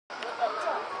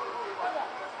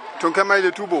Ton kamay de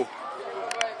Toubo.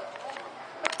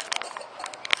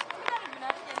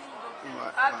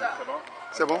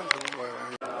 C'est bon?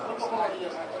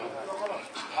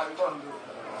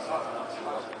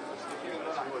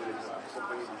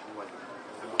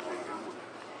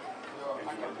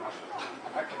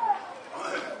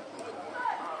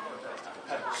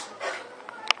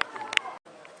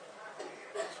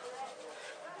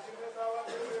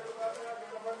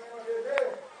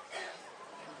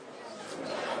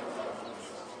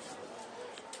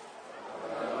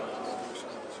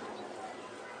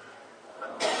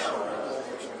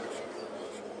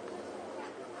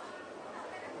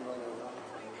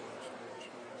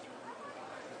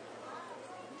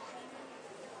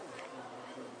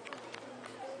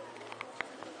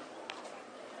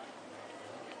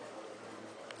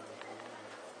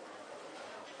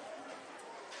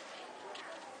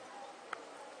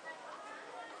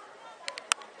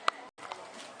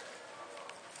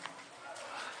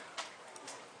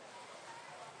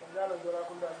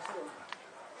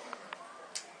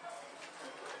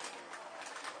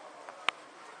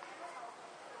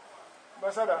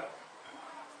 Basada.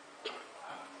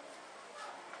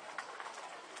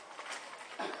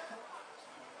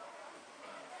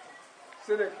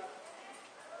 Select.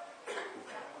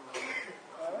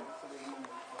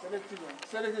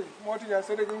 Select. Motiga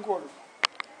select in call.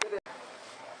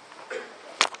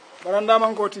 Baranda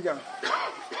man kotiga.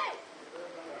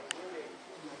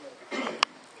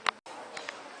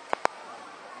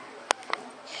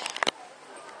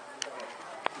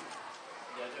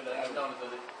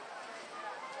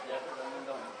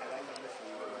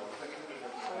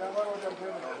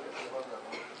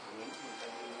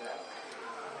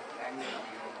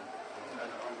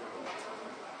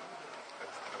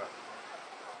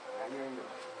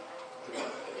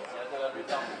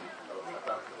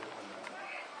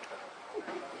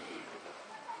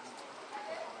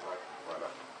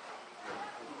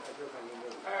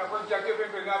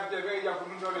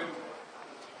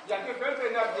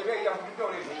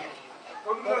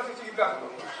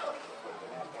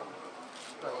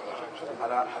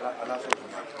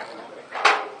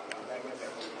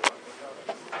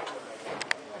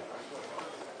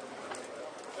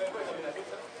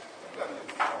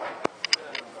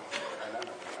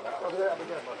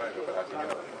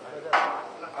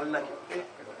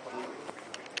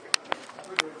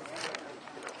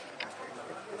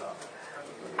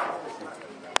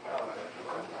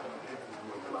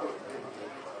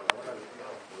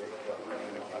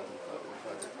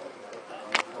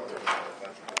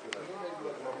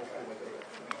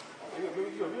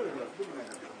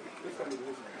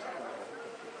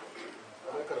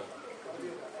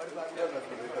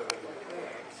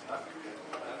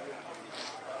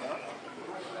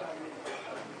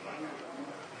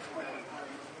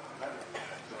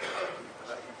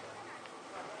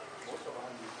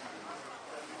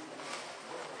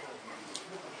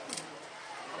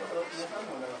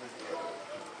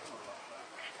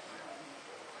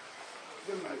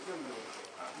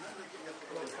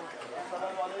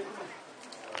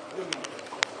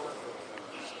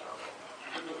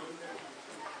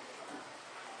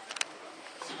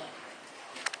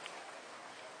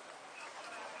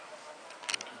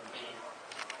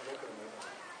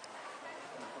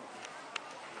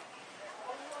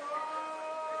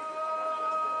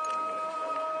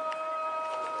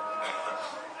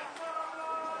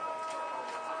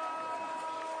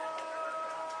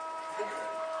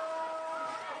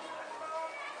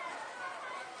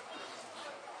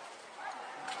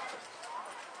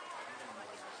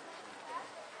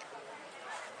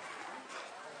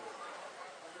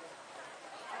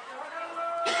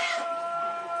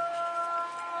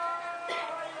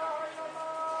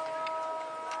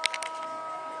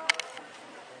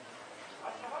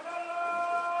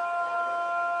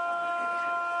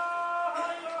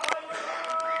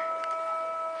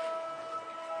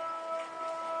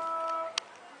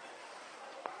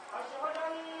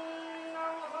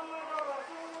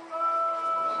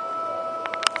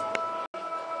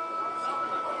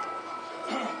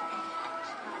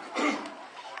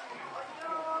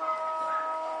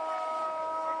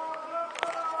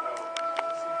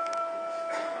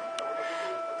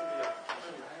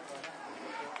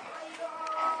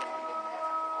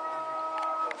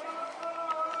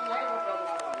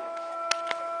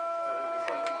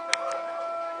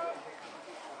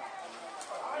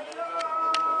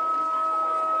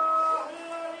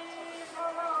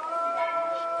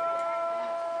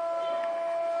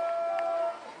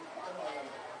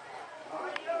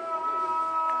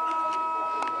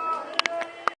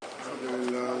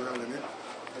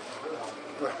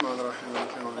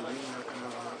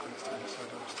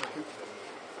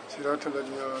 صراط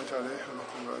الذين أنعمت عليهم غير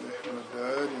المغضوب عليهم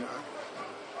ولا الضالين.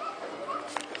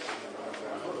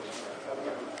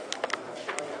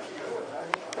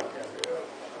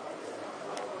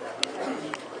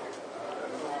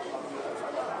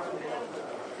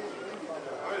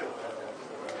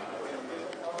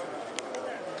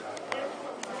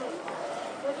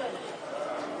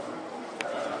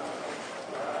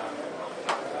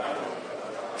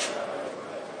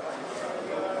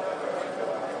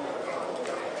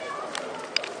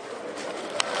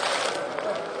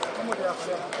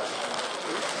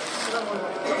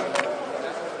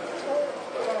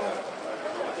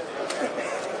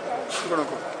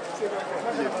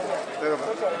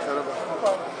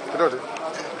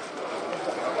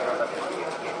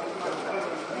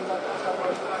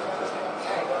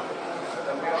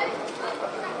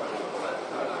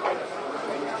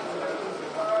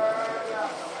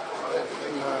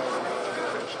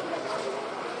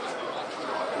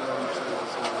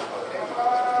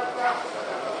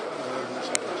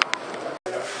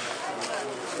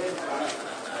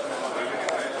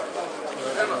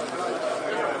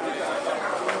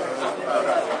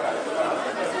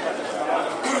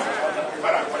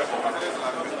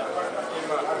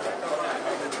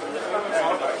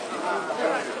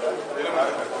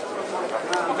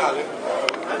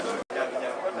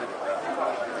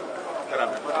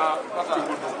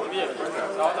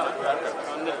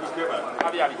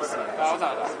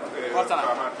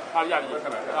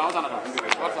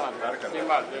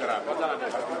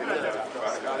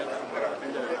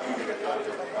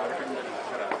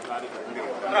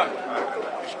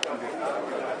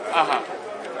 Aha.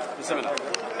 Bismillah.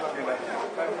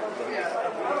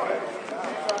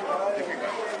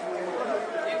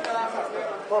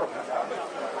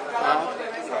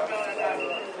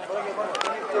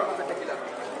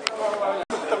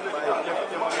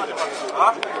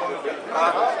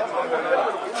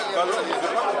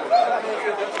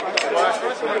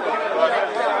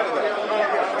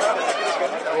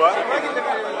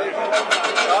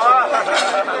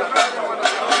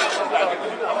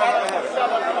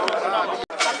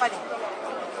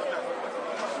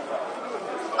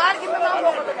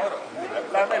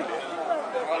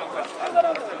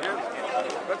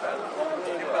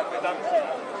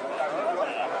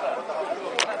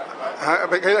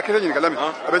 كيف تجيني كلامي؟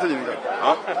 أبي تجيني كلامي.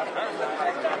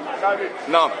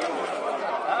 نعم.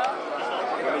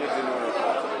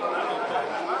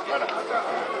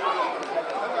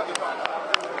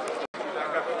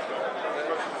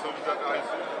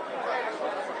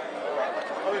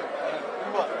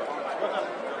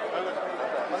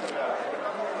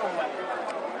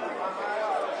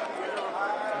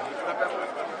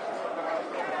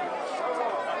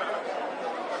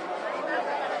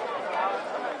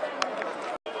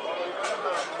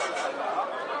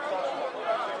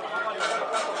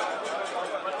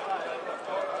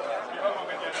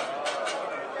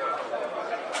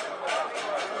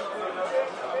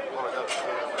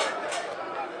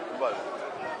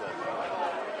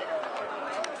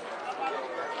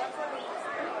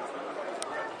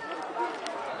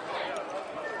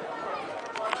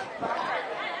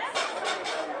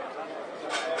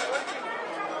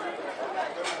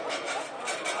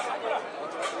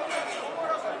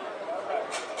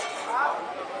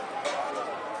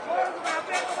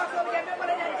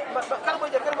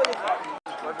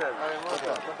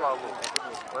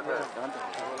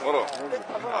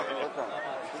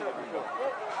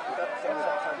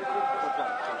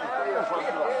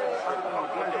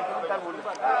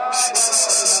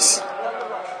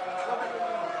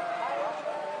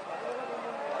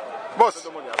 Boss.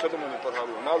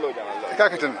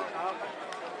 Kakiten.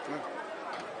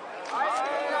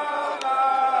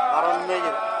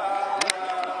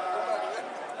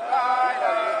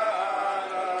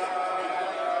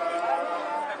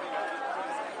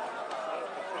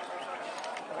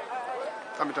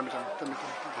 Tami.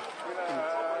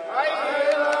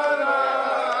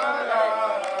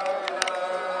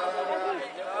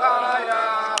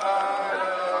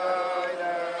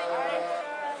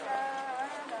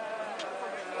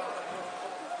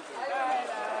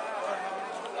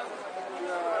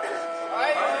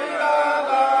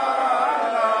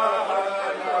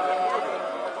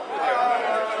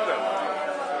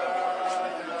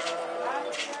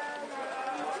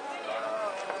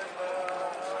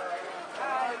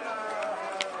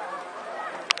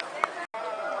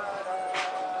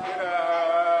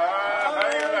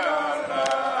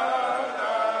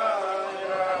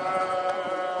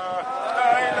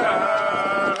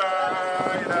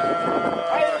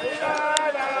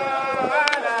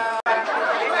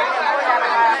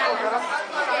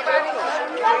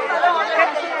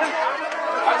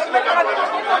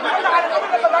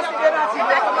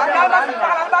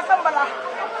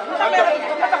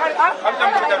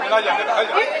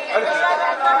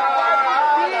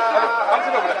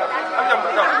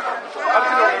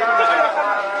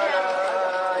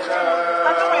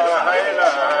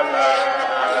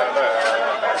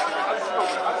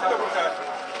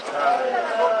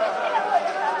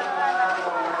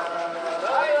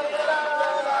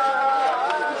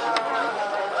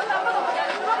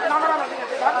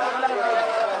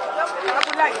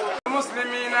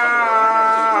 المسلمين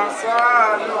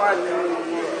صلوا عليه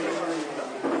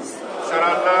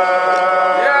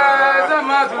يا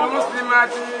جماعة المسلمات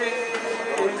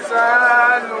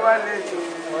صلوا عليه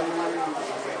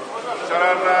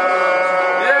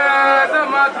يا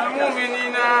جماعة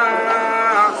المؤمنين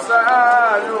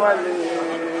صلوا عليه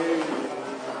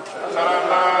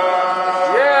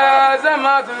يا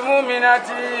جماعة المؤمنات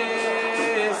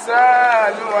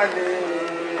صلوا عليه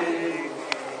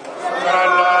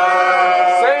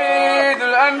سيد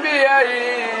الأنبياء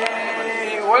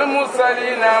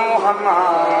والمرسلين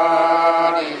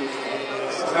محمد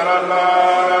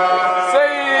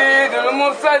سيد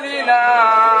المرسلين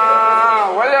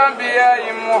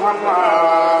والأنبياء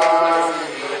محمد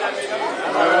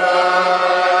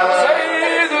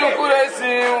سيد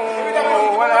القريشي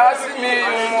والهاشمي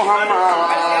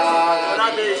محمد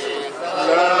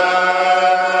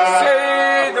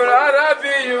سيد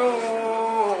العربي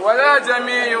ولا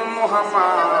جميع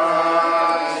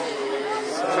محمد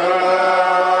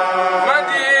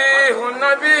مديح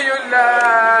النبي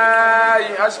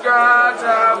الله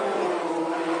أشكاته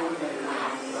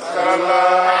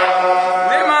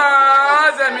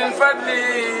لماذا من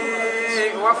فضلي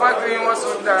وفضل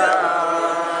وسلطان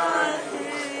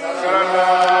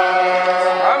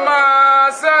أما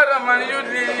سار من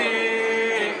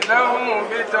يدلي له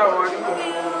بتوكل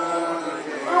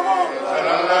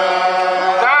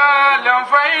تعالوا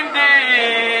فإني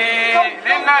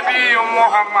للنبي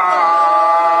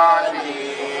محمد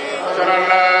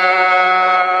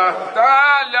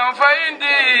تعالوا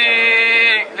فإني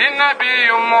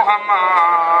للنبي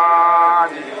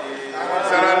محمد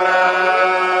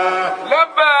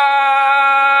لبى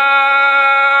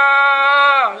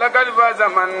لقد فاز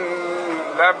من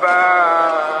لبى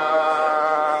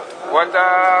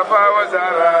وتاب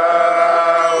وزرى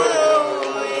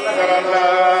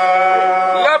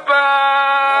لبى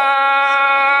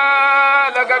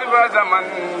لقد فاز من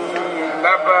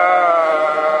لبى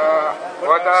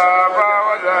وتاب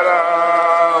وزرى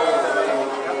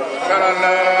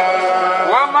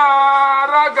وما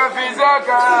راك في ذاك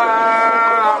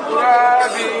يا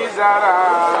زيارة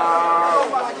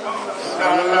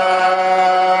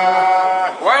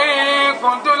وإن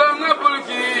كنت لم نبلك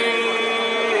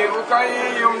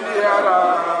أقيم ديارا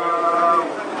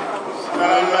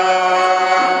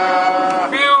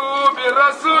بيو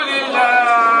برسول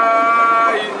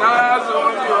الله نازل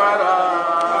الجوارا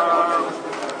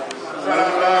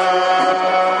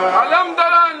ألم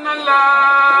تر أن الله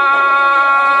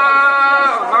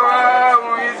هواه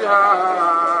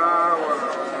إجهاوى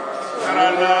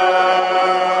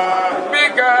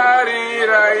بكاري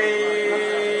رأي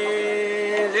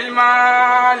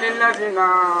للمال الذي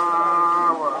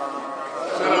ناوى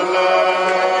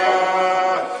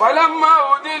فلما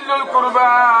أدل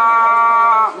القربى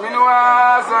من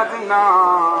واسة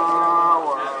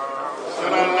النار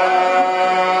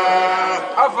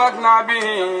أفقنا به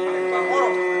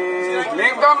من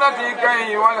قبلة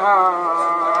كي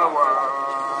والهوى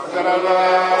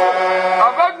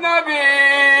أفقنا به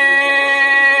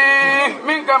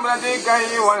من قبلة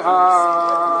كي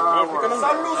والهوى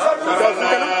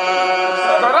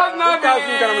خرجنا به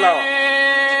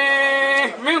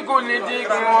من كل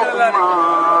ديك وقمان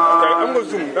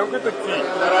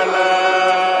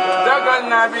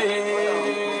دخلنا به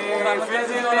في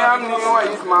ذل أمن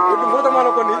وإسمان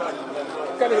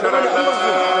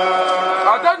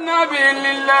أتدنا به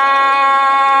لله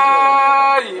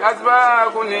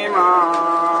أسباب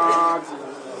النعمات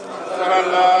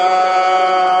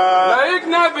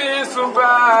لقنا به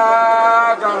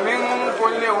سباك من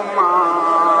كل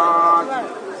أمات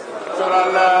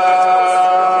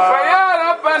فيا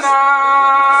ربنا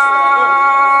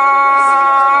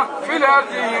في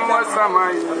الأرض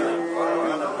والسماء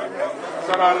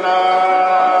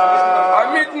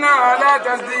أمتنا على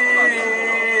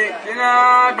تصديقنا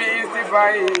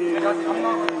باستفاء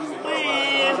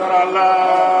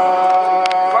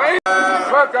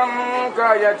فكم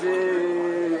كايتي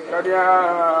قد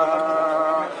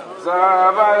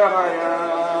زاب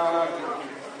الحياة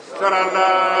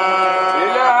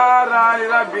إلى رأي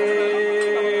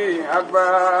ربي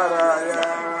أكبر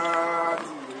آيات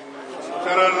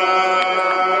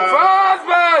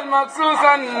فأصبح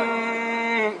مخصوصا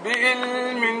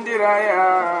بعلم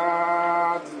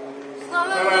درايات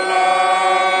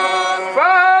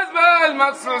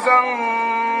مخصوصا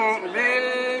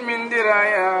من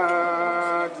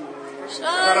درايات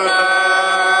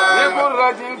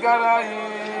بقرة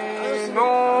الكرائم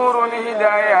نور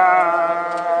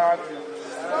الهدايات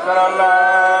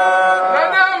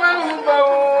لدى من هبه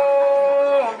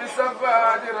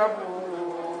بصفات ربه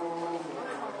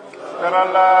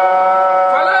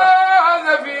فلا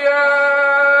هذا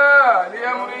فيها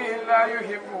لأمره لا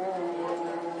يحبه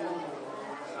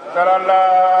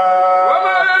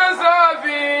وما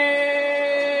سافي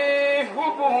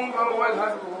حبهم فهو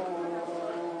الهدو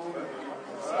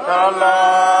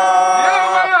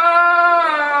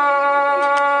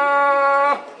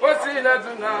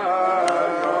وسيلتنا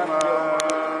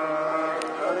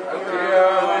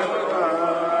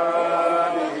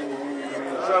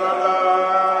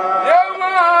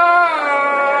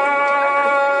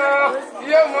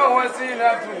يوم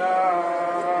وسيلتنا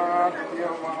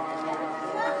يوم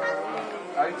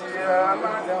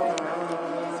القيامة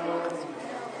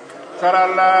ترى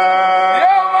الله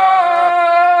يوم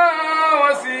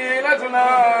وسيلتنا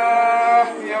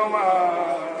يوم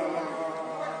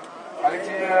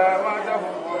القيامة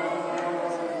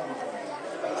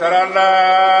ترى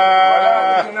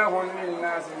الله ولكنهم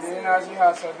للناس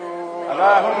حسدون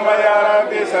اللهم يا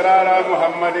ربي سرارة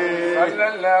محمد صلى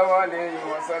الله عليه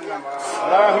وسلم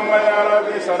اللهم يا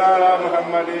ربي سرارة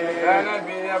محمد لا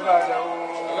نبي بعده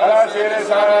على سير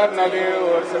سارة النبي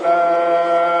ورسله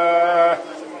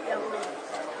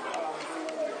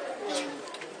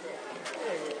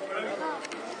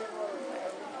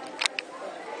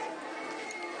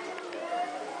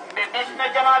اسم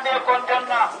جماعة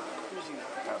كنتنا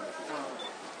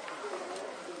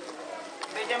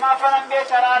بجماعة فنن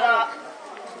بسرارة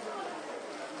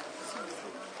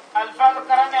الفال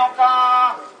كرم يوكا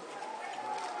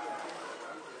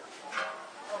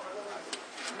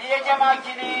مية جماعة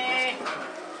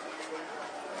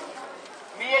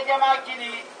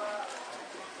كني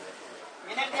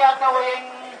من الدياتا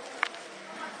وين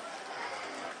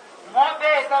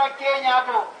موبي تركي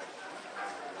نياتو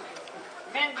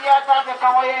من دياتا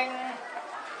تكوين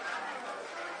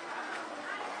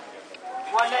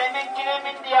ولا من كل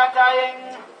من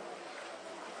دياتاين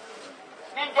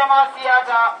من جماعة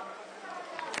سياتا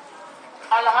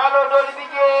الحالو دول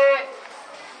بيجي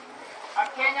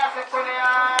أكينيا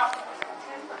سكوليا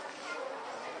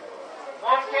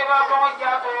مولكي بابا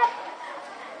مجاتو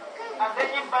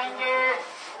أدني بانجي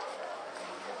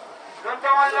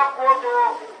لنتا ولا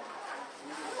كوتو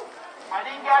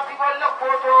أنين جاتي ولا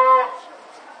كوتو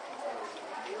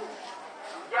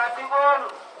جاتي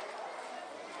بول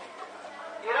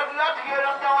يرغلات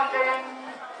يرغلات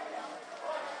والدين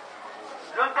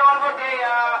لنتا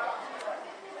والبطيا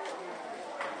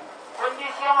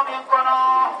كونديسيون من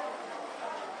كونو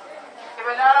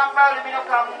إبنارم بال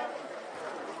منكم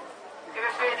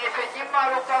إبسيني فجيما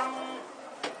لكم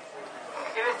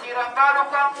إبسيرم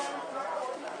بالكم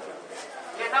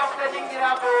كنوفت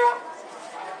جنجراتو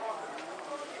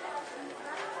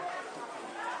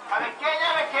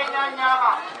Kenya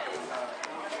nyama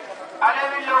ale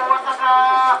willo watata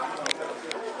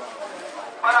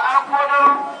para akodo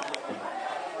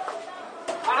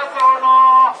wala sono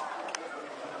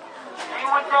ni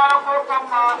wajara ko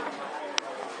kama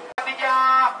bija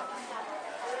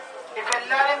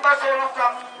ifellalen basoro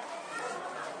kam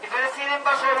ifellasilen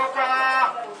basoro ka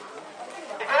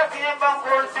ifellasilen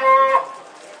bankolto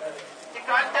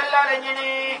ikantallale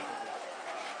nyini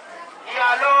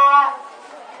yalo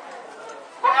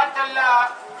Allah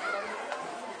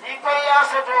ni ko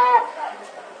yasoto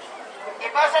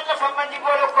ibasata famani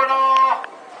bolo kono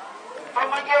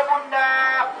famage bunda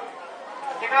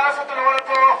ibasata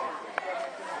walato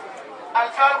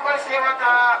alfal ko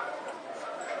sewata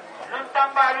nun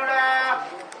tambalula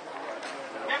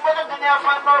ni ko dunya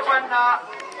fanno fanna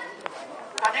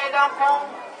kane dan ko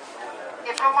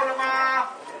ifamulma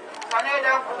kane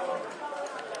dan ko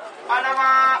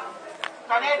anama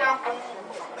kane dan ko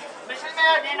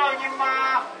Bismillah dino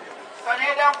nyimma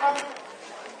kanedam kum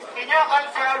kinyo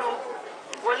alfalu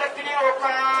wala kini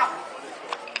oka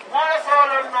mola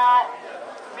solonno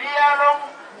biyalom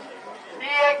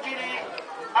biyekiri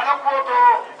ala koto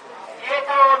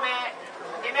yeto me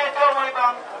imeto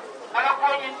moybam ala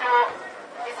konyinto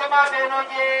isama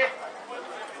benoje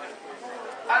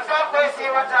alfal ko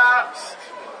sewata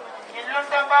inlon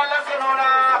tambala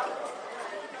senora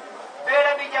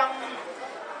bela bijam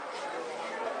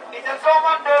Ita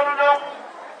soman dolu dong,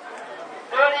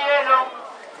 dolu yelong.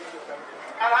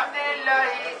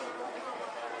 Alhamdulillah,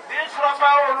 bin surapa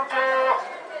uruto.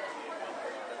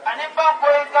 Anim bang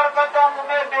koi karkata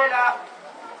mume bela,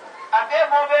 abe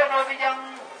mobe no bijang.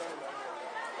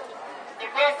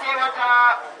 Ipe sewata,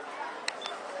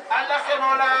 Allah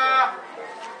senola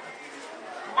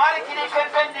maliki ni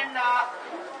fenfendinna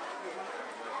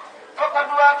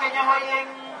fokadua kenya hoyen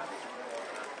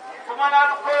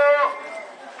kumanalu ko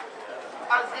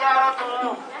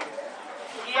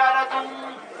ziyaratun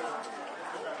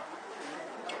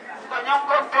kanyang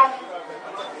kontong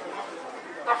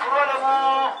kafurole mo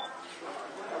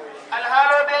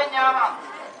alhalo be nyama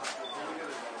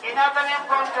inatamin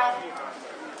kontong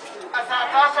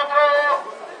asata soto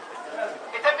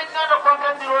itabinna do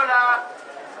konton dirola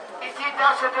isita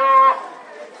soto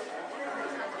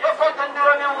yo konton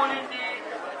diro men wulindi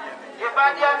ye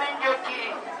badi amin jokki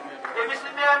ye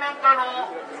muslimi amin kanu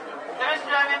ye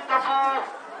muslimi amin kafu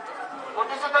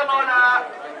wotu soto nola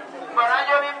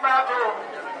barajo min bato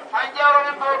anjaro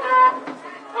min boto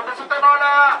wotu soto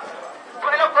nola fo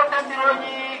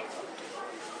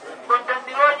konton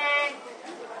diroñi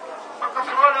maka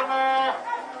furole mo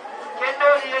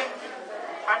kendori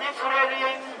ani fureli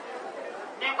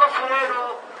ni ko furelu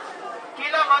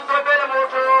kila manto bele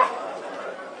boto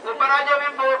ko barajo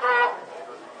min boto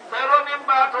sayro min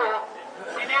bato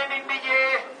ine min bije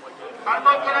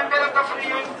almo kiran bele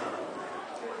kafri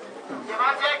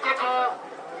jamaate keto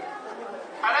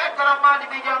ala karama di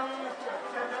bijang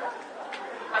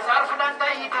asar fudan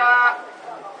tayita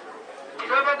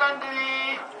kilobe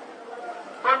gandiri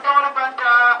kontong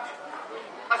banta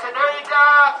asedoita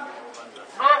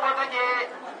no botaje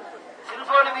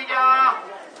silfol bija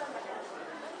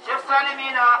Sheikh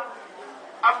Salimina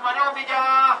amano bija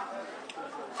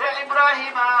Sheikh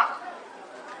Ibrahima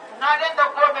naden da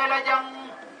ko bela jang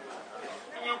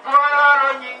ni ko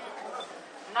aro ni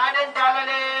naden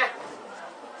dalale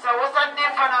sa wasande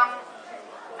fanam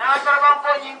na sarban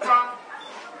ko yin kan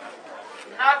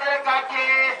na dere kake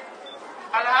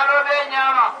alhalo be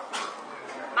nyama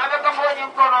na be kafo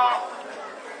yin kono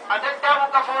adetamu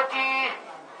kafoti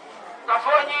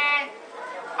kafoni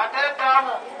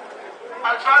adetamu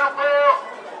alfaruko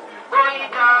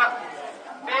goita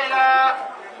bela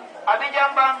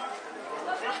abijambang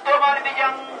sistoman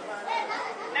bijang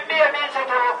nimbe amin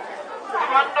soto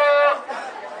komando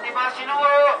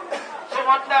dimasinuo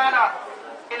somondala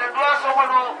ila dua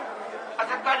somono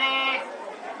atakani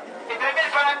ibrahim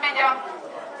fanan bijang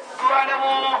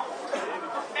tuanemu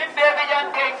nimbe bijang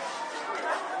keng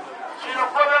sino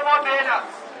kobe mo bela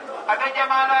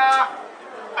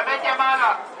abe jamala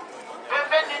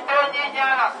pepen nindoji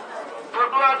nyala to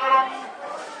dua dorong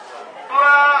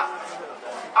dua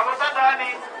abu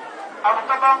sadami abu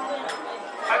kabang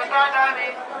abu sadami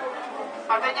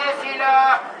abe jesila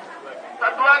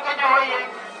tadua kenyo hoye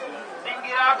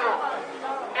ningirato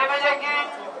bebe jeki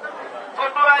to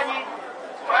dua ni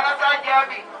para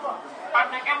tajabi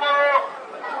amnikimo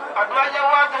adua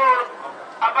jawato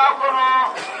abakono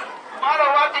malo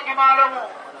wati jimalamu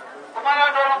kumala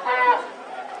doroko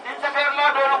nintaferla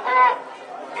doroko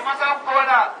kimasam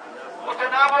kola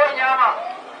utanabo nyama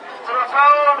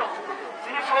surafaonu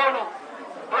sirifonu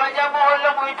doajamu holla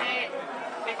muiti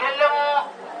ikellemu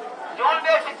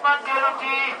jolbe fitman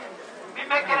keloti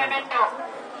bimekere mento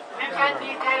bifendi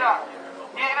tela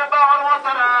nibe bahol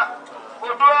motara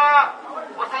odua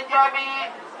osajabi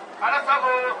ala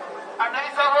sago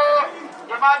annabi sago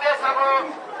jamabe sago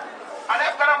ala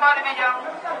karamani bijam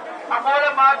amole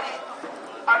mati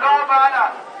alon bala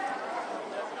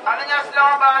ala nyasla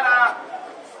bala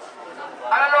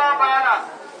ala lo bala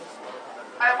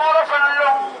ay moro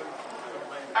fanalong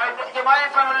ay jamai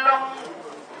fanalong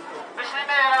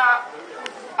bislimea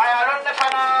ay alon na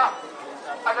fana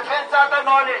ala fensa ta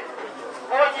nole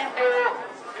ojinto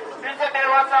binte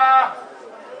bewata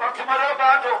okimalo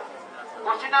bato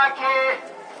osinake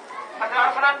ada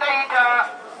afranda ita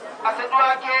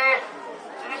asedua ke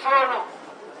sirifonu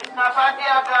na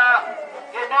fatiaka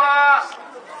edua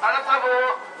ala sabo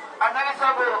anabi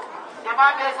sabo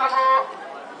jamabe sabo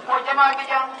mo jama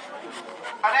bijang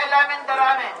ala lamin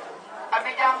darame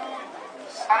abijang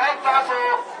ala kaso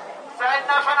sai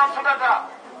na fanam futata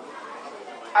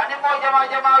ani mo jama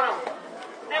jamaru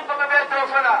nim ko be to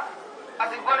fala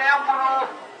ati gole amuru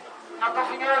na ko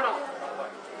finyolo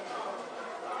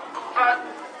fat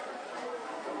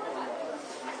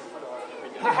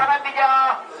kufana bija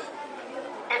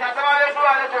ina tawawe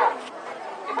duale to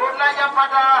ibodla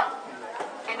jampata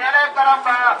inere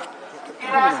karamba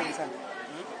irasi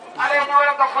ale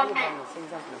nyore ka fundi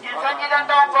insanji dan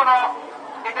taw kono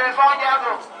ite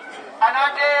fawjaado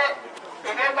anate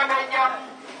ebe kamerjam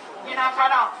ina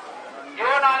fana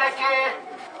yona leke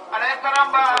ale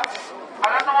karamba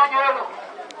ala no nyoro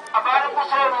abana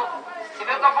kusoro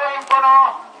ibe ka fo kono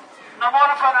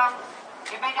namona fana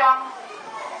ibijam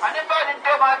ani badin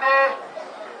temabe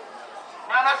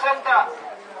nana senta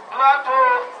duato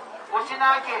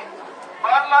usinake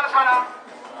barlar fana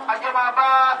ajama ba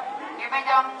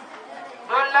ibijam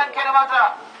dollan kelemata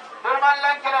dolman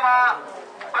lan kelema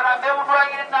para be mu duwa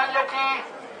ngin nallati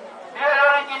ni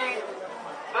loro ngini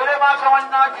dole ma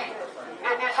kawannati e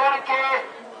ni sorke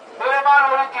dole ma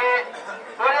lorke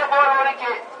dole bo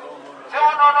lorke se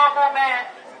wono no mo me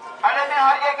ale me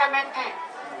harje ke menti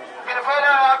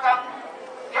kerfela kan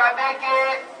ya beke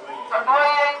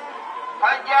tanwaye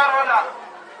hajarola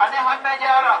ane hamme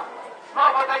jara no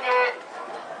botaje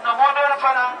no modol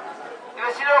fana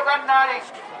e silo kan nari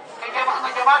ke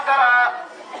jama tara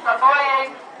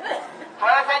tanwaye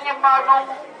fala tanyi madum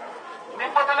min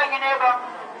botala gineba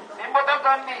min botal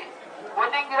kandi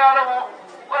wodin giralo mo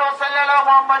wa sallallahu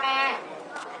muhammadi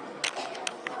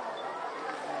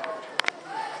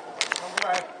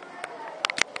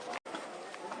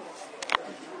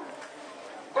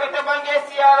Kota bange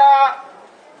Ziarra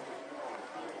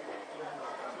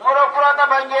moro kurata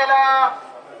bangela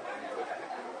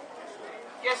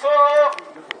yeso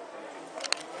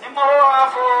nimmo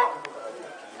afo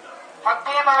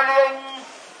hakki malen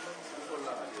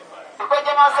ko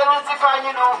jama sanu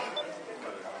sifanyino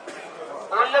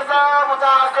wala sa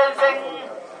mutasensen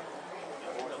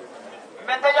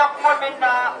menta yakmo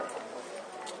minna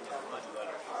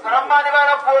karamani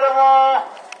bara polomo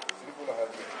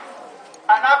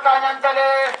anaka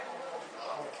nyantale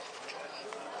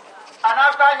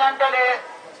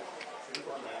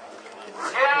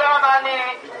nilamani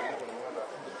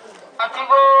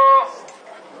atigo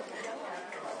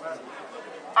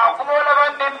akumola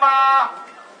bandimma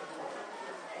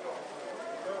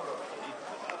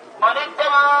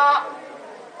manintama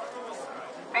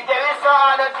bijawi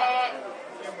saalati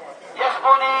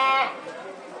yasbuni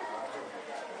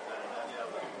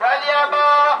daliyaba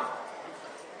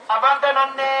abanta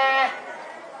nonne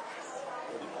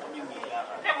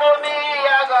ni momi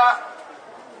yaga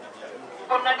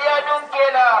kunna dia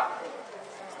dunkela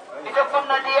ita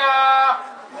kunna dia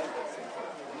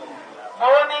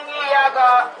momi yaga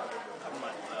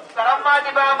karamma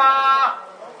dibama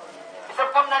ita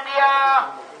kunna dia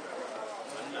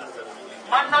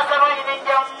manna saro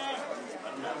ininjam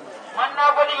manna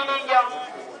bodi ininjam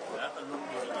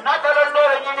natalondo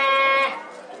nyini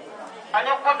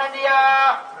ane kunna dia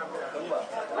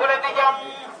wala bijam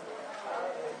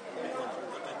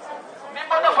min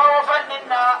bada fawo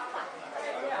fanninna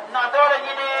na dole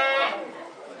nyini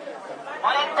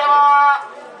manintama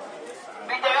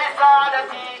bijawi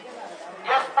saadati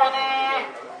yasquni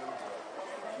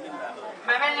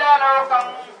memilla lawkam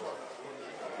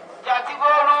jati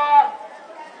golu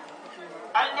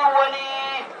anni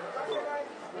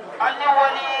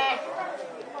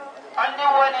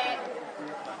wali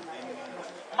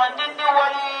mandindi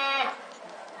wali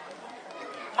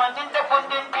mandinte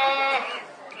kundinti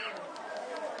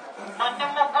mandin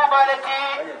mugu balati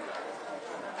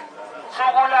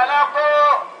sugulalako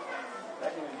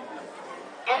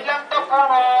illam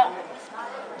takunu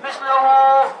mislahu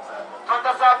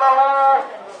fatasabahu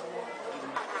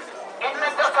inna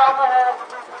tasabuhu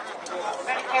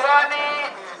bilkirami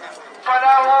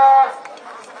falahu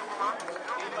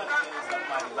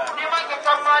niman ke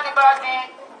kamma dibati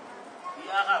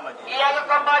iyaga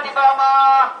kamma dibama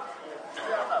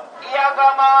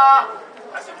iyagama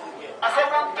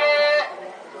asemunke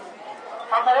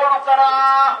hamoru kara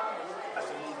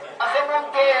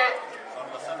asemunke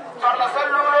farla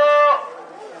sallulo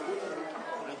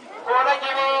kola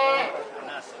jimi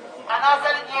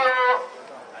anasal jiyo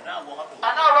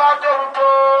ana watoruto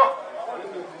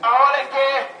awaleke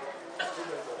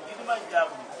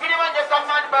kidimanje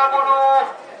kamma dibabulu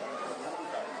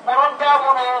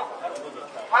morontabulu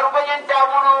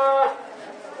harubayentabulu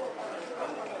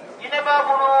ine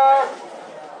babulu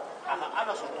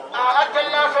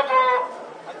ajalla soto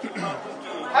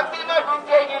hakilma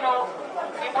dunke gino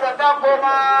iburata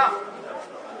koma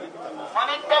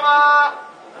manintama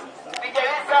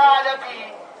bijawi saadati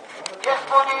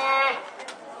yasbuni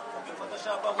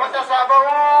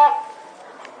fatasabahu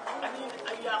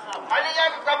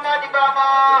aliyak kamna dibama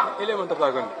ile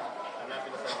montapagon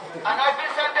ana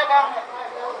bisandema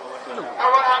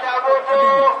awal ada aboto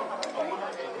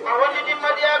awal ni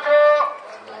madiato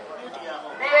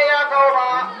dia ya kauma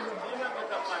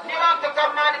dia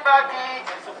kamna dibati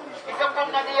isapun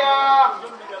dia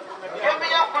kami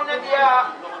yang kunna dia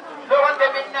lawan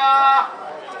minna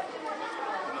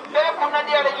le kunna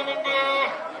dia lagi ni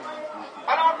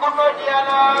alam kunna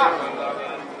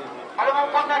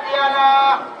dia la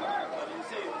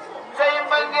sayang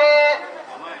bangge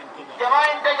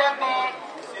jamain tajambi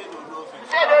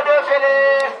sedodo fele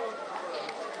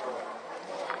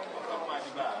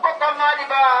kokamadi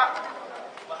ba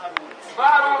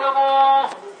baru namo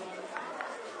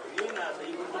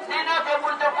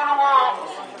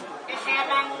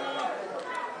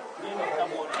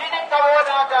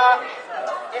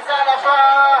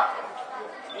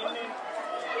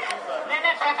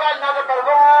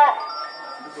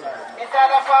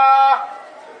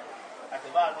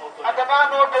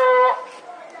amanoto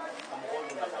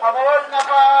amol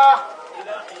nafa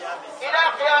ila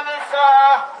qiyam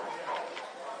as-sa'a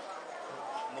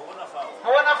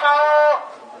mo nafao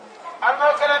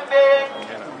al-mukaram be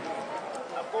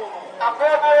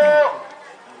akobo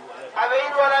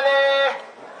abeir walale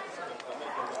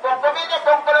konkomina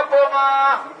konkolo koma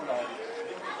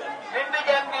mimbi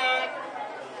jambi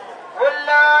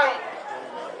wallahi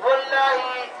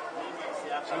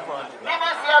lima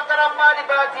siyakaram mali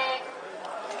bati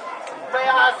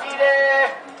bayasile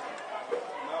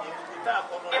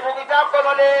ibu kita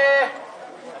kolole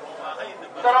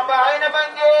karamba haina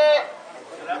bange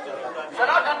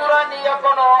salatu nurani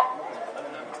yakono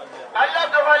Allah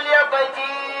tuwaliya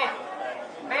baiti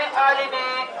bi alini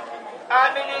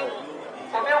amilin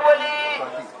ومن ولي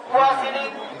واصل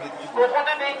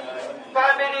وخدم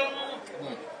كامل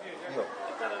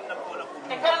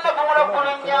تكلم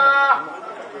لكلنا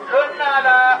لنا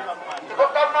لا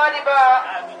تكلم لبا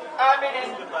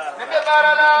آمن بكبار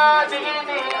لا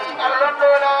بإذنه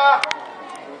اللندولا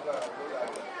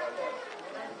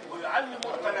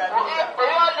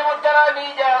ويعلم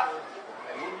التلاميذ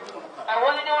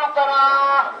أولد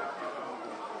القرى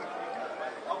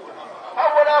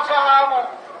أولا فهموا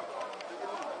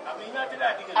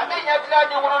amin ya tila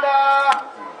di wurula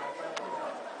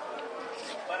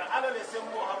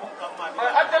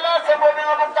atala sembo min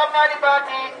abun kamali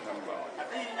bati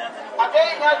atay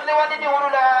ya tila wani di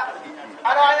wurula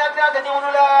ara ya tila di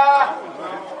wurula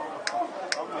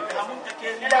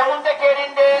ila munta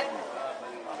kerinde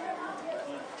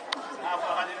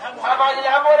abali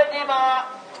hamore dima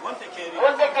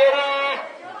wonte keri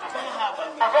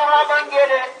afaha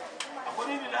bangere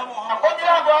akoni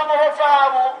la bo mo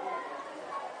fahamu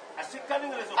asikali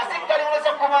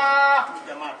ngreso kuma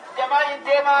jamaa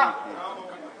intema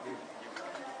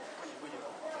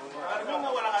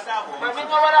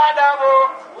maminga wala adabo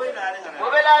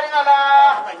wobelari ngala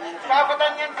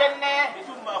kafatanyen tenne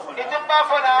itumba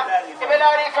fona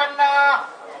ibelari fanna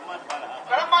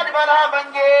karamma di bala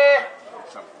bange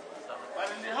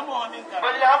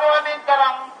balli hamo min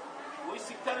karam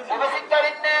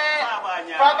ubesiktarinne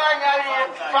babanya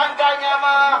fanganya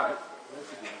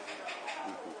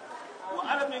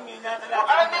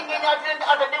ala mingi nyaatin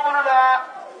ada di wulula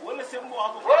wala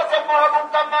sembo habun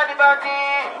kamma di bati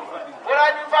wala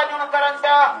ni fadi no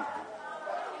karanta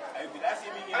ay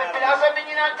bilasa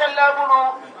mingi na tallabunu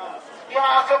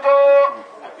ya soto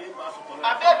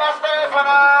abe basta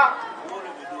fana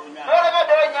wala be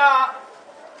donya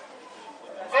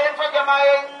sen fa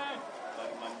jamaen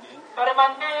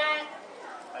parmandi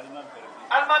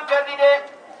alman perdide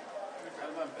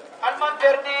alman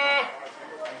perdi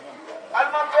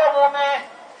alman komume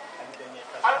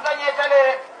alganyetale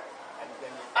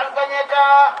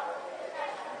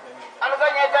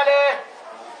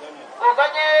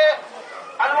oganye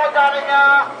almotananya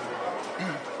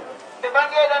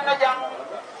bebange dan najang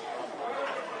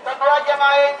kedua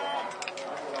jamaen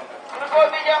ko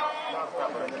bijam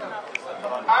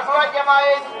adua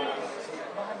jamaen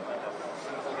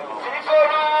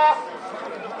sirikolu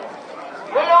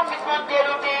belum bisman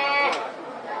teluti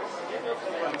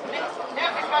ni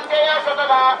bisman teya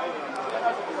sotala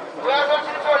ويأذن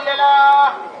سنفول لنا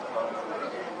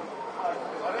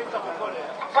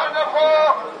فرنفو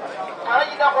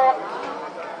أريدكو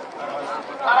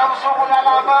أرمسوم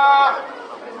الألامة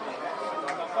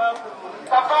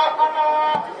تفاكم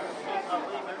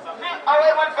من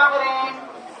أويم الفقر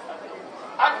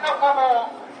أنكم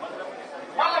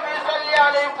من لم يصلي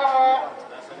عليكم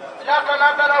لا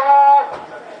صلاة له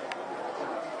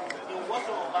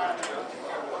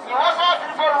يوصى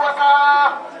سنفول وصى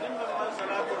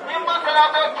مما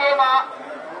صلاة الكيمة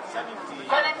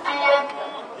سنتين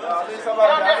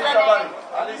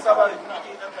علي سبري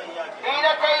إلى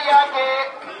كياك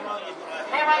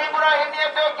نما إبراهيم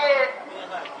يتوك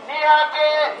نياك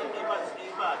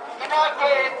إناك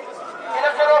إلى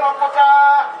سلام موسى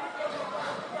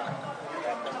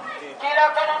كلا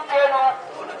كنون كينو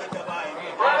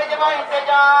وبجماع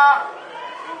تجا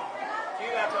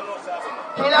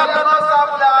كلا كنون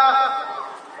سابلا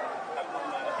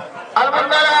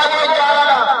المندل هذه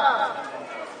جارة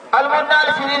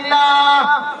المندل سننا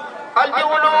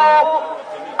الجولو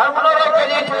المنور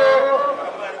الكريتو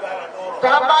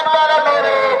ترمان بالا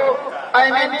دورو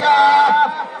أيمنتا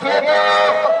كيتو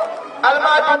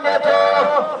الماتنتو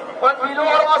والبيلو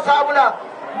ورمو سابلا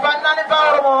فنان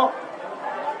باورمو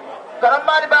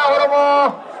ترمان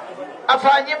باورمو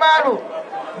أفاني مالو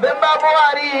بمبا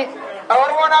بواري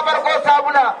أورمو نبركو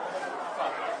سابلا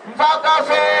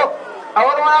مفاقاسو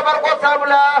أول ما بركو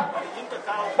سابلا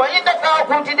وين تكاو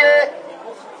كنتي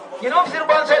ينوف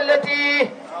سربان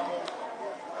سلتي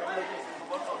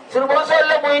Sirboso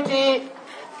le muiti.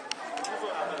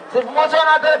 Sirboso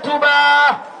na de tuba.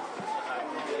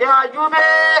 Ya jube.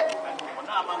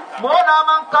 Mona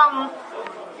mankam.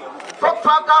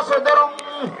 Fokfaka sodorong.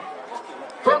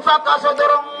 Fokfaka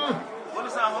sodorong.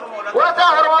 Wala sa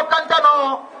hormo kantano.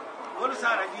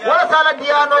 Wala sa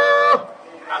diano.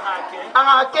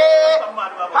 Angake.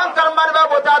 Hankar marba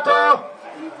botato.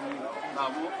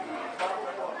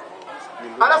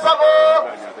 Ala sago.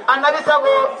 Anabi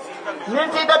sago.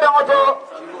 Ninti da bengoto.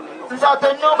 Nsa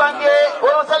tenyo bange.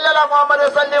 Wa sallallahu Muhammad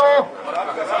sallallahu.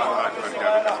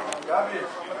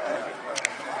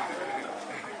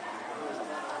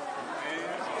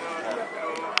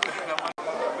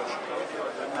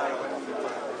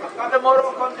 Kami moro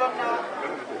kontonna.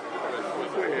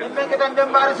 Nimbe kita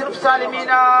mbari siruf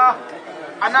salimina.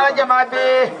 Ana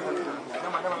jamabe.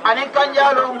 Anin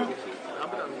Kandialon.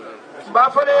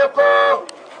 Bafole ko.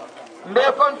 Mbe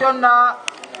kontonna.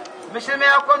 Mishime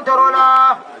ya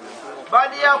kontorola.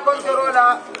 Badi ya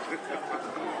kontorola.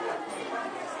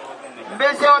 Mbe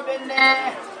sewa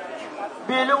benne.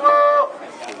 Bilungo.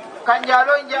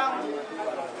 Kandialon jang.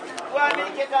 Wami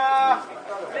kita.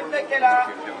 Nimbe kela.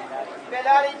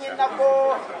 Belari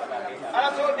nyinako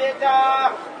alaso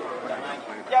beta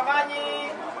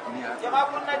jamani jama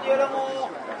kunna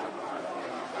diolomu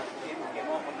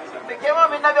bekema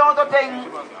minna be onto teng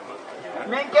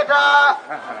min keta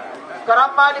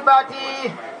karamani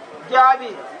bati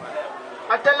jabi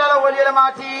atalla waliyal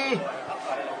mati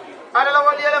ala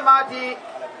waliyal mati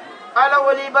ala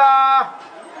waliba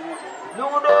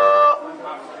ludo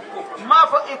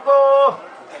mafo iko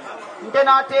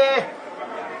ndenate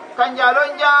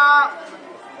Kandialon ja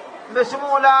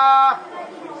mesumula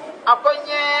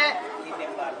akonye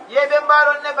yebe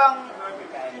mbaron ne bang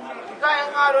kay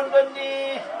ngaron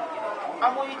donni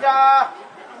amuita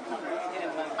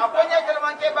akonye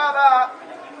jelman ke baba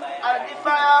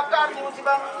aldifa ya kartu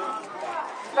sibang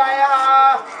kaya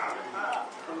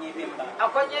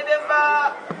akonye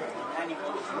bemba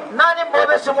nani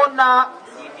bobe sumunna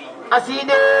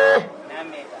aside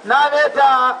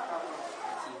nameta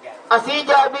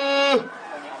asijabi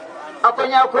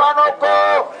akonya Qur'ano ko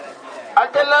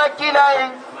altalla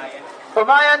kilayen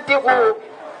wama yantiqu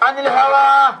anil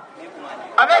hawa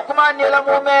ame kuma ni la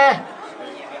mume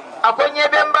akonye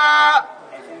bemba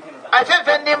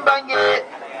afen dim bangi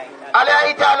ala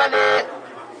itaala le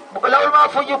lawul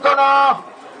ma fuju kono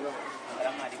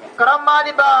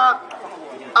karamani ba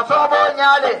afabo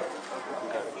nyale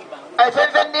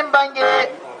afen dim bangi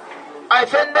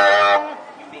afen dem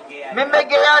Mimbe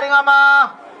geyari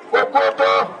ngama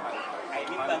kokoto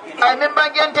ay mimba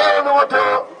gente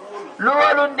moto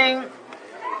luwalunding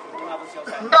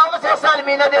ndaw se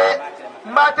salmina de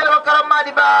mbatel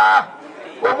karamadi ba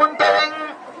o munteng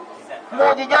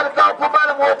moji jar ka ko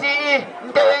bal moti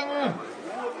ndeng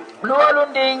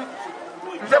luwalunding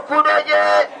zakudeje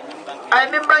ay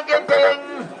mimba gente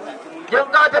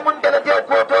jongate muntelete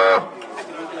koto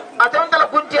atamdala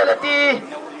kuntelati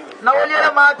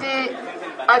nawoliya mati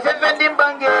Afendim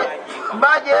bange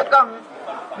mbaje kan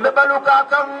mebaluka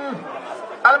kan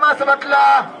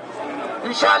almasabatla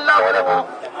inshallah wala mo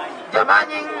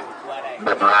jamani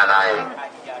betwala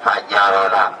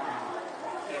hajarola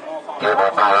kebo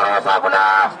fawara sabula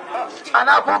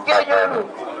ana ku kenyolu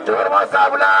dormo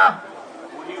sabula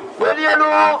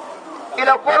welielu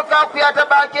ila korka kuyata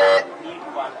bake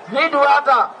ni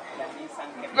duata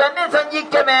yanni sanji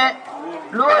keme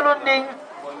luwalunding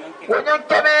wonyon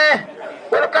keme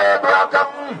wala kaya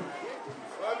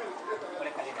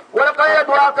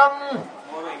dua kang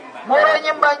moro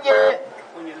nyimbanje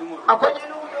akonye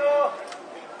ludo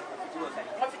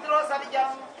mafitro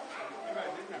salijang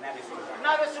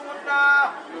nabe sumunna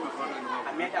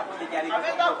ameta ko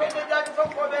jari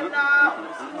ko benna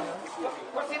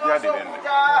ko sino so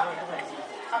muta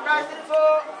akasirfo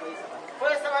ko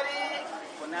sabari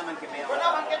ko naman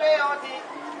kebe oti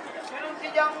Tulung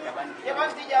tijang, jaban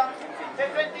tijang,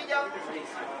 pepen tijang,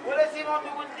 boleh simon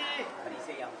tugundi,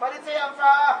 parise yang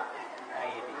fa,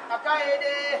 akai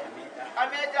de,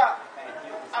 ameta,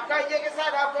 akai je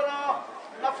kesada kono,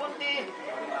 nafundi,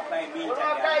 kono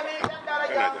akai mi sandara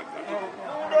jang,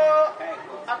 nudo,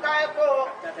 akai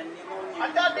ko,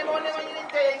 anda dimone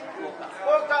menyelinting,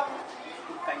 kokam,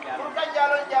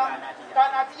 Kandialon jang,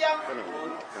 kanati jang,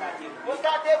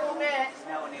 buntate bume,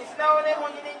 isnaone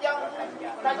menyelinting jang,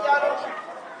 Kandialon,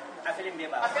 aselim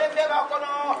beba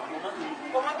kono,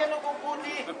 komangkenu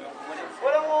kukundi,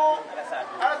 kolemu,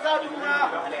 alasaduma,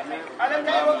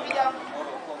 alakay wakijang,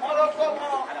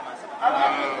 morokomo,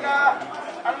 alhamdulillah,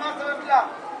 alhamdulillah,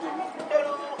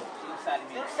 dulu,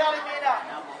 salimina,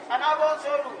 anabon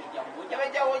solu, jabe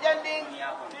jawo janding,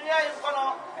 dunia yang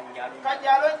kono.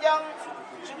 Kandialon jang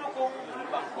sudukung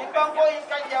Imbango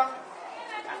Kanjang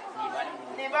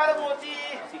ni bara moti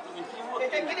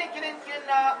ete kilin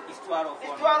na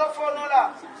istuaro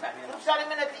fonola sari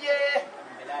menatiye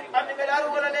andi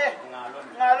belaru wala de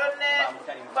ngalon ne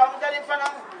bamutari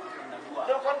fanam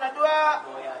dokon na dua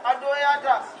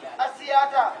adoyata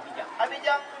asiata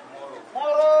abijang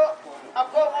moro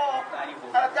akomo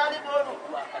aratali bonu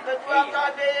dua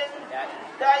kaben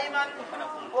daiman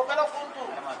wakala kuntu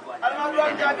almadwa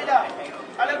jabila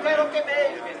alakairo kebe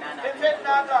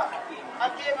befetnata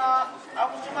akema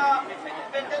akusuma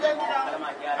bentedina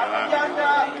almajanta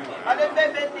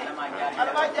alembebeni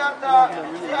almajanta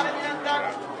sialananta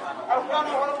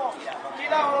alqur'ano hormo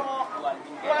kila hormo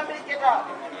kuamiketa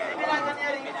ibina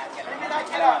kanyari ibina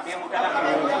kila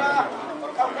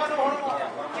alqur'ano hormo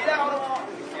kila hormo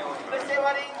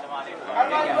besewari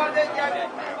almadwa jabi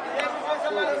ya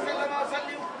sallallahu alaihi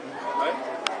wasallam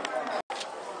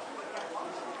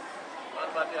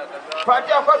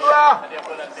Fatiha kwa dua.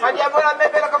 Fatiha bona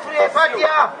mbele kafuri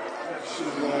Fatiha.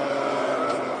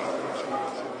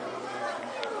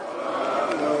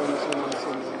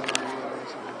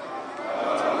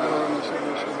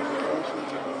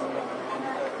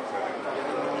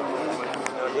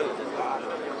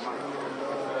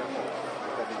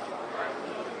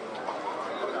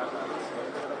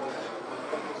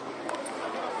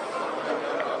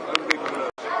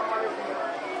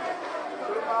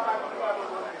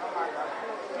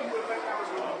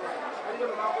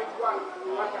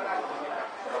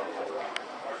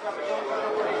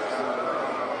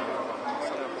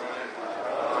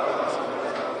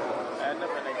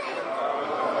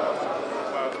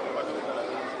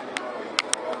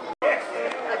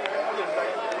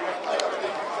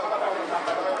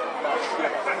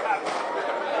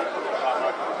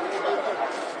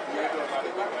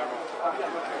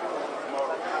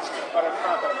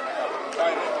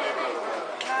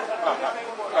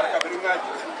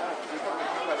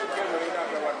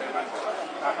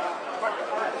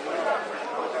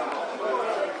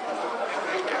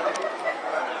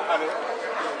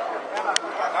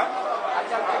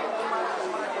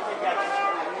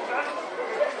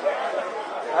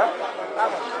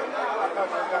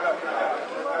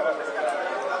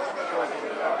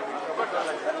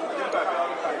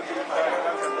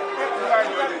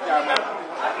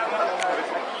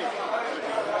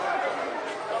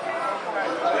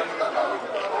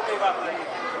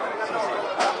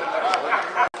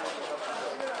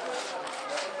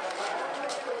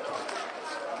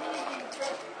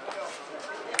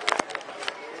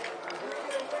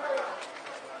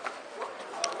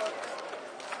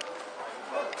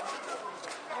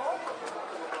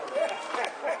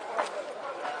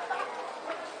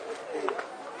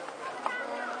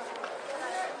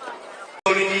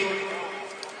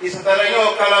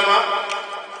 Isataranyo kalama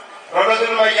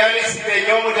Rodatul majalis pe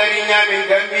nyomu dari nyamin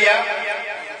Gambia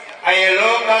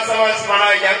ayelo kasama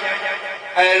Spanaja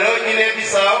ayelo Guinea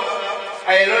Bissau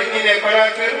ayelo Guinea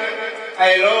Conakry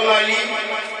ayelo Mali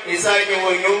isaje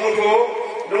wo nyomu to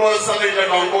no sabita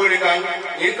kampoli kan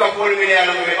yika pol mi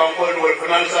ala mo kampol wol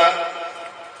finansa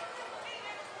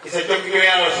isa tokki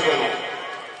ala suno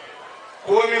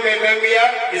ko mi be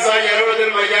Gambia isaje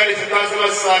Rodatul majalis kasama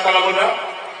sa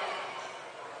kalamuda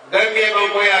Gambia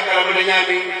banko ya kalamu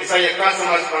nyami isaya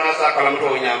kasama Spanasa kalamu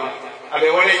to nyama abe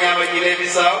wale nyama Guinea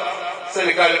Bissau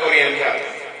Senegal Oriental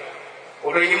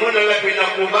odo nyimona la pina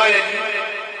kubale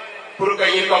pour ka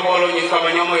yika bolo nyika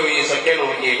manyomo yo yisa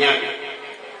keno ye nyami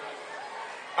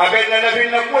abe na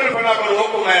pina kul fana ko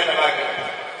hukuma ya tabaka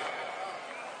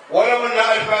wala munna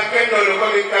alfa keno lo ko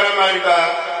min karama riba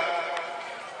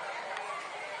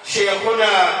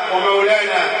shaykhuna wa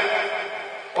maulana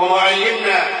wa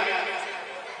muallimna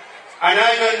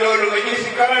ana yondolu majisi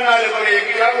karana le bone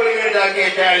kitabu le da ke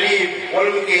talib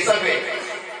wal ke sabe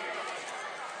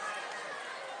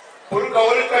pour ka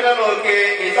wal kana no ke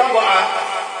itaba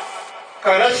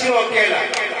karashi wa kela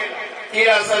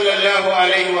ila sallallahu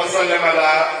alaihi wasallam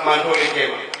ala mandole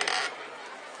kema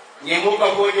nyimu ka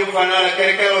ko nyi fanala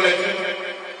kerekero le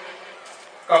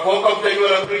ka ko ka tanyo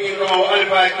la pringi kama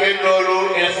alfa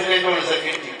kendolu ina sene do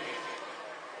sakiti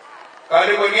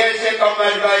kali ko nyese kama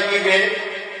alfa jibe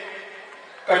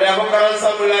kada ko karan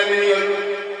sabula min yol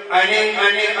anin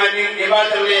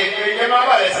ibatale ke ma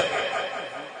bale sa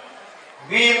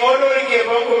bi modo ke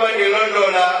bonko man de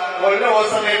londola wala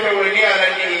wasame pe woni ala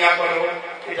ni ya ko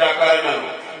ita karana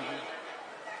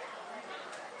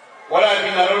wala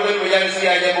bin rawdul majalis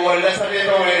ya jabu wala sabe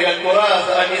to ila al-quras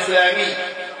al-islami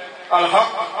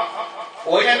al-haq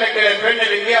wona ke le pende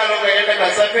de ya lo ga enda ka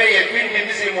sabe ye pindi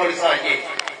bisi mol saje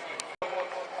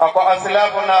أكو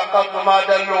أسلافنا قد ما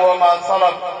دلوا وما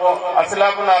صلف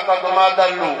أسلافنا قد ما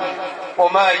دلوا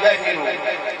وما جهلوا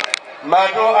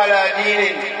ماتوا على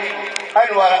دين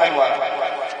أنوار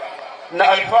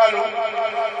نألفالو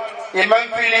إمام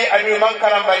فيلي أن إمام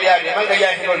كرم بلياني إمام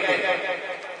جاهلون فيلي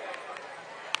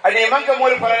أن إمام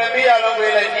كمول فرنبي على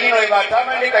إلى الدين وإما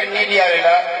تامن لك النيدي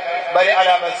على بل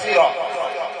على بصيرة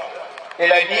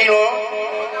إلى الدين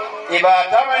إما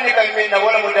تامن لك المين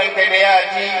ولا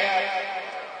مدنكنياتي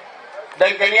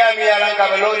دنكنيا ميالان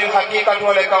كبلوري حقيقة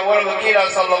ولك ولمكيلا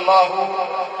صلى الله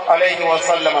عليه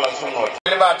وسلم على سنة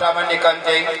إما تامن لك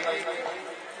الدين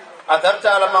أثرت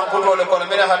على من قلت لكم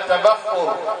منها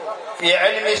التبخر في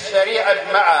علم الشريعة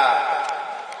مع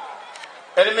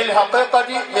علم الحقيقة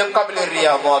من قبل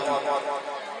الرياضات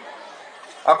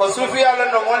أكو صوفي على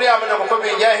النمولي أمنا كم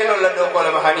جاهل لدوك ولا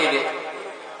محنيني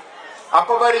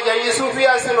أكو بريجي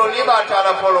صوفي أسلو لبا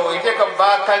تعالى فلو يتكم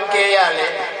باكن كيالي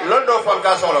لندو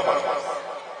فانكا سولكم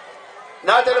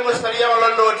ناتل مستريا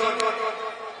لندوتي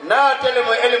ناتل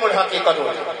علم الحقيقة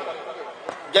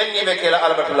جني بكلا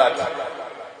البتلات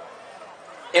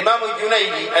إمام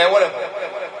الجنيدي أي ولد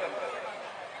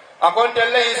أكون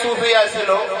تلله صوفي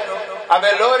أسلو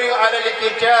أبلوري على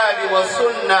الكتاب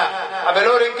والسنة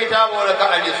أبلوري الكتاب ولك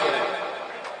على السنة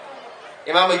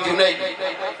إمام الجنيدي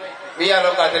بيا لو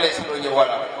قاتل سلو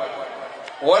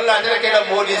ولا تلك كده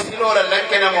مودي سلو ولا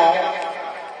لكن مو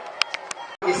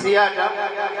إسياتا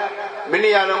من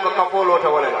يالهم كفولو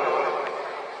تولى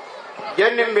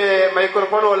جنب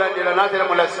ميكروفون ولا دلنا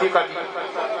ولا سبيكر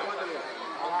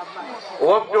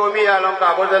وقتو ميالهم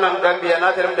كابودنا غامبيا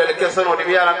ناترم دلكسون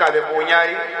ودميالهم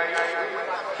كابونياري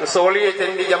سوليه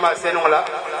تندي جما سنولا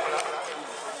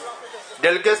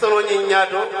دلكسون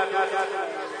نينياتو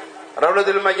رولد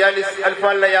المجالس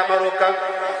الفال يا مروكا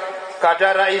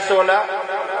كاتا رئيسولا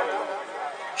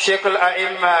شيخ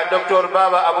الأئمة دكتور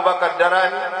بابا أبو بكر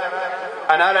دران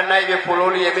أنا على نايب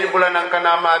فلولي يمين بلان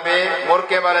كنا ما به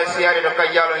مركب على سيارة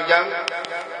كانdialon جام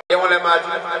يوم لماتو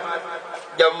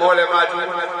جمول ماتو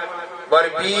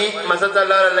بربي مسألة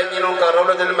الله لجنون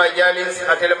كرولد المجالس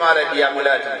أتل مال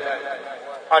ديامولاتي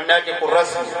أناتي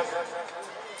كرسم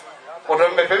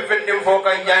كتوم بفلفل دم فوق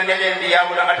جانين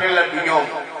ديامولا أتل الدنيوم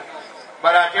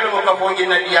براتيل مكفوجي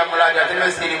نديامولاتي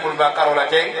أتل سيري كل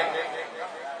كارولاتين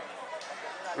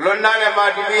لونا لما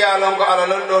تبيا لونغ على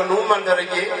لندن نومان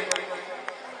درجي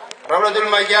رولد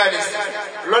المجالس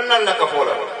لونا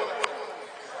لكفولا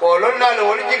ولونا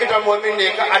لولي كتا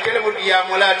مؤمنين كأتل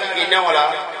مديامولاتي إنولا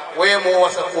ويمو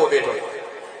وسفو بيتو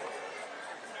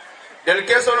del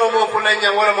kesono mo fulanya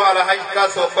wala mo ala hajj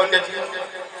kaso kondeti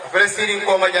felsiri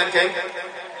ko ma jante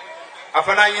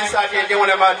afana yin saate de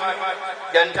wala mat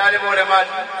jantale mo le mat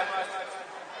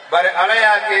bare ala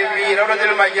ya ke bi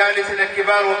rawdul majalis al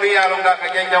kibaru bi alonga ka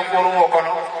janjam foru mo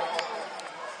kono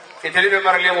italibe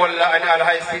marle wala ana ala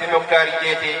hajj sidi doktari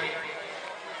jete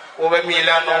o be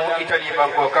milano itali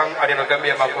banko kan ade no gambe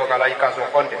banko kala kaso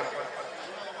kondeti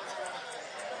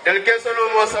del kesono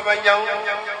mo sabanyaw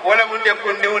wala mun de ko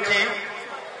ndewti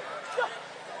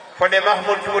fode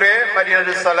mahmoud touré madina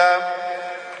du salam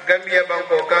gambia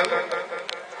banko kan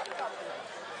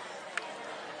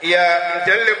ya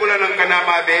delle bulanan kana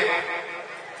mabe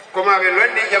kuma be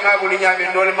londi jama bu nyami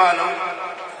dol mano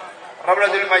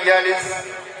rabladul majalis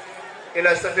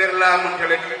ila safir la mun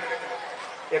telati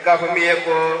e ka fa miye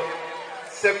ko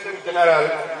secrétaire général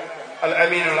al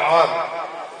amin al aam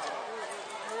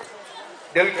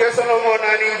del kesono mo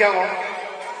nani jango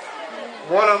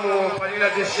wala mo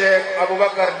fadilatu sheikh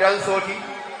abubakar dansoti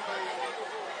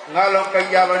ngalon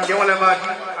kandialon de wala mati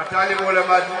atali wala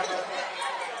mati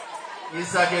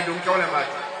isa de dum wala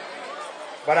mati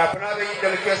bara pana be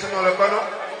del kesono le kono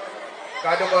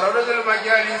kado korodul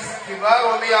majalis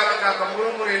kibaro mi ala ka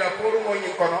kamurumuri la furumo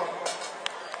nyi kono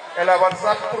ela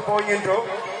whatsapp pour ko nyinto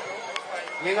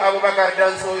ñing abubakar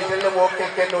danso itelle mo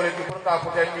kekkendo le pour ka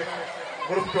futandi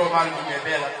groupe to mal ni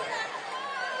bela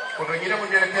ko do ñina mo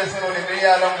del kesono le be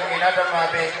yalla ko inata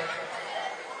mabe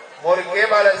mor ke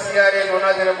bala siare do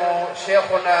nadere mo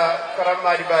cheikhuna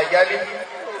karamadi ba jadi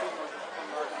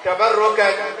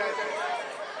tabarrukan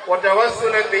wa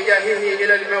tawassulan bi jahihi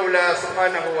ila al-maula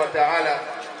subhanahu wa ta'ala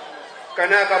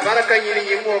kana ka baraka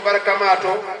ñini mo baraka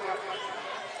mato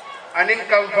anin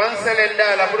kam fanselen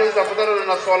da la burza fudoro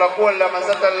na sola ko la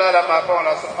mazalla la ma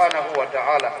fa subhanahu wa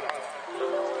ta'ala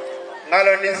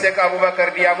ngalo nin se ka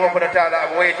abubakar diya mo fota taala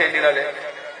abo wayte dilale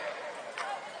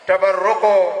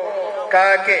tabarruko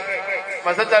kaake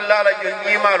mazalla la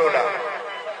junni malola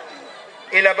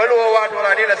ila balwa wato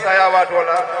radila saya wato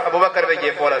la abubakar be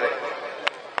je fola le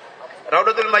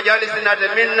rawdatul majalis nata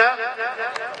minna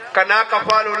kana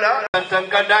kafalula tan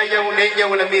kanda yawle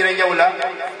yawla mira yawla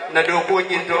na do ko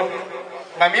nyinto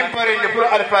ngamin pare ne pour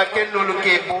alfa kennolu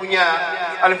ke bunya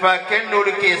alfa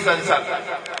kennolu ke sansan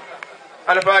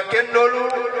alfa kennolu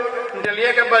ndel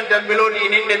yega banda melodi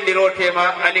ni ndiro tema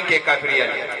anin ke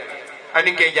kafiriyan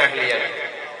anin ke jahiliyan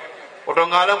oto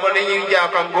ngala ko ni nja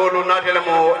kan golu na tele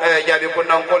mo jabi ko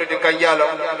nan ko di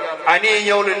Kandialon ani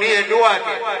nyawlu ni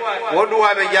duwate wo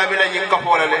duwabe jabi la nyin ka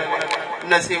folale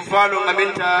na simfalu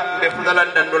ngaminta be fudalan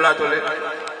dan dolatole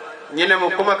nyine mo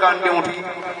kuma kan dewti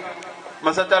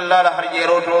masata Allah la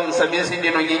harjero to sami sindi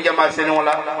no nyinja ma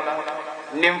senola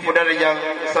nim fudal jang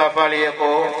safali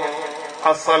ko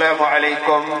assalamu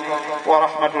alaikum wa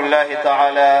rahmatullahi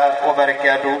ta'ala wa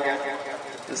barakatuh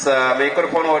sa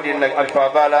microphone ودين لك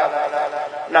الفابالا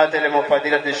ناتل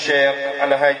مفادلة الشيخ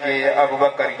الحاج أبو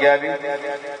بكر جابي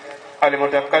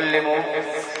المتكلم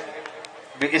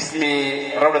باسم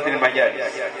روضة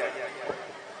المجالس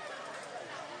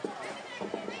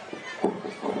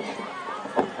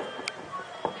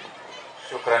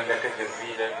شكرا لك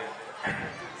جزيلا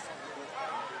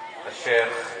الشيخ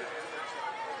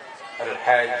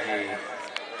الحاج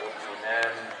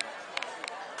والإمام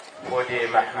ودي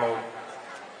محمود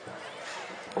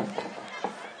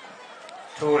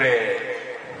توري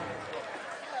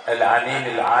العنين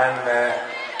العام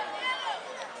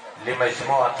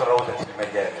لمجموعة روضة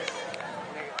المجالس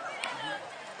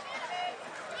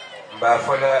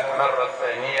بافلا مرة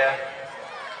ثانية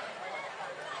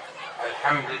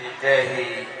الحمد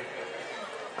لله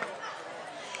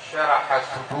شرح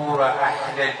صدور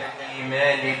أهل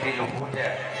الإيمان بالهدى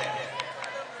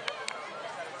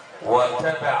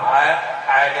وتبع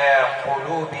على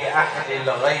قلوب أهل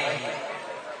الغي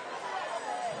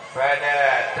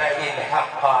فلا تئ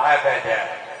الحق أبدا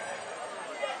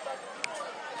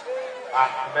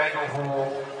أحمده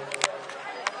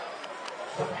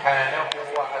سبحانه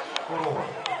وأشكره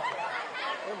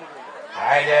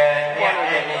على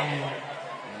نعم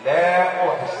لا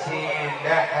أحصي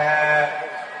لها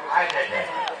عددا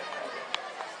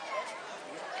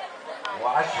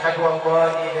وأشهد أن لا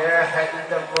إله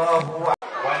إلا الله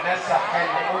ونصح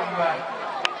الأمة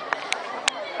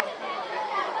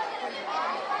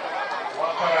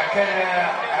وتركنا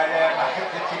على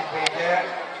محجة البيداء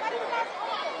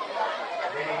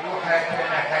ليلها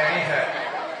كنهارها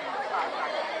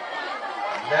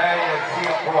لا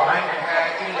يزيغ عنها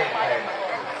إلا الهالك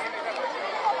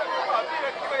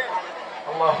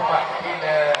اللهم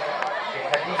اهدنا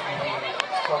بهديه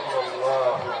صلى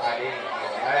الله عليه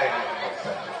وآله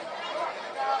وسلم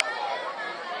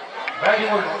ما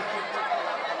يقول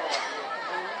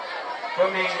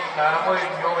فمن نعمل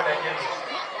يوم الجميع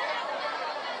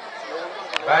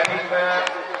بعدما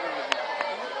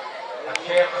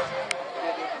الشيخ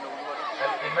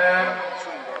الإمام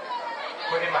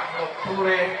كوني محمود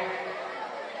توري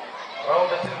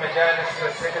روضة المجالس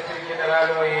السكرتير جنرال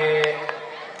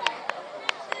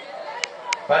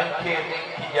بانكي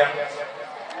كيجان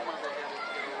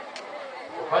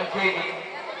وبانكي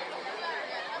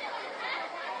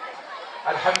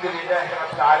الحمد لله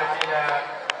رب العالمين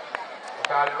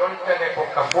وكالون تلك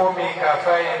وكفومي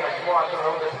كافاي مجموعة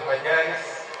روضة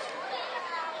المجالس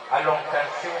ألون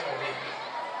تنسيو مبين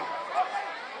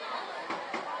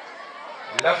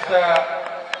لفتا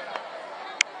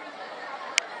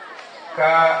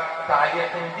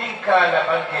كتعليق دين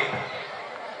كالبانكي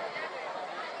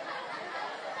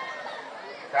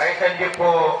kaitan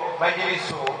dipo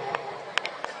majlisu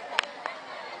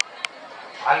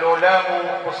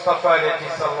al-ulamu Mustafa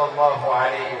sallallahu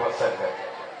alaihi wasallam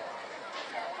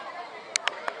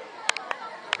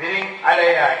biring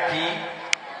alayaki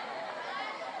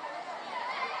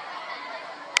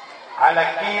ala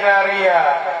kiraria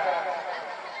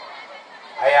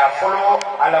aya folo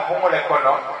ala bumole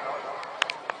kono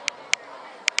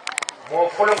mo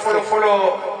folo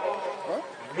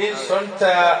من سنت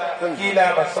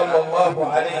كلا صلى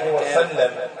الله عليه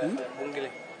وسلم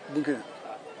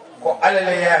وعلى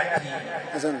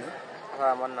لياتي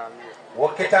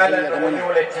وكتالا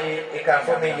التي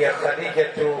إكافمي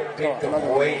خديجة بنت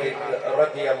خويلد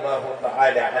رضي الله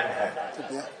تعالى عنها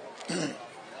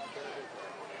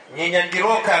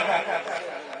نيندروكا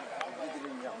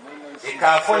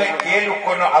إكافل كيلو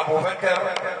كنو أبو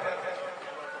بكر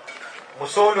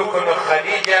مسولو كنو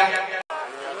خديجة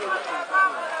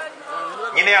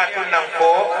ñine atunnan ko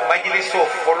majliso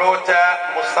folota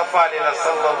Mustafa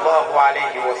sallallahu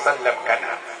alayhi wa sallam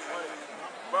kana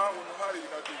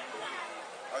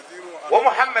wa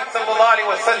Muhammad sallallahu alayhi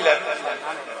wa sallam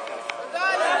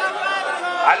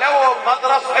alaw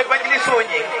madras ay majliso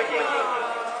ñi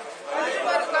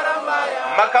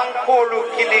makan qulu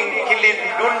kilin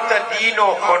dunta dino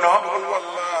kono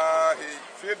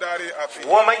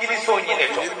wa majliso ñi ne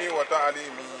to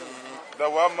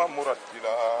دوام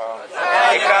مرتلا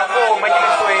إكافو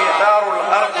مجلس دار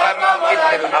الأرقم ابن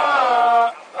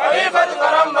الأرقم خليفة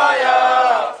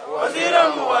كرمبايا وزيرا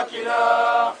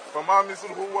موكلا فما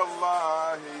مثله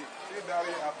والله في دار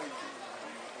أخي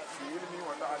في علمي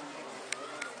وتعليمي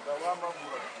دوام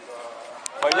مرتلا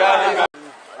وجعلك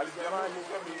الجمال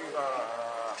جميعا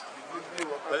بجد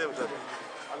وقدر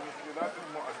المسجدات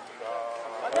المؤثرة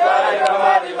وجعلك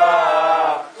مادبا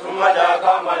ثم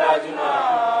جاك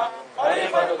ملاجنا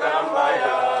خليفة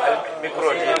كرمبايا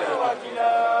وزيرا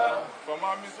موكلا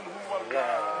فما مثله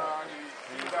والله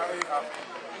في دار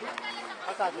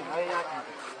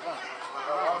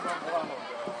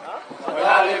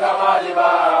وجعلك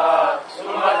مادبا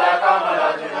ثم جاك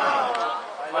ملاجنا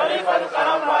خليفة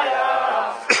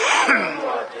كرمبايا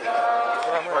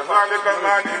وذلك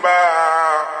الغانبا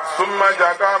ثم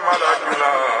جاك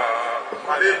ملكنا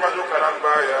خليفة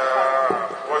كرمبايا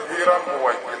وزيرا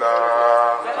موكلا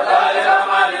وذلك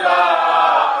مادبا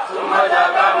ثم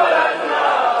جاك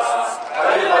ملاجنا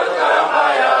خليفة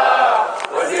كرمبايا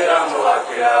وزيرا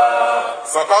موكلا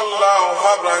سقى الله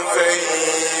خبرا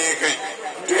سيكي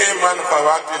كمن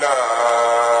خواتلا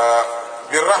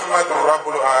بالرحمة رب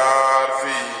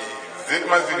العارفين ذي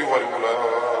المنزل والولا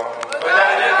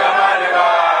وذلك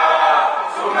مالبا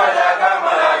ثم جاك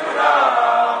ملاجنا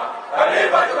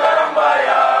خليفة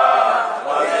كرمبايا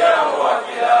وزيرا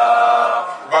موكلا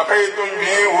بقيتم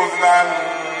به وزنا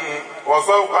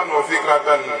وسوقا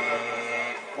وفكرة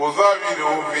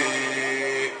أزاول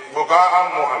فيه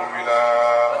بقاء مؤملا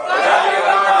وذلك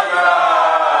مالبا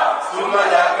ثم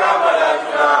جاك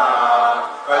ملاجنا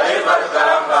خليفة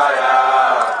كرمبايا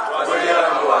وزيرا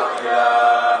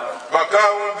موكلا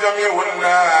بقاء جميع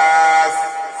الناس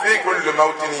في كل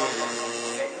موطن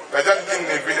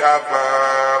كجلد في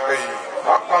الآفاق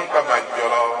حقا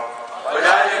تبجلا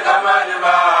وذلك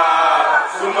مالبا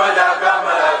ثم جاك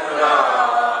ملاجنا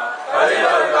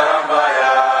خليفة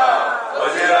كرمبايا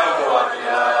وزيرا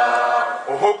موكلا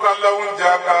وهو لو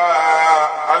جاك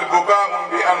البقاء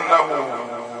بأنه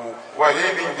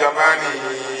وهيد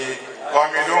جمالي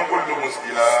قامل كل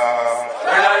مسكلا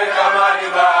وذلك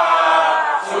مالبا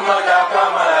ثم جاك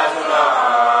ملاجنا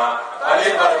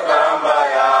خليفة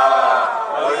كرمبايا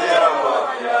وزيرا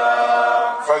موكلا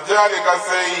فذلك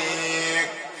السيد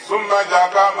ثم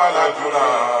جاك ملجنا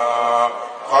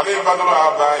خليفة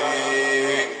الآباء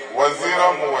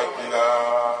وزيرا موكلا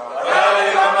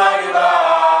وذلك مالبا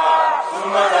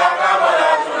ثم جاك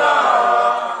ملاجنا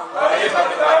خليفة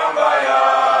كرمبايا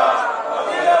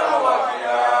وزيرا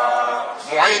موكلا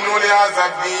معين لهذا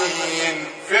الدين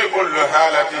في كل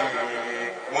حالة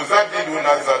مزدد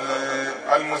نزل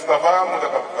المصطفى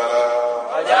متقبلا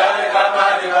وذلك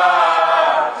مالبا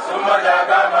ثم جاك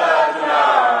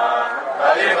ملاجنا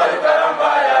خليفة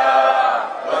كرمبايا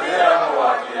وزيرا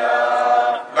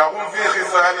موكلا لهم في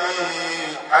خصاله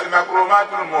المكرمات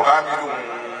المهامل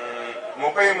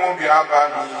مقيم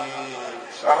بأقامه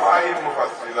شرعي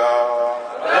مفصلا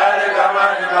وذلك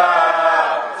مالبا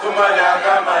ثم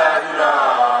جاك ملاجنا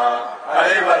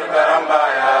خليفة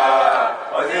كرمبايا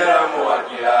وزيرا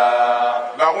موكلا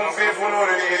لهم في فنون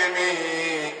العلم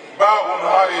باء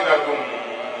هارنة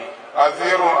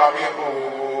أزير أميق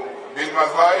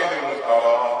بالمسائل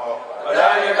المسترى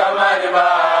وذلك مالبا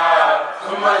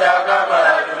ثم جاك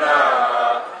ملاجنا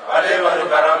خليفة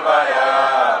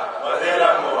كرمبايا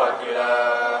وزيرا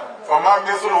موكلا فما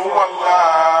مثله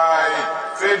والله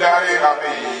في دار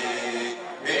أخي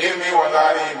بعلمي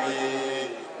وتعليمي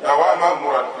دواما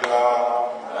مرتلا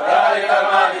وذلك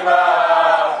مالبا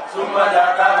ثم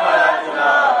جاك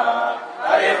ملاجنا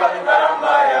خليفة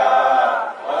كرمبايا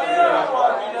وزيرا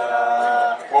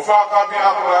موكلا وفاق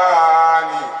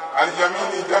بأقراني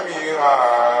الجميل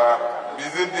جميعا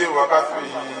بزد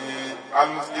وكسره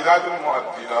المسكلات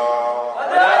المؤثرة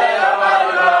وذلك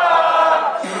مالبا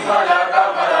ثم جاك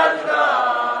ملاجنا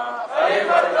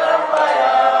خليفة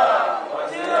كرمبايا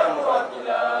وزيرا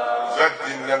موكلا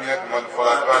جد لم يكمل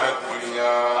فرقان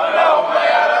الدنيا اللهم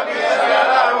يا ربي صل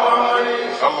على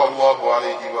محمد صلى الله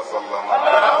عليه وسلم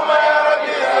اللهم يا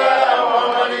ربي صل على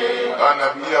محمد لا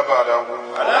نبي بعده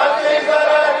لا في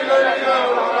صلاة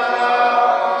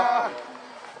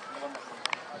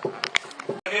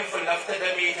min fu lafta da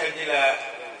mi tandila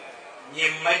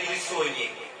ñin majlisoni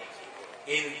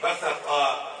in basaqa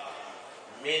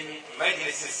min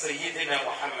majlisi sayidina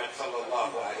muhammad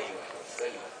sallallahu alayhi wa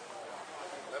sallam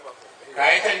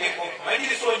kayitandi ko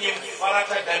majlisoñin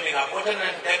farata damina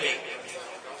botanan dame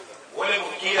wala mo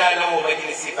kiilalawo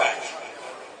majlisi baati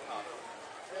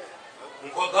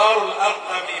nko darul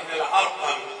arqam ibn al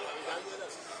arqam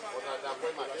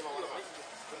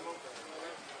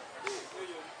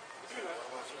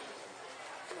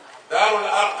دار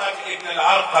الأرقم ابن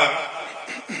الأرقم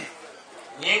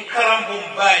ينكرم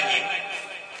بمباني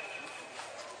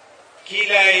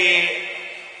كلاي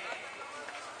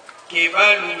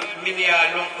كيبالو من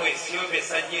يالون كويسيو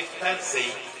بسنجي تنسي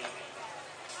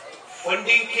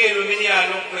فندين كيلو من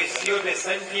يالون كويسيو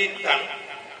بسنجي تن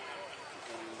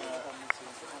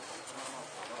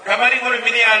كمان يقول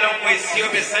من يالون كويسيو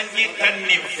بسنجي تن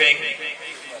نمفين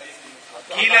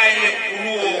كلاي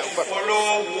كلو فلو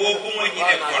ووكو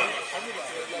مجيدكم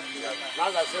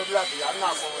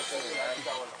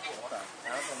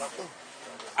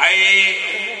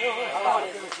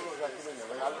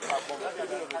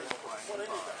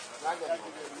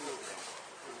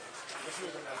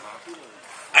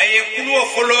ay kulo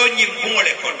folo nyi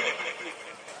bungole kono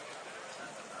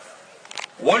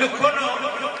wol kono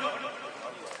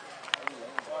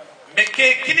beke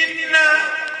kinina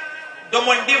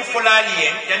domondim folali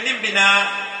en jannim bina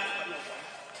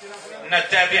na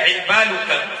tabi'i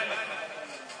baluka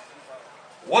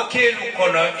wakelu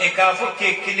kono e ka fo ke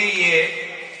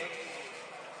kiliye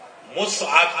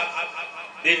مصعب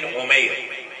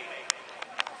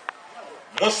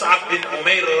بن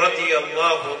عمير رضي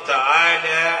الله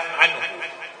تعالى عنه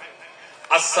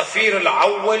الصفير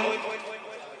الأول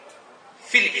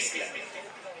في الإسلام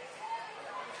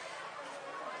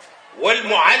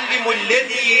والمعلم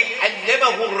الذي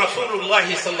علمه الرسول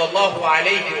الله صلى الله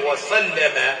عليه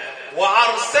وسلم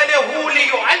وأرسله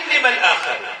ليعلم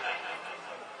الآخر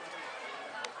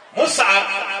مصعب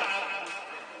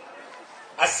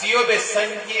asiyobe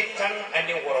sanji tan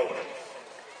ani woro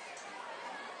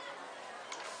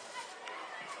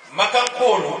makan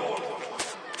kolu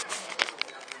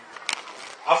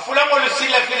afula mo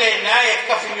sila file naye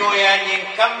kafinyo yani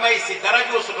kama isi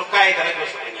darajo soto kai darajo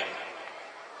soto nyama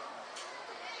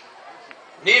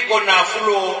ni ko na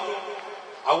fulo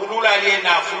awulula ali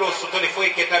na fulo soto le foi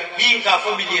keta binga fo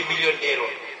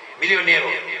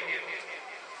millionnaire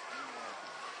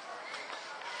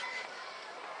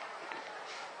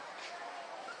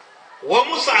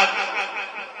ومصعب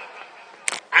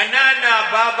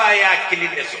أنانا بابا يا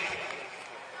كلينسو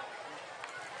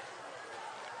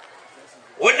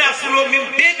ونافلو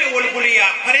من بيبي والبوليا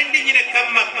فرندي ني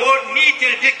كما كو ني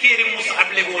تلتكيري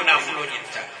مصعب لغو نافلو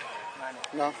نيتا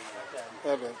نعم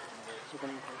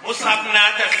مصعب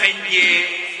ناتا فنجي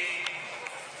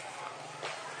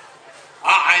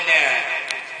أعلى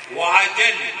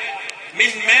وعجل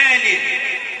من مال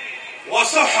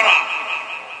وصحرة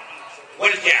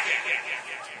والجاه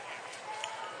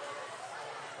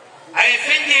أي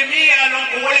فنجي مية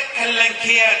لنك ولك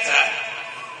كلنكياتا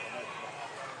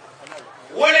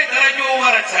ولك رجو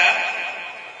ورتا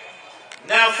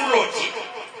نافلوتي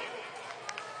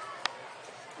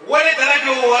ولك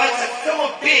رجو ورتا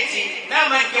كم بيتي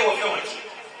ناما كيو فمتي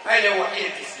هذا هو حين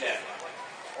الإسلام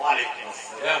وعليكم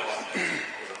السلام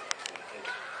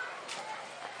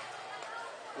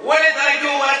ولد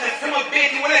رجو ورتا كم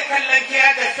بيتي ولك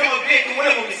كلنكياتا كم بيتي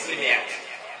ولا مسلميات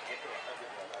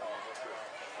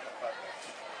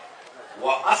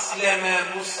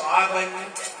وأسلم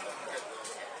مصعبا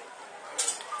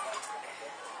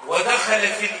ودخل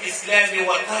في الإسلام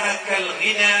وترك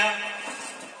الغنى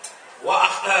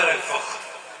واختار الفخر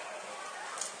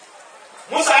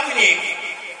مصعب نيجي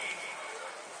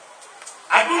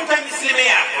أدونت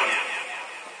المسلمين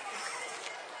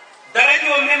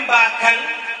درجوا من باكن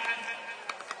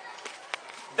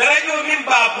درجوا من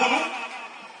بابونو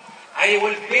أي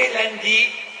والبيلاندي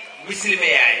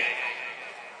مسلمين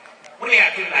من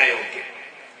يعطينا يوكي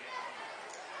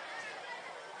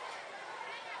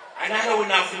أنا لو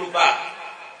نافلو با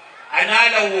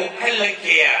أنا لو كلن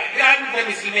كيا لأن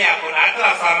المسلمين يكون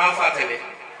أترى فما فاتله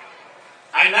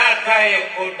أنا كاي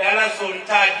كودالا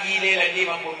سونتا ديني لدي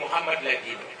مقول محمد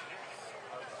لدي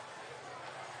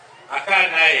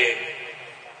أكان أي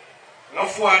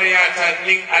نفوارياتا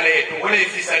نين عليه ولي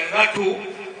في سنغاتو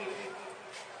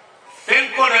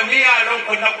فنكو نميا لون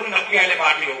كنا كنا كيا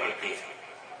لبابي يوم القيامة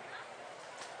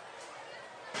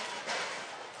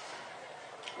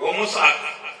ومصعب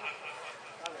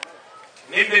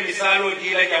نبي مثالو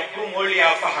جيلا جمكم ولي يا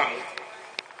فهم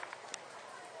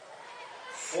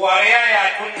فواريا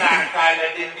يا كنا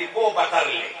كالا دنديكو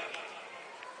بطرلي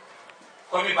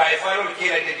كومي بايفالو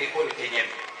كيلا دنديكو لتنين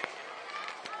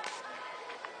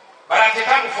براتي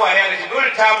تامو فواريا لتي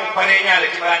دول تامو پانينيا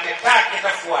لتي براتي تاكي تا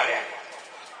فواريا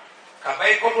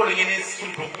كباي كوتو لنين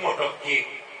سنتو كموتو كي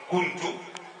كنتو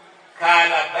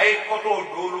كالا باي كوتو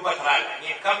دولو بطرالا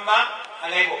نكما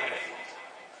alay bo kana fi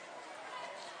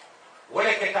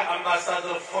wala kata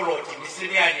ambassador foloti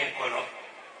mislimiyani kono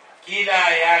kila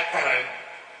ya karan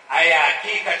aya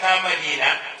ki kata madina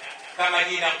ka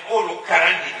madina kolu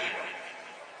karandi dino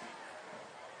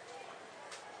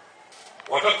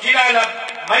وتكلا لا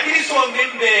مجلس من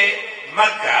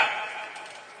مكة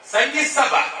سنجي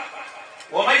السبع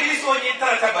ومجلس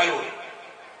ينترى بلون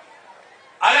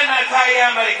على نتايا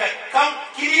ملكة كم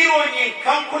كيلونين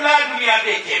كم كلا دنيا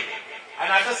بيتم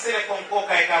أنا تسيركم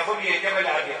كوكا يكافم يجمل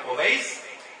أبي أبيس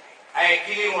أي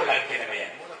كيلو لان كنا ميان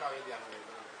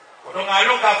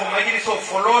وتنالو كافو مجلس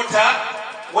فلوتا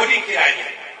ودين كراني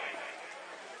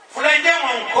فلان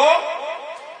جمعونكو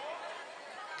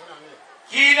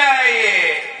كلا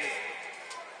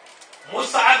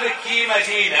مصعب كي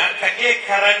مدينة كي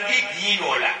كراندي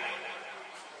دينولا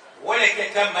ولا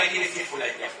كتاب مجلس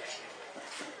فلان جمع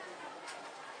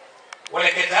ولا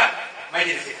كتاب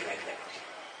مجلس فلان جمع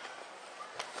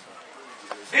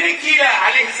بركيلا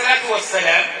عليه الصلاة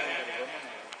والسلام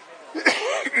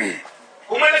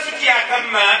كما نسكي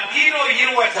كما دينو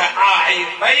يروتا آعي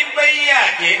بين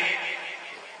بياك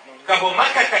كبو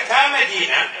مكة كتا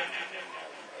مدينة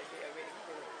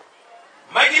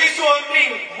مجلس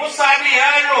من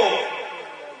مصابيانو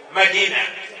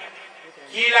مدينة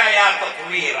كلا يا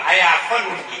تطوير أيا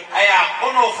فنوني أيا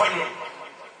قنو فنون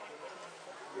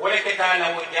ولكتا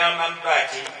لو جاما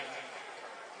باتي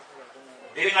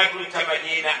دينا كنت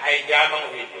مدينة أي جاما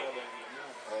ويدو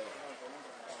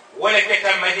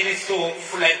ولكتا مجلسو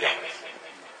فلان جاما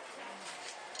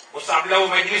مصاب له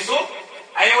مجلسو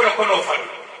أي ولا قنو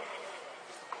فنون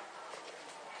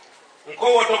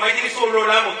nkowoto majliso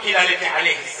lola mo kila leke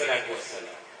alayhi salatu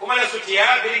wassalam kuma la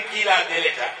sutiya bir kila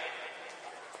deleta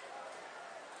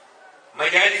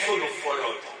majaliso lo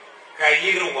folot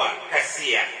kayirwa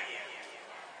kasiya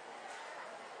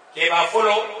ke ba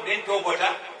folo den to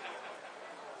bota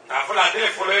na fola tele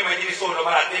folo e majliso lo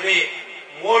bara tebe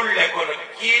molle kono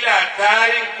kila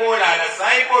tarin kola la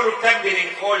saibo lu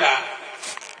tabirin kola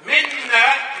minna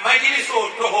majliso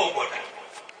to ho bota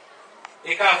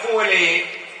e ka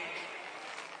fole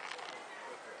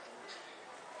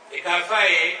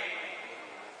إكافاي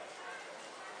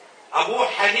أبو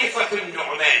حنيفة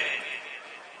النعمان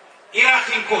إراخ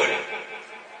كولا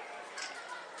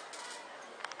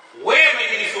وين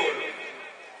مجلسون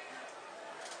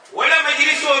ولا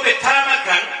مجلسون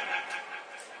بتامكا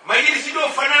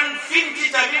مجلسون فنان فينتي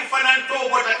تبين فنان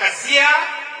توبة كسيا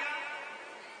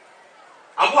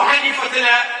أبو حنيفة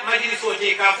لا مجلسون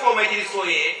تكافو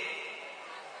مجلسون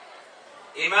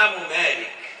إمام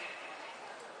مالك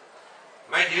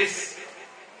مجلس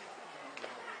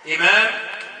إمام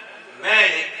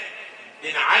مالك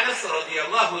بن أنس رضي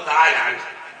الله تعالى عنه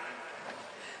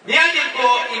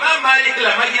نيجيكو إمام مالك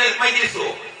لا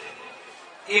مجلسه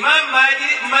إمام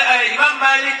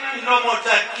مالك نمو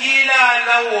تكيلا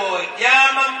لو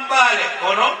جامن بالك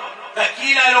كنو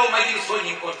تكيلا لو مجلسه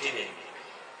يكونتين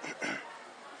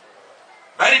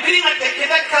بل بينا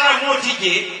تكيدا كراموتي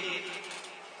جي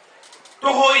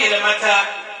تهو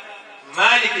يلمتا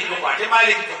مالك تقوى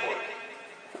مالك تقوى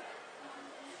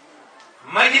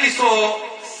مجلسه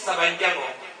سبنجمو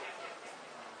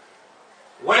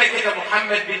ولكن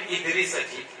محمد بن إدريس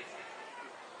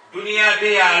دنيا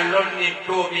بيا لون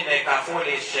تومين كافول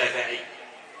الشافعي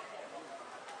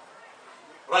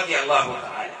رضي الله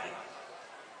تعالى عنه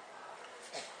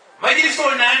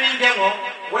مجلسه نامين جمو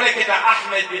ولكن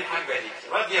أحمد بن حنبل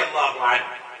رضي الله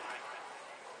عنه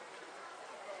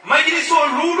مجلسو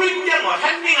لولو جمو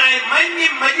حنين اي مني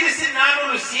مجلس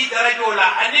نانو لسي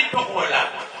درجولا انين تقولا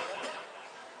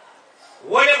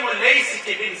ولم ليس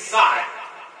بن سعد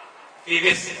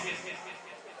في مصر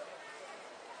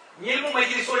نيلمو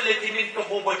مجلسو التي من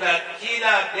تقوبتا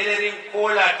كيلا بلرين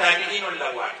كولا تابعين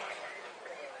اللوات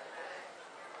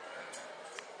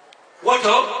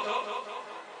وتو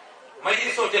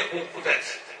مجلسو تكون فتات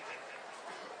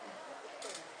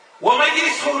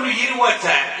ومجلس هو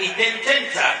يروتا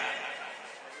إدنتنتا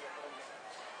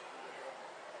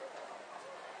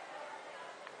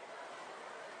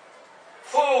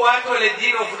فو واتو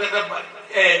للدين وفتتا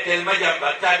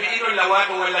تلمجنبا تابعين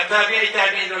اللواتو ولا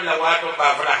تابعين اللواتو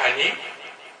بافرحاني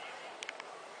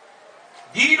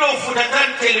دينو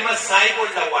فتتا تلما سايبو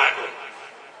اللواتو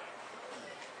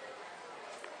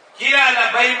كلا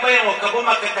لباين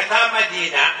وكبوما كتاما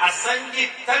دينا أسنجي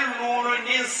تلولو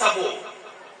ننسبو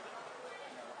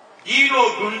دينو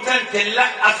دونتان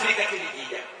تلا أفريقيا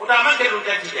تلجيجا وتعمل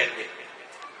دونتان تجارب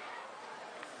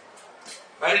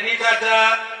برني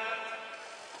تاتا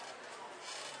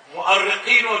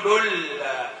مؤرقين دول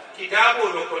كتابو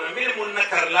لكم من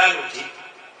نكر لالوتي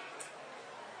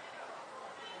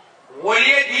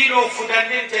ولي دينو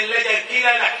فتنين تلجا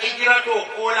كلا لحجرته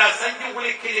قولا سنجو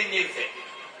لكل النفس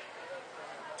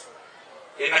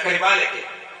نكر بالك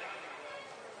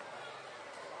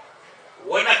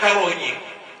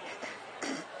ونكروني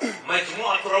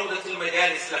مجموعة روضة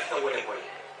المجالس لفتولة كوي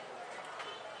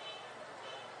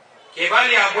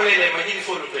kebali abole le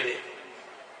majlisol fele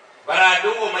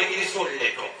barado o majlisol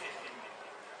leto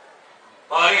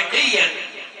tariqiyan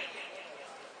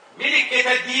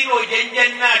miliketa dino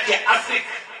jenjannati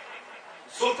afrique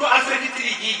surtout afrique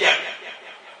tilijijan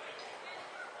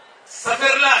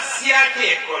saferla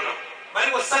siyake kono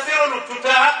bari wo saferolu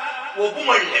tuta wo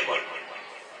bumol le kono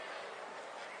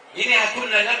إن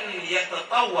كنا لم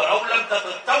يتطور أو لم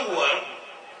تتطور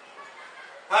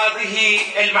هذه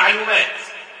المعلومات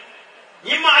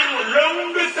يمعلوم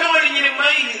لون بثور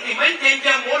من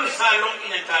جنجم ولسالون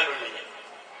إن تالون لنا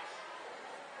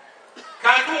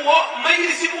كاتو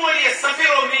مجلس مولي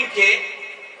السفر منك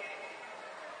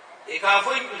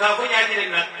كافو نادي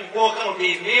لنا كوكا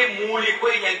مبي مولي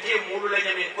كوي نانتي مولو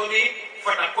لنا من كومي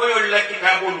فتاكويو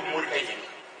لكتابو المول لنا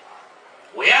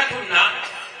وياتنا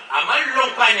amal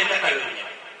lompanya takalonya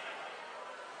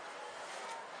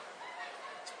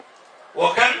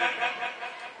wakan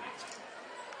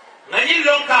ngani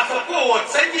lonka foko wat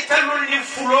sanji talul ni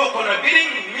fulo kono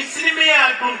birin muslimi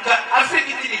ya dunta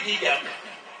afriki tidija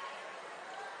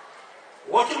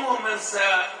watu mo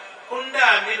mansa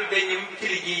kunda milu benyim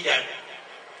tidija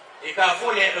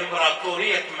ikafule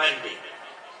imperatoriyat mandi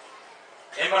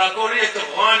imperatoriyat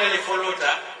ghana li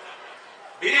folota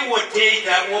biri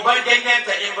woteita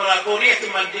wobanjanyanta imperatoriyat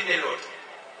mandin lot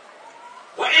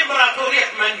wa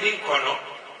imperatoriyat mandin kono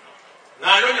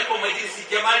ngalone ko majlisi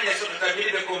jamal ne soto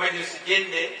tabiri be ko majlisi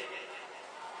jende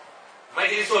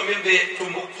majliso membe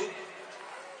tumbuktu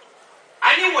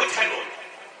ani wotano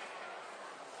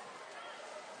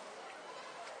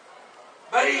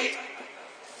bari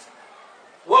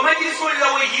wa majliso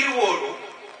lawo yirwolo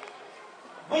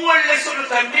bungol le soto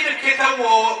tambir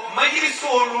ketawo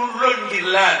majliso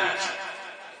londirlan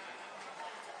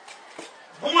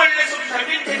bungol le soto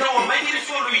tambir ketawo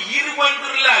majliso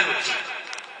yirwandirlan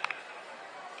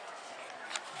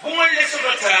bungol le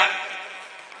soto ta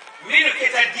min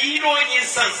keta dino nyin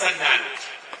sansanan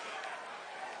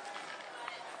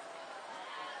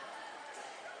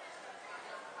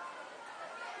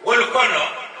wal kono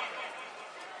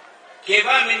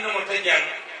keba min no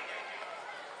tajan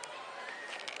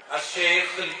الشيخ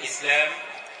الإسلام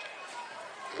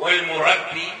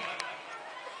والمربي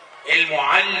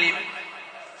المعلم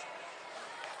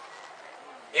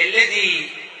الذي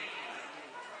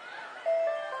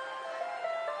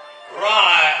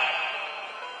رأى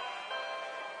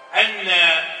أن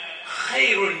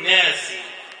خير الناس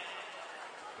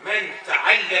من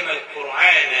تعلم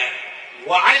القرآن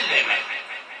وعلمه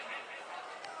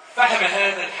فهم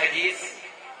هذا الحديث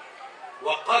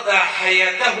وقضى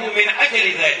حياته من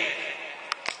أجل ذلك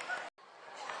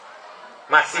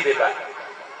ما سيبا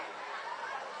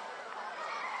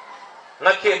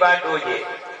نكيبا دوجي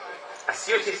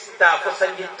أسيوتي ستافو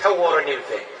سنجي تاورو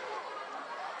نمفي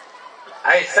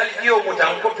أي سلجيو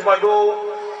متانكم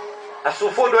تمادو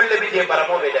أسوفو دول لبيدي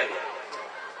برامو بداني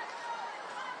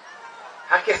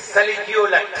هكي سلجيو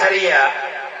لا تاريا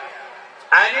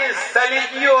أني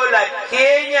سلجيو لا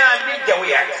كينيا من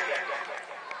جويات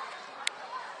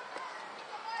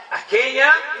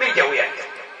كينيا من جويات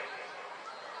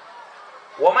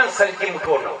ومن سلكي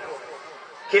متونو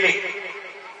كلي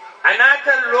أنا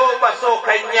تلو بسو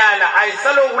كنيالا أي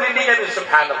سلو ولدي نبي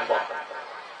سبحان الله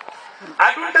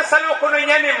أدون تسلو كنو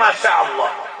نيامي ما شاء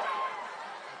الله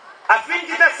أفين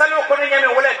جدا سلو كنو نيامي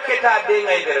ولا كتابين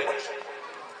أي دربط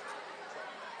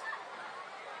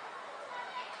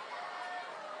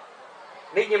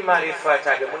نيجي معرفة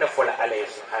هذا من فلا عليه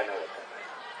سبحانه وتعالى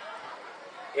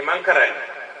إيمان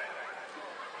كرنا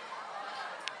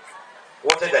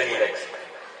وتدليلتي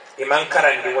إيمان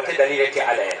كرندي وتدليلتي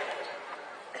عليه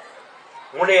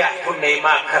من يحكمنا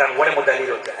إيمان كرن ولا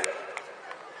مدليلتي عليه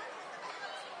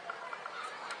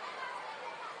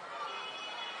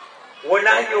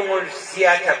ولا يوم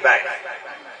السياسة بعد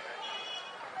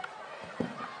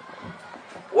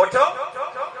وتو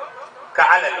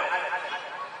كعلل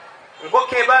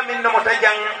نبكي من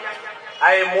متجن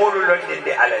أي مول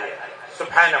لندن عليه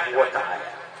سبحانه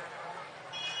وتعالى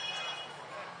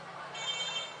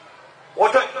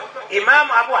وتو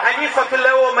إمام أبو حنيفة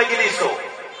له مجلسه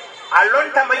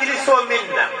علونت مجلسه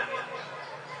منا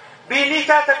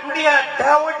بينيكا تدنيا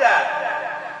داودا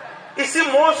اسم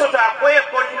موسى تأقوي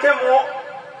كنتمو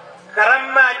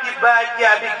كرما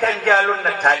دباجا بكنجالون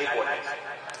التالبون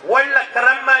ولا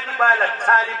كرما دبالا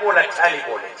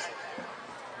التالبون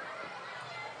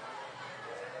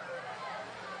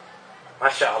ما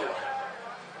شاء الله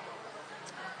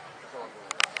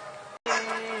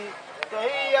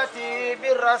تحياتي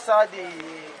بالرصاد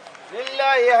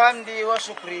لله حمدي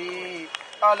وشكري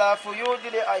على فيود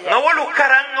الأيام نولو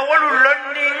كران نولو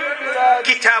لونين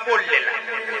كتاب لله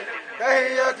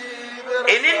تحياتي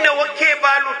enin na wakke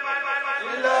balu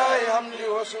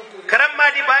karamma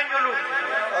di banyulu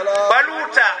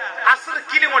baluta asr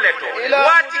kilimo leto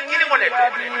wati kilimo leto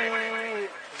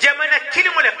jamana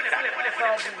kilimo leto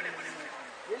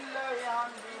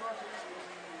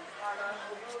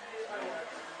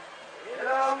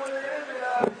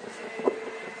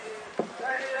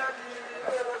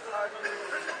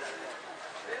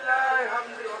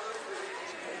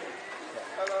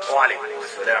وعليكم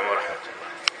السلام ورحمة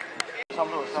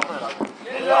الله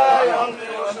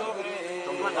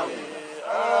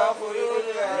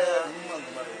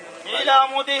إلى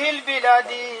مده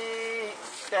البلاد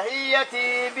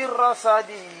تحيتي بالرصاد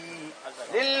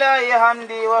لله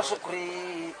حمدي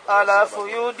وشكري على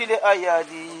فيود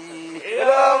الأيادي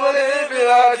إلى مده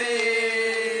البلاد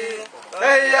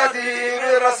تحيتي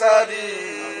بالرصاد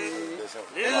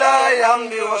لله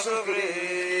حمدي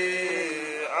وشكري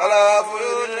على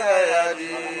فيود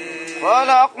الأيادي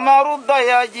والأقمار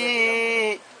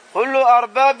الضياجي كل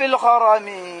أرباب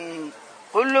الخرم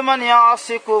كل من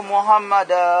يعصيكم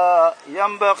محمدا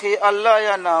ينبغي ألا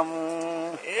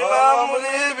يناموا إلى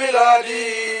مده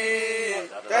بلادي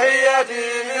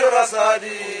تحياتي بالرصاد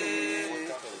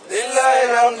لله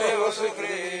الحمد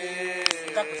وشكري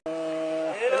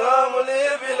إلى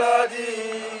مده بلادي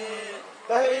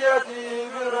تحياتي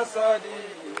بالرصاد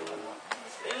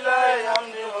لله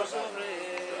الحمد وشكري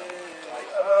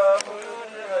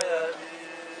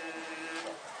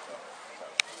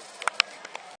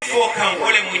kan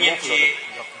wole munyenti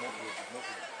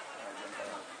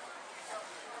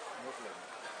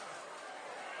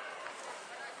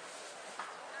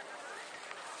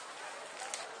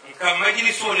nka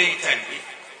majliso le itandi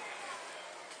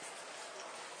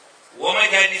wo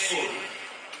majliso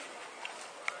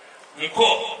nko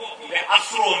be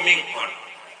asro min kon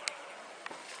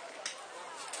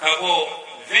kabo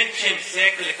 20e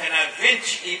siècle kana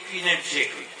 21e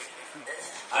siècle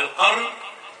القرن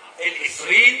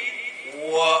العشرين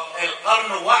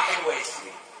والقرن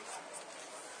 21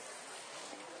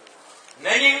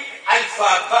 ننين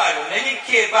ألفا بالو ننين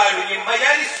كي بالو نين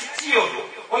مجالس تيولو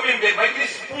ومن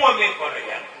بمجلس بوما من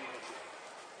كونيان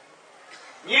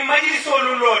نين مجلس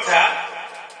ولوتا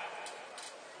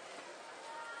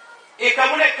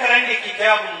إكامونا كراني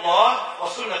كتاب الله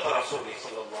وسنة رسوله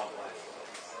صلى الله عليه وسلم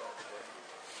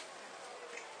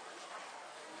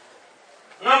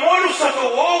نمولو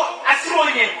ستوو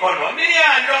أسرونين كونو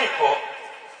نيا لونكو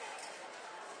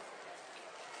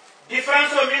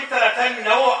difference min taratan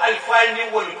nawo alfal ni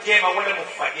wol kema wala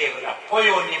mufadé la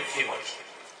koyo ni mfimoti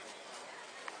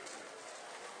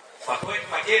fa koy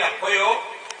fadé la koyo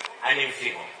ani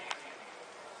mfimo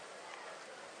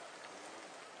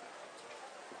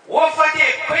wo fadé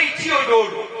koy tiyo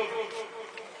dolu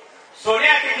sone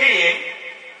akeye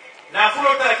na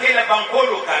fulo tarakela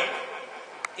bankolo kan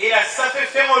ila safe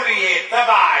femolu ye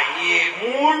taba ye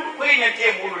mul koy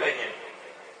nyante mulu la nyen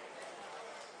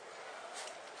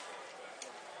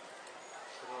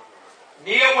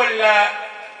niye wala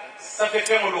safe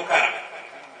femolu kara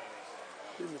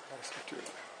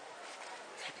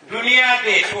dunia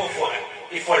be to fora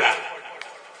ifola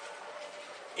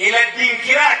ila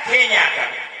dinkira kenya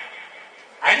kan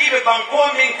ani be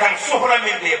banko men kan sohra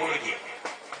men be buludi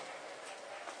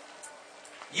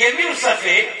yemin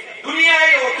safe dunia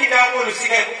ye okida ko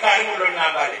lusiga ko karimu lon na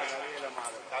bale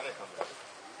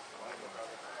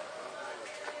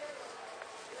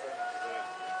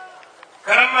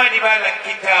karama di bala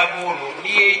kitabulu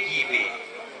niye jibe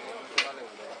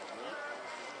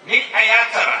ni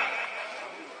ayatara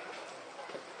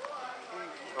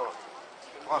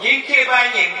yinke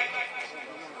banyen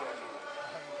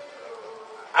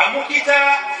amukita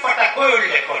fatakoyo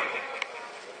lekol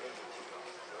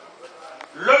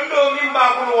londo mimba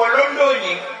bulu wa londo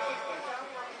ni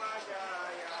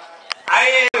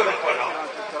aye kono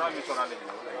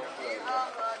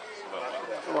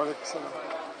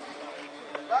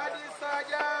بعد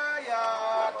السجايا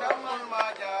تم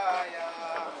المجايا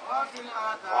وفي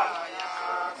العطايا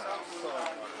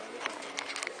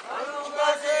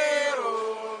الكثير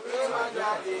في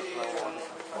مجالير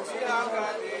وفيها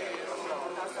كثير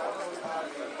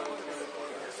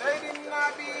سيد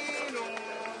النبي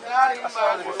دار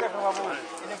المعبود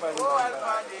هو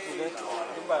القدير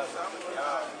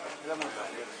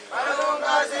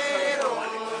الكثير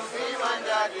في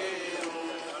مجالير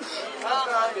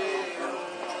القدير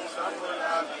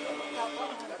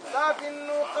لكن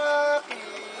النقاق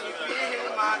فيه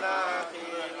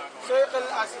المناقي شيخ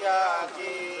الأسياق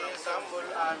سمو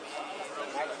الأمين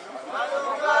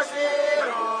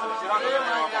والكثير في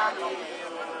مجالير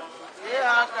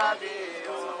فيها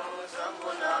كبير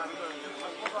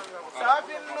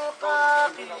صافي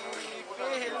النقاق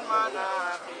فيه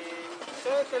المناقي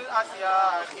شيخ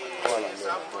الأسياخ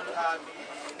سم الأمين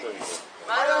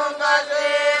مرون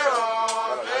كثير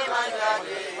في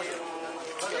مجالين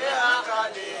فيها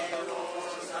قليل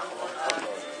سم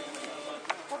الأمين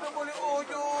كتب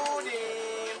الوجود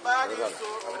بعد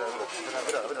السرور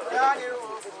يعني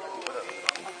الوجود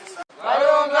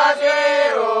مرون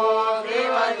كثير في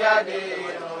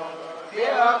مجالين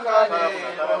فيها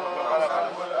قليل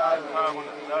سم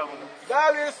الأمين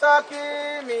داوي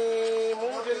السكيم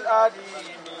مفي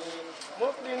الأديم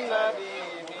مفي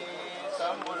النديم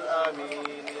سم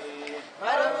الأمين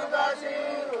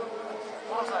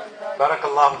بارك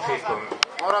الله فيكم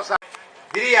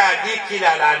دريا دي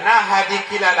كلا لا ناها دي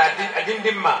كلا لا دين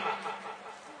دمما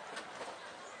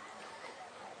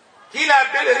كلا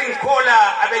بلرين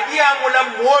كولا أبديا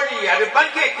ملم مولي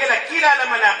أبنكي كلا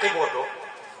لمناقبه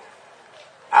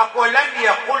أقول لم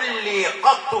يقل لي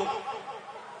قط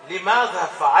لماذا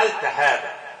فعلت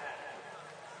هذا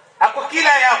أقول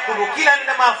كلا يقول كلا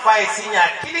إنما فايسينيا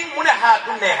كلا منها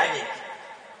دونه هنيك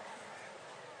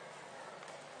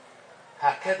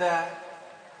هكذا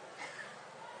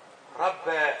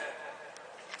رب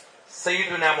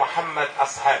سيدنا محمد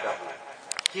أصحابه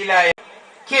كلا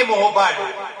كيم هو بالو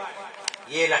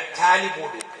يلا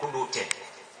طالب كلوتين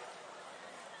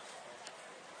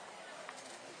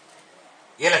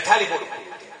يلا طالب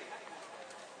كلوتين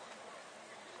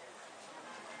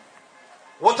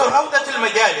وتروضة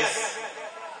المجالس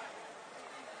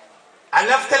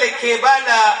ألفت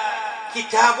لكيبالا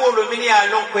كتابو لمن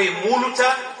يعلم كي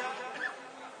مولتا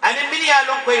أنا من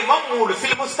يعلم كي ممول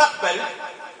في المستقبل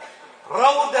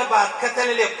روضة با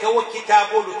كتل لك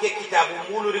وكتابو لكي كتابو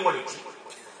مولو رمولتي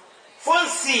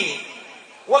فنسي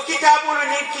وكتابو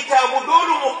لنين كتابو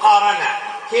دولو مقارنة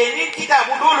كينين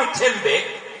كتابو دولو تنبه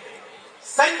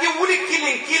سنجي ولي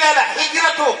كلين كلا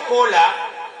لحجرة كولا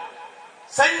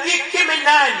سنجي كم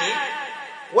ناني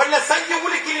ولا سنجي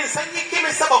ولي كلين سنجي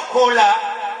كم سبا كولا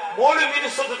مولو من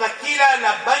سلطة كلا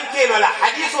لبنكي ولا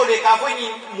حديث ولا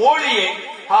كافوني مولي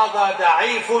هذا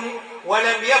ضعيف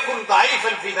ولم يكن ضعيفا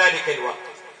في ذلك الوقت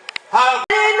هذا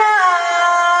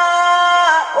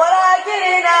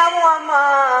ولكن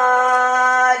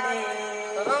محمد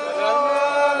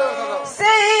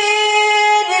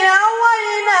سيد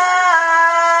الأولين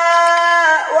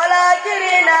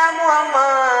ولكن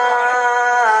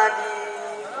محمد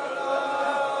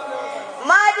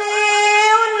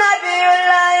مهدي النبي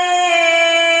الله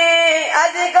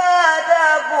أزكى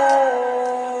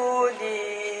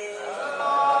تبودي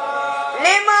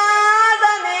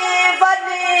لماذا من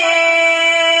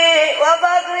فضلي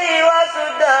وفقري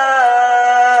وسدادي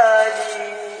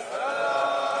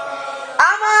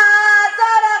أما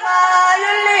ترى ما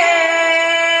يلي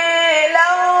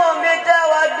لهم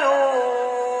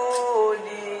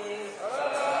بتودودي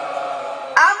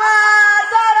أما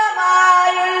ترى ما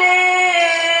يلي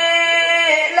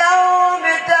لهم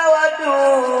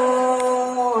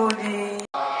بتودودي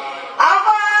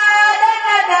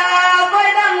أفادنا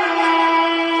دافدا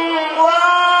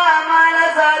ومن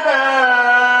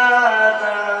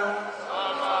سدادا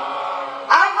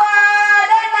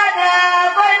أفادنا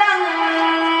دافدا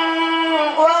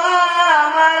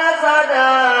ومن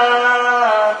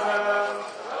سدادا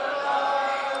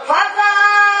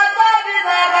فساد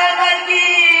بسبب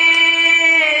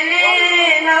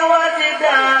الكيلين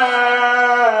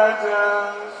وسدادا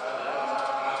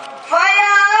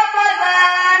فيا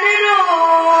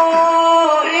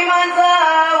فزاملوا لمن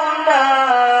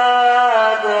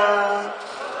ساوندادا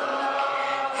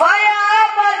فيا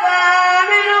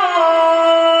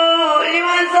فزاملوا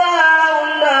لمن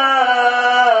ساوندادا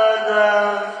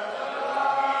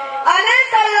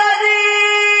أليس الذي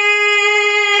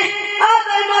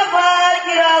أتى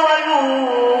المفاكر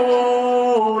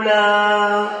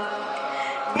والأولى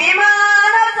بما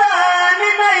نسى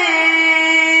من أي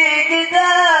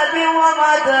كتاب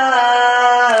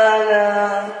ومدالا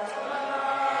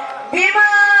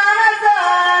بما نسى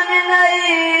من أي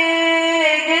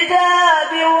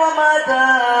كتاب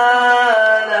ومدالا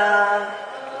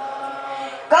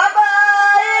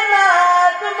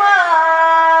كبائنات ما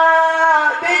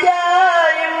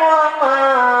بجاه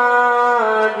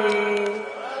محمد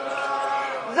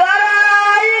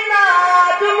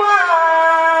زرائنات ما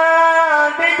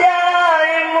بجاه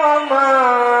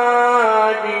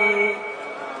محمد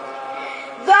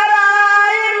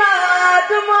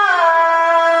زرائنات ما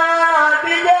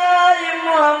بجاه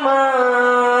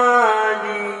محمد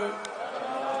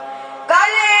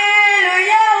قليل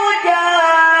يوجد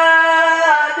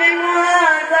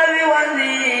بالمناسب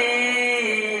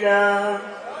وزيلا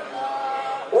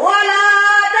ولا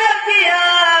تبكيا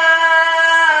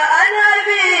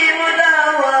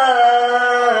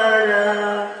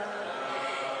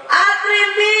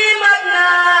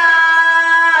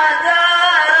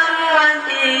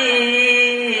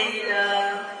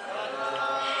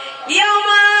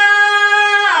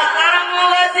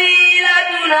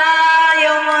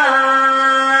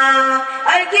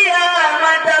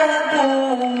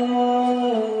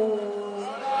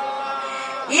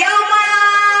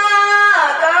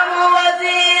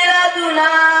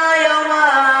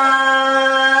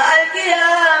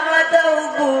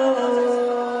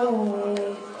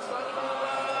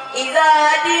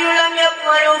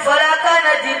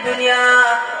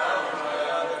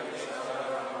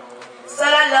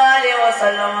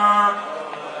وسلم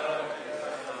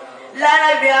لا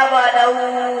نبي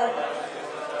بعده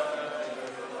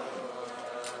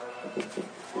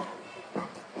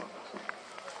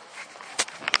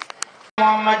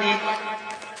محمد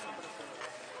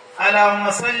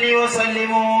اللهم صل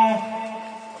وسلم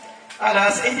على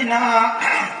سيدنا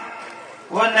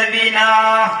ونبينا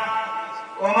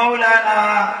ومولانا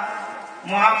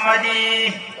محمد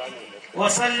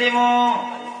وسلم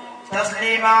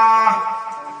تسليما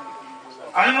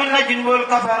المن جنب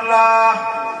الكفر لا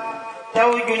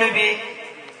تو جنبي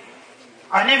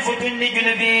أن فتن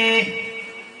جنبي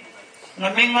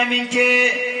نمين كي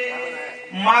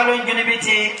مالون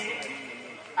جنبتي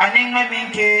أنين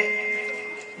منك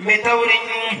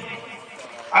متورين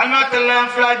المطلع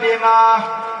فلابيما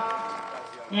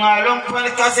نالون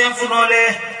فالكاسين فنولي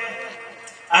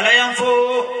على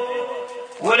ينفو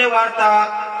ولي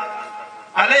وارتا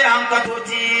على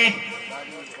ينكتوتي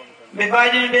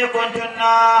بباجين بي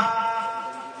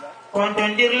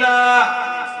كنتن ديرلا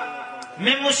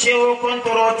ممو سيو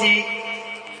كنتروتي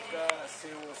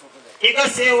إيكا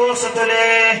سيو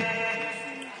ستولي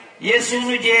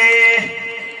يسونو جي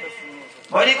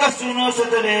Walika suno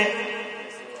sotole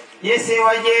yese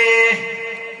waje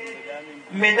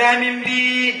medami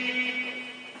mbi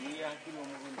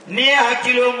ni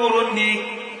hakilo murundi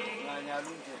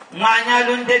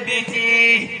nganyalunde biti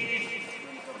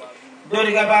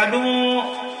doriga badu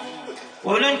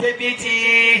olunte biti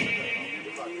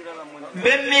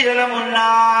bemmi dalamunna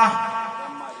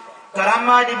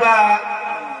karama diba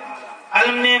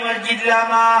alne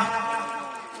maljidlama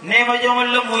nema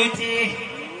jongol muyti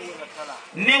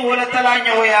ni wala tala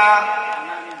nyoya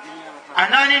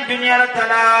anani dunia la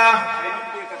tala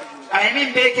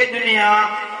aymin beke dunia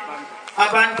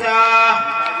abanta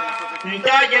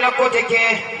ntaje la koteke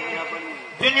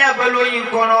dunia balo yin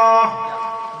kono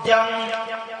jam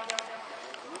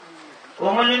o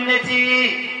muluneti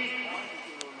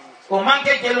o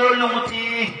manke jelol lumuti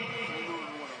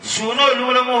suno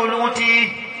lulo mo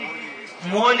lumuti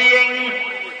molien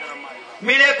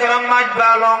mile karamad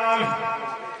balong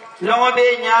longo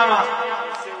be nyama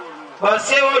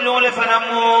basewo longo le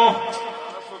fanamu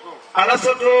ala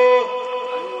soto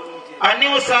ani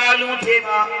usalu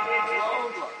tema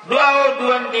duao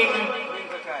duanding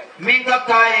minga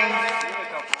kaen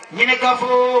nyine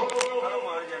kafu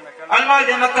alma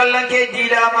jana kallanke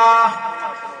dilama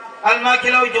alma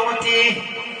kilaw jonti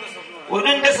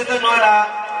udun desatanola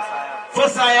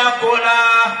fosaya kola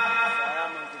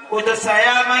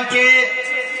udasaya manke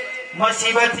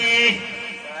masibati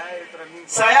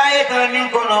saya etara min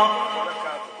kono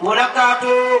wala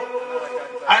kato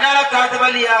anala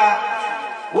katabaliya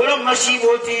wala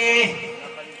mashiboti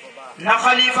na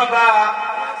khalifa ba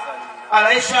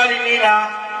alaisha limina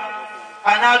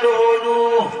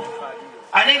anadoholu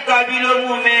anin kabilo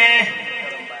mume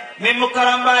min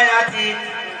mukaramba yati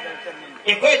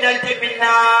ikoy dalte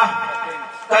binna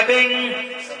kabeng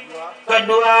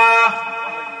kadua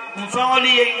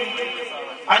mfangoli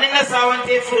anin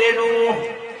nasawante furelu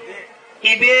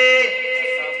ibe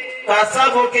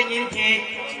kasabo kenyinti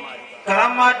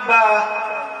karamat ba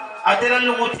atela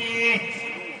lumuti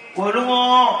wolumo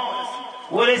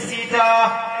wole sita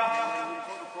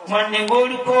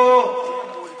maningolu ko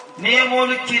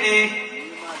nemolu kiri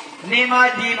nima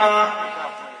dima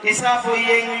isafo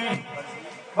yen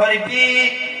baribi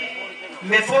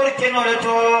mefor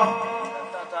kenoleto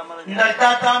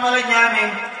ndalta mala nyame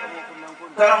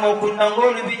karamo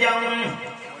kunangolu bijang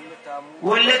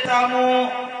ولتامو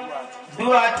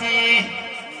دواتي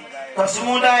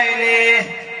كسمودا إلي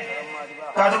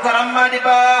كادو كرامة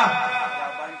دبا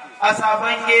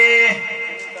أصابنجي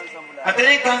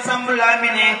أتري كان سامبلا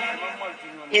مني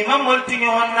إمام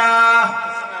ملتنيونا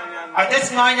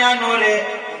أتسمعنا نولي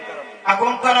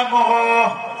أكون كرامه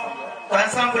كان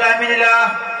سامبلا مني لا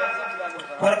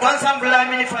كان سامبلا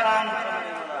مني فران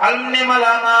ألمني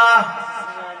ملانا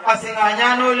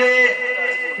أسمعنا نولي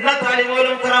natali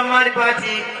molum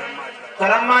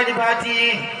karamadi pati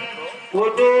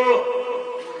woto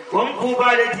won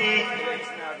kubalati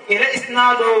ila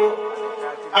isnado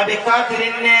abe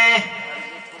katirinne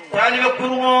talibe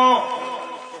kurmo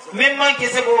memman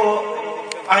kesebo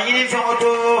anyini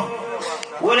foto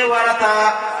wole warata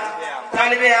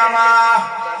talibe ama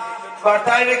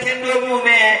talibe kendo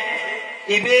mume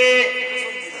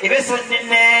ibe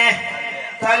sonninne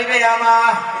talibe ama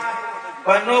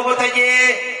Banu botaje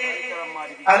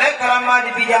alai karama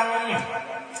di bijang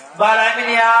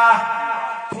balaminia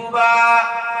tuba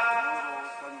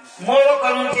moro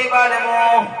kalun te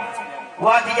balemo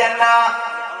wati janna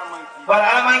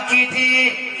balaman kiti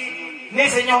ni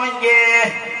senyonje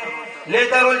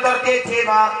letarul tarte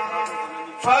tema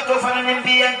fato fananin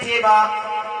biyan tema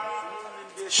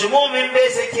sumu min be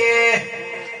seke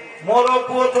moro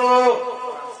koto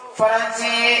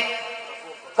faransi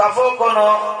kafo kono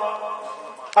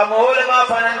amole ma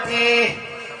fananti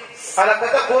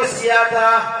alakata ko siyata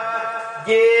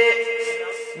je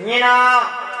nyina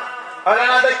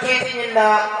alana da kiti nyina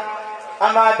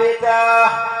ama beta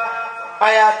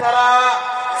ayatara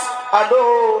ado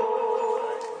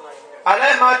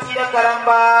alai mati da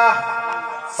karamba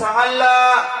sahalla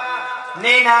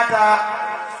nenata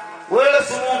wala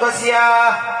sumu gasiya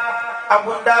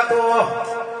abundato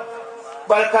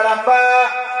bal karamba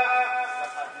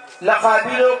la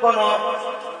qabilo kono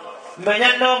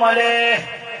menyanno male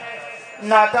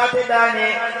natate dani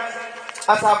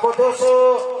asakotoso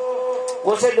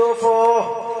wose dofo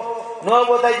no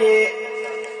botaje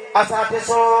asate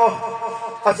so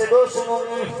asedo sunum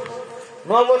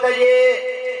no botaje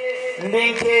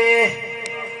ndinke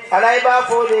alaiba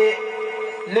fode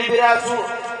libirasu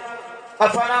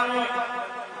afanam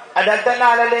adaltana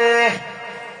alale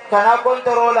kana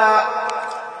kontrola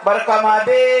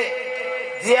barkamade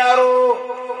ziaro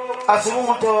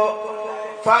asumuto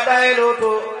fada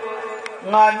eloto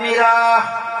ngamira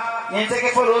ninteke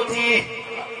foloti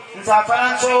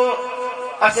nsafananso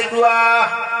asedua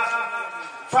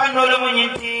fanole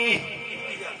munyinti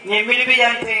nyemili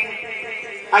biyanteng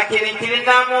akirin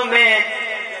kilinamu me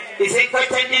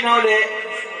isekatandi nole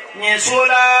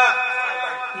nyesola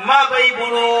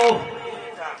mabaibulu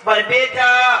barbeta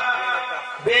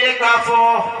bele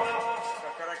kafo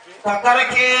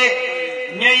kakarake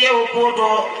nyeye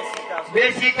ukoto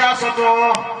besita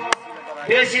soto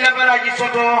besila baraji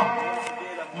soto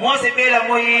mose bela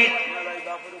moyi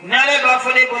nare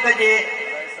bafale botaje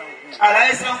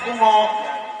alaisan kumo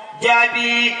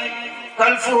jabi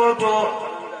kalfuroto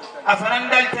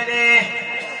afanandal tale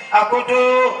akoto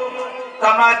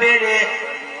kama bele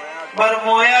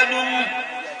barmoyadum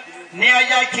ni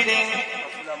aja kilin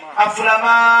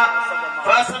aflama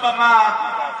fasabama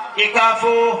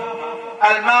ikafu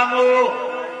almamu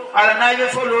ala nabi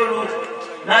fololu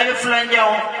nabi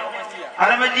flanjao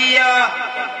alamadiya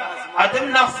atam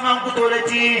nafman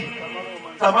kutolati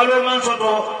kamalo man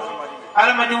soto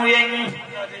alamadi wen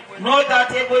no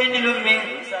tate boyni lummi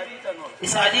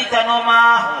isadi tanoma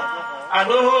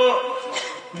adoho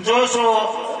njoso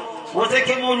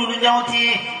woteke molu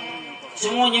njawti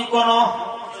sumunyi kono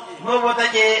no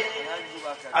botaje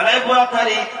alay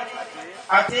buakari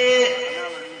ate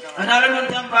analun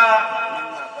tamba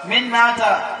min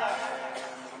nata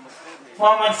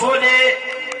Muhammad Fode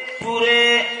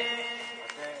Touré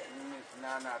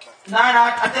nana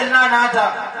atel nanata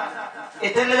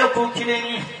etelle ko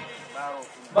kileni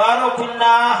baro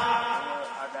kunna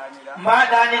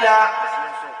madanila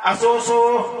asoso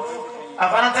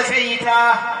afanata feita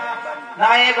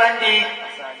naye bandi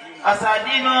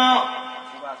asadino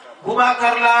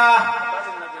bubakarla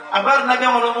abar nabi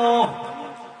ngolomu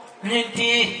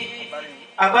ninti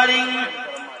abaring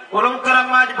ulum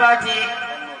karamad bati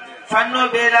fanno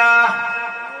bela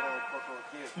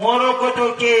moro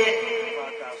kotoke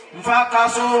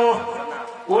mfakaso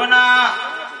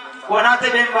wana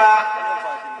tebemba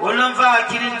ulum fa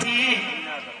kirinti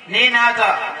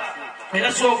nenata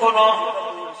ela sokono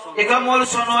ekamol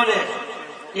sonole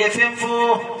yefemfu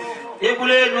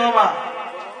ebule noma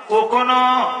okono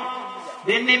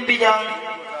dindim bijang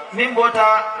mimbota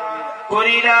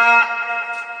korila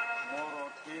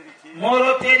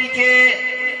moro terike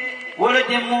wala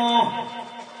demu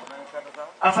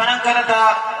afanan karata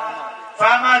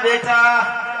fama beta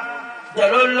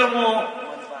jalolomu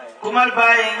kumal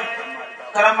bayin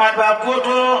karamad ba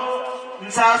koto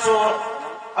nsaso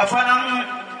afanan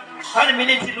har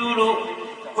miniti dulu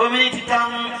ko miniti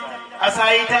tan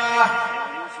asaita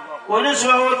woni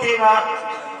so tema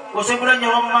ko sebula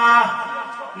nyoma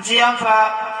nsiamfa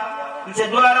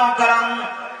nsedwara onkaran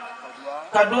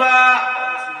kadua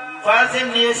falsen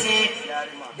nesi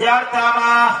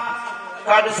jartama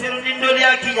kadu serunin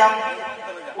dolia kiyam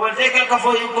wolteke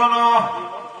kafo yukono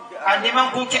andiman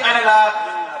kuki alala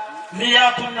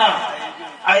liyatunna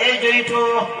aye joyito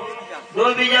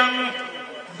dobijam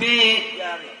bi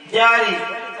jari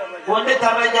wonde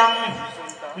tarajam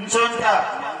nsonta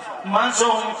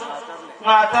manson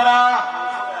ngatara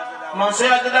manso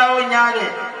yaddawo nyaade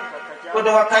ko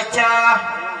do wakacca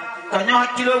kanyo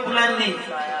hakkilo bulandi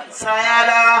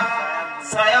sayala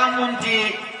sayamunti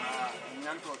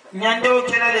nyando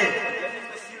kelale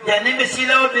janni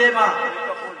besilo bema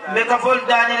meka fol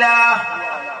danila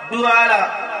duala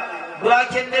dua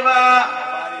kendeba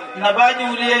nabani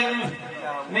ulien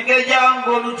minge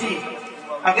jango luti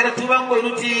agera tubango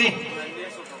luti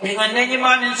ingane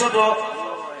nyimani soto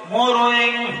moro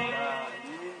en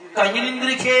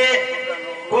kanyilindrike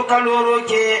ko kaloro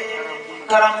ke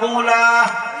karambula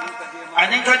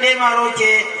aninka de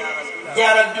maroke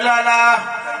Ziarra dulala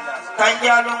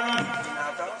Kandialon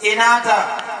inata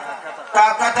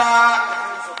kakata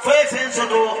fefen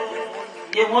sodo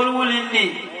ye molwulindi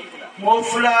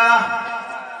mofla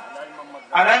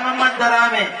alay mamad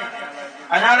darame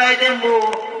anala dembo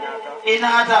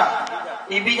inata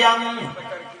ibijam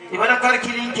ibadakar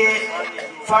kilinke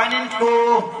fanin ko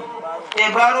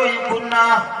ebaro yikunna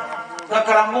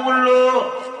kakaramullo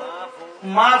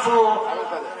mafo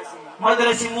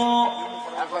madrasimu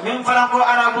min franco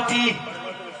arabuti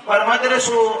wal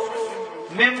madrasu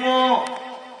mimmo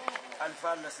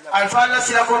alfalla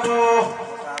silakoto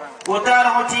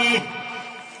wotarahoti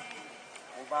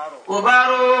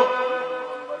ubaro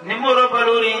nimoro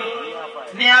baluri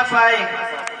ni afai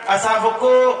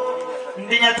asafoko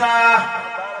ndinyata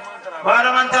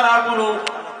baramantara bulu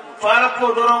farako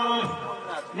doron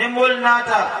nimol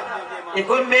nata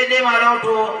ikombe de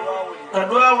maroto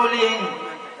kadua woli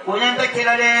wonyanta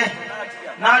kelale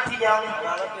nati yang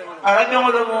arabe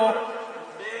ngodomo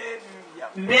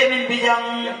mbebe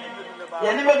bijang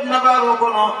yani med nabaro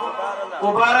kono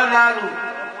ubara lalu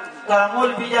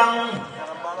karamol bijang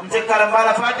nte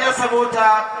karambala fatiha sabota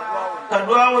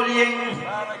kadua woli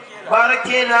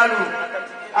barake lalu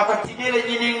akatinele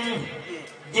jinin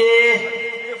je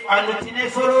alutine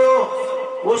foro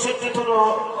wosotuturo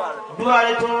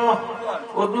duale to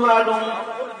o dualum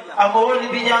amowoli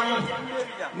bijang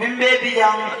mimbe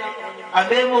bijang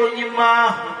abe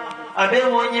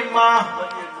mo nyimma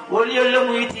woli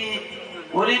yollemu iti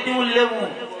woli dullemu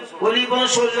woli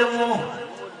bonsollemu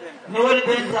ni woli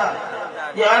benta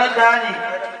ya dani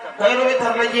kayro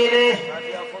betarlajele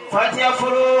fatiha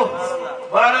foro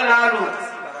bara lalu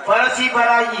farasi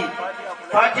baraji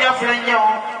fatiha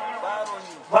flanjao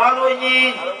baro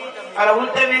ni ala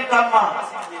ulta min kama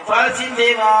farsi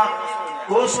dema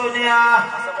gosonia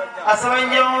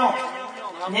asabanjao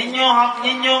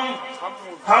ninyo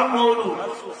hamodu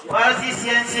farsi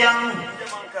siang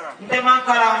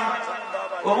ndemankara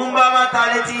omumbaba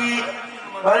taleti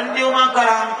balndi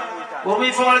umankara omi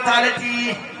fol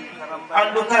taleti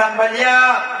andu karambalia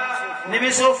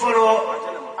nimiso folo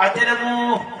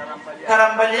atelemu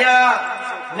karambalia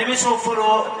nimiso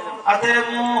folo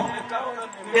atelemu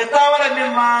bekawala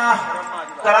mimma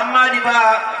karamadiba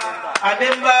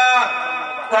ademba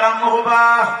karamoba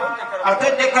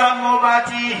atode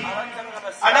karamobati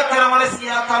ada karamala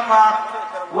siya kama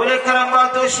wala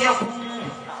karambato shiyaku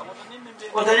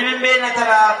odani mbena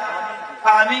tara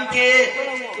aminke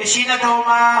ishina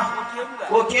tawma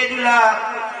okedula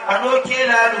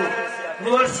anokelalu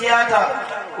nur siyata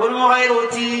wal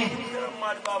muhayroti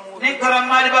nin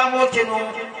karamadiba mokenu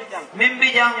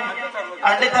mimbijang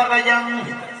ande tarajang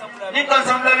nin kan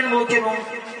samla min mokenu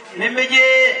mimbije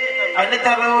ande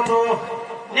tarawoto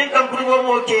nin kan kurbo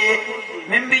moke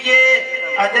mimbije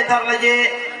ande tarlaje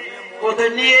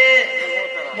otoniye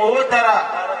mohotara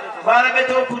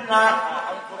barabeto kunna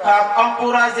ka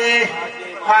kampuraze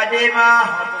hadema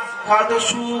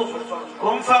kadosu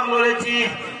umfarloleti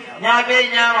nyabe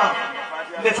nyama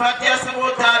be fatiha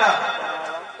sabotara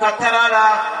katarala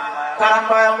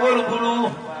karamba ngolu bulu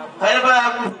hayba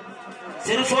abu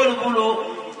sirfol bulu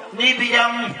ni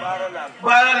bijam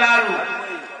baralalu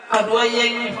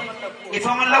adwayen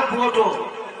ifamon la kuto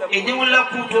idimul la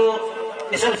kuto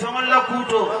isol famon la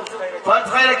kuto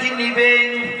fatkhayra kinni be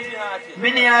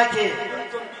min yake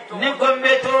ni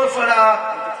gombe to fara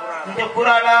nde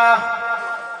kurala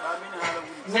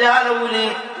milala wuli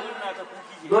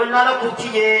dolna la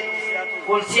kutiye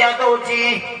kol siyata oti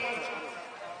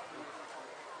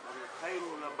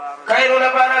kairu la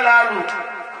bara lalu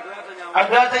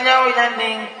agata nyawo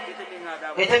nyanning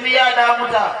itami yada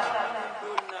muta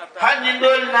hannin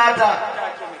dol nata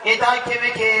ita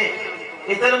kemeke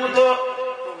ital muto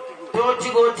to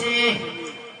goti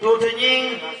to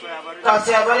nyin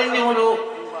kasya barin hulu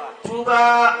tuba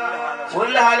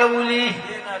walla halawuli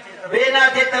bena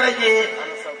te taraje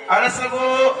alasago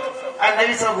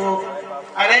annabi sago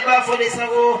alaiba fode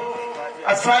sago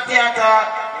asfatiyata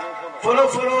folo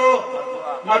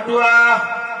madua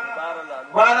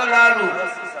bara lalu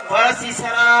farasi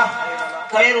sara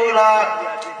kairula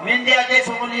mindi ate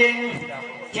famulien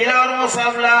kilawar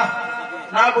musabla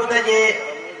nabotaje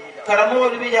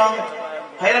karamol bijang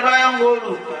hayrabayang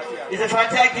golu isa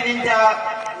fatiha kilinta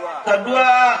kadua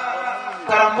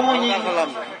karambuni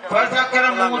farta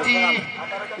karambuti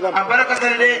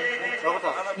abarakatale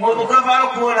moduka faro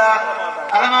kola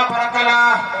alama parakala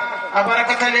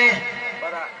abarakatale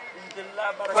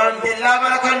barantilla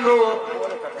barakando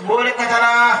mbole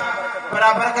katara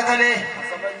barabarakatale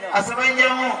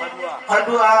asabanjamu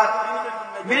kadua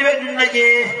milibe dunnaje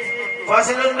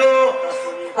fasilondo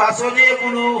kasone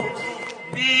bulu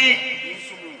bi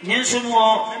nyinsumo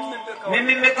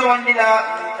mimmi meka wandila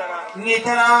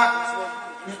ngitara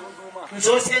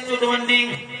nso sendu domanding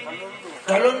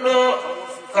kalondo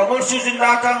kamol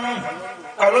susundakan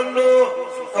kalondo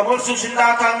kamol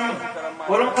susundakan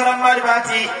wolum karamari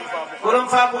bati wolum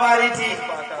fa buhariti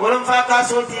wolum fa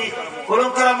kasoti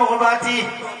wolum karamo bati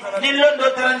nillondo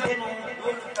tarantenu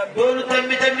dolu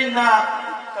tambita minna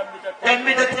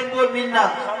tambita tembo minna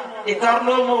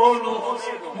ikarlo moholu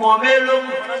momelum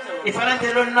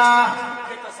ifanantelonna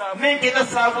min kita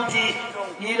sabuti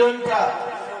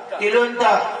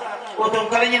ilonta oton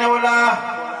kalanyina wala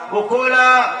okola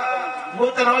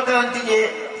mutana watarantije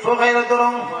fo ghayra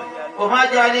doron وما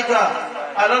ذلك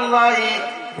على الله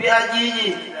بأجيج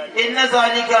إن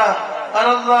ذلك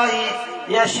على الله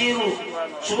يشير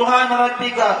سبحان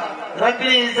ربك رب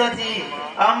العزة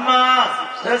عما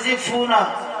يصفون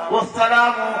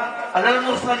والسلام على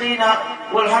المرسلين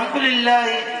والحمد لله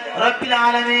رب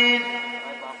العالمين.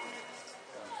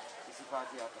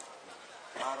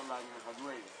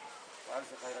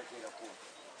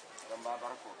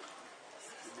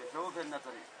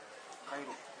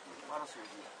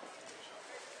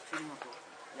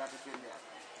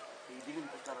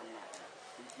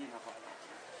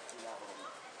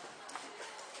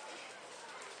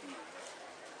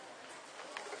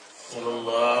 صلى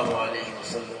الله عليه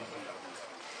وسلم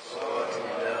صلوات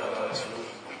الله على رسوله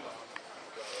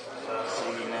على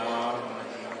سيدنا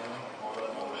ونبينا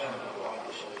مولانا محمد وعلى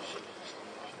آله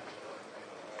وصحبه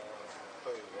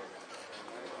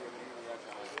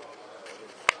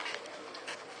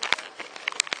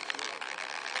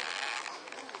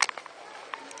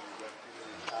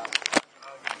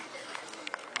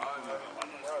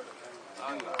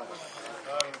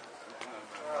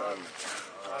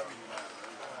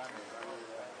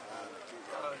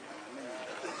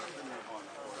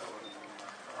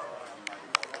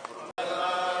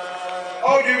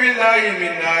أعوذ بالله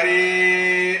من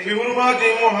ناري بحرمات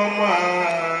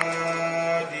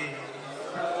محمد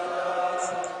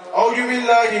أعوذ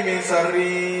بالله من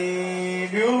سري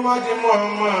بحرمات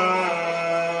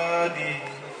محمد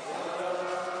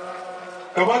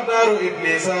كبت نار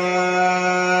إبليس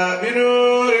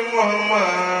بنور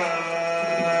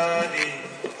محمد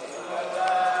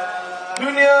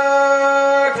دنيا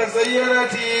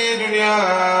تزينت دنيا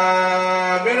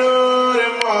بنور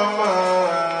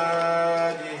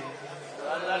محمد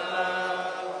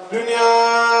دنيا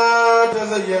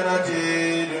تزينت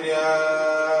دنيا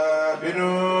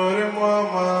بنور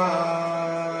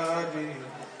محمد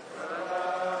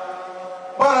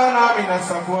برنا من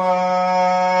الصفوة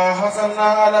حصلنا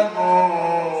على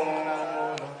النور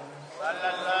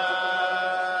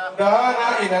دعانا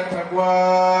إلى التقوى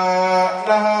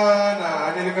نهانا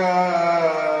عن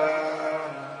الغار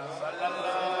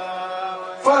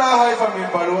فلا خيف من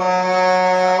بلوى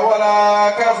ولا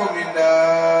كاف من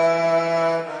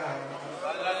دار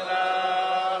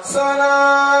سنا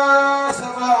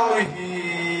سما أمره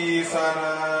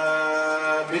سنا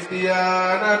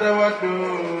بالديانة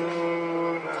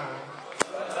والدون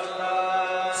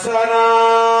سنا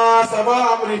سما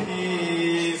أمره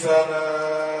سنا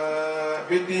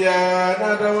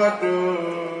بالديانة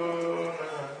والدون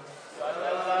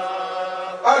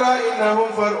ألا إنهم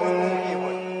فرع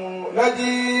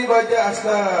نجيب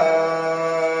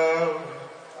جأسلام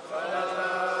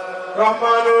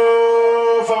رحمن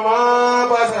فما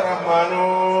باس رحمن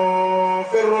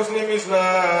في الرسل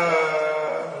مثلا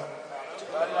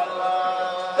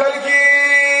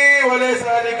كالكي وليس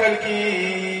لكالكي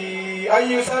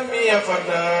أن يسمي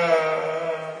فردا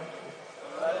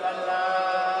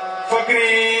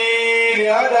فقري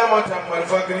لآدم تم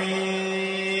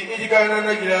الفقري إذ كان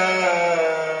نجلا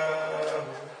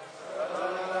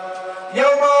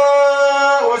يوم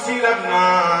وسيلتنا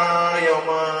يوم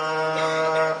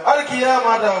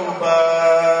القيامة دوبا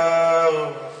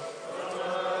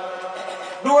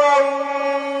دعاء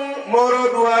مورو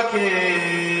دعاء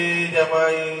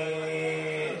جماعي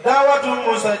دعوة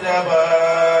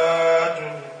مستجابات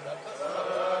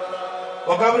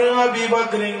وقبر أبي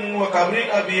بكر وقبر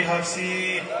أبي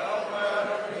حفصي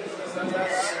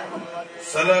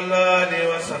صلى الله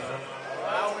عليه وسلم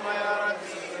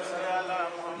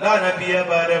لا نبي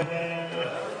بعده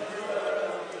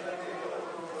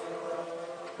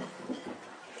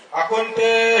أكنت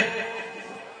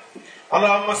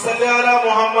اللهم صل على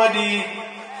محمد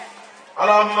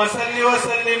اللهم صل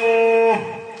وسلم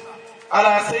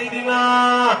على سيدنا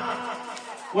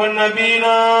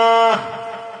ونبينا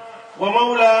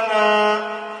ومولانا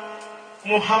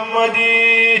محمد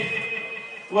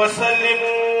وسلم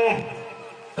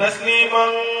تسليما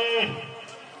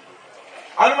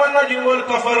المنا جنول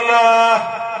كفرلا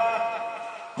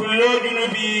كل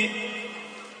جنوبي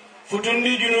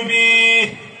فتندي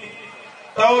جنوبي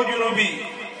تاو جنوبي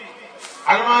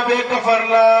الما بي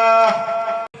كفرلا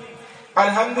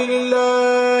الحمد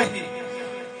لله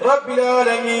رب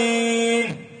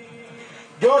العالمين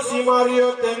جوسي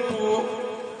ماريو تنتو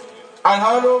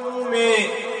الهالو مومي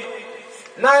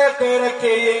نايا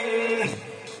كيركيين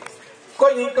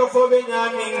كونين كفوبي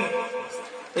نيامين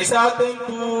إسا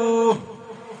تنتو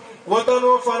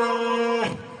وطنو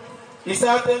فنان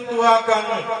إسا تنتو هاكان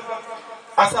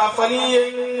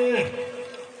أسافليين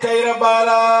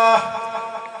كيربالا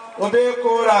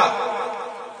وبيكورا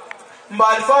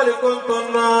مالفالي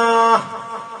كنتنا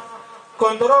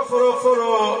كنترو فرو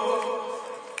فرو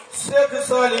سيك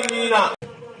سالمينا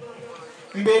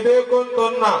mbebe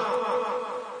kontonna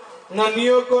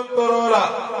naniyo kontorola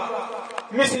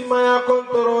misimaya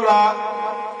kontorola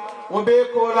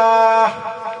wobekola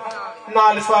na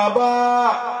alfaba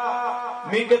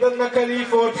min gadanna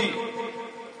kalifoti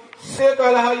Sheikh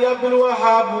Alhaji Abdul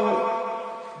Wahhab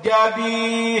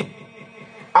jabi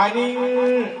anin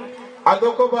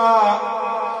adokoba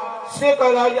Sheikh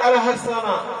Alhaji Al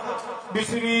Hassana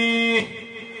Bisri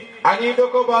ani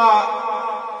dokoba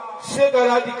Sheikh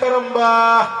Alhaji Karamba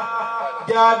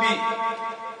jabi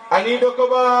ani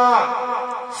dokoba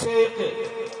Sheikh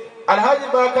Alhaji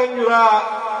Bakanjura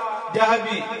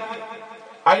jabi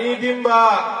ani dimba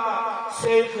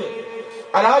Sheikh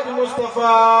Alhaji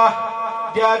Mustafa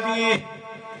jabi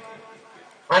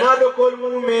ana dokol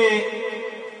mume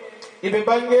ibe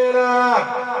bangera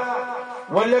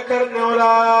wala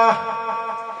karnola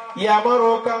ya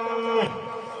marokan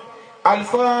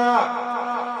alfa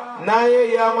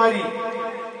naye ya mari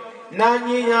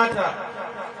nani nyata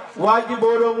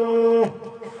wajibolo mu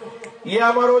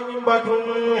ya maro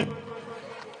nyimbatun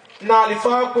na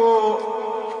alfa ko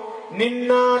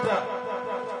ninnata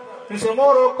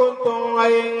nsemoro konton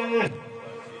ayen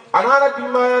anara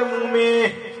timbayar mume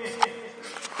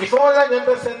ifola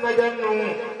nyanta senna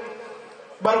jannu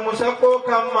bar musako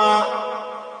kama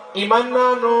imanna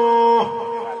no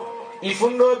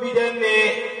ifundo bidanne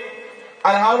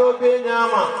alhalo be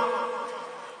nyama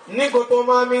ni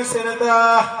gotoma min senata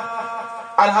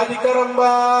alhadi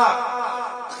karamba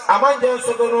amanja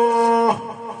sodono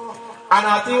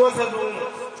anati wasadun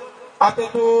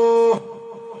atetu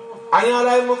ani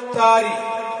alay muktari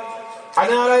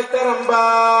ani alay karamba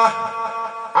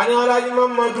ani alay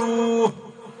mamadu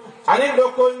ani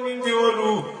dokon min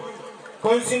diwolu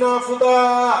konsina fuda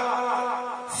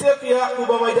sefiya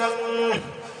kubamajang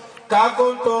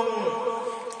kakontong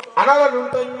anala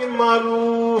luntanyi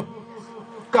malu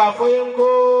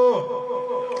kafoyengo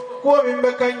kuwa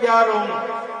mimbe kanjarong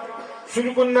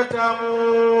sudukun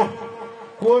natamu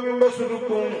kuwa mimbe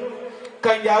sudukun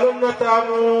kanjalon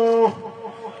natamu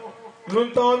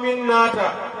luntaw min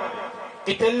nata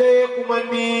itelle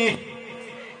kumandi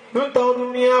luntaw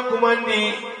dunia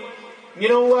kumandi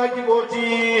ngino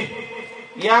wajiboti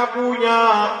ya punya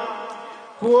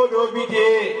kuwa do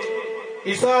bide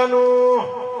isano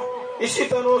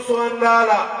isitano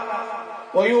suandala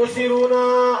ويؤثرون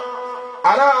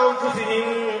على أنفسهم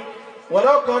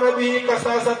ولو كان به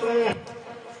كساسة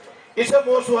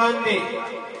اسمه سهندي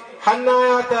حنا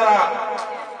يا ترى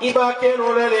إباكين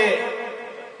ولله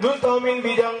نلتا من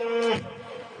بجن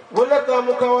ولا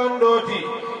تامكوان دوتي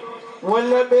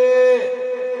ولا بي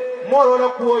مورو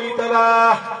لكوي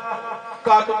تلا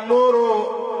كاتم مورو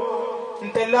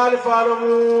انتلال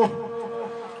فارمو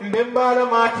مبمبال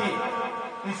ماتي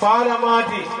مفال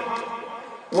ماتي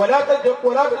ولا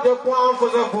تجكوا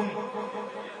أنفسكم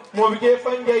موبيجي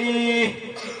فنجي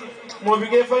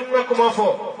موبيجي فنكم فو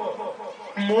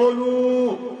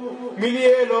مولو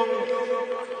مليالون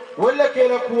ولا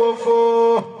كلا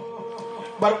كوفو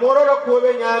برمورو لكو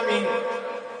بنيامين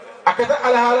أكتا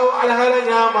الهالة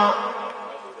نياما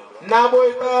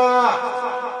نابويتا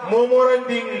موموران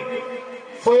دين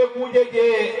فويكو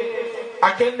جيجي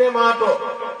أكند ماتو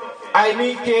I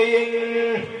mean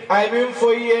kaying, I mean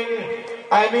foying,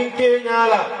 I mean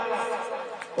kenyala.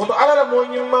 Untuk ala mo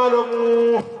nyimalo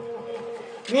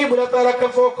ni bulatala ka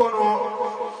fokono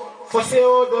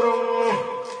foseo dorong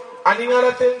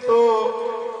aningala tento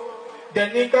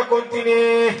daninka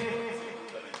kontine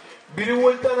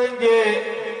biriwulta nanje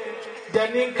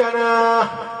daninkana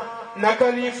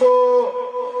nakalifo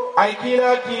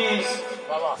aikilaki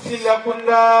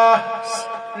silakunda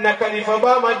nakalifa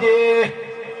bamaje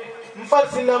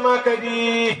mfasila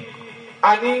makadi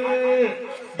anin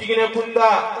digine kunda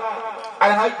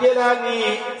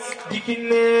alhajjelani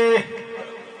dikinne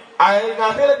ay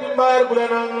nasela dimbar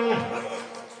bulanan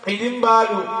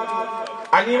idimbalu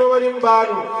anima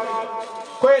marimbalu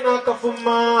koyna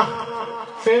kafumma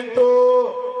fento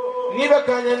ni be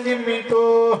kanyandi minto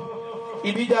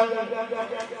ibijan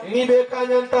ni be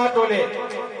kanyanta tole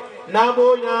nabo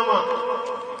nyama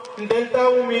ndelta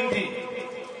umindi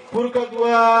pour que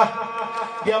dua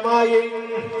jamayen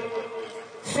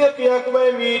sek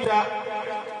yakubay mita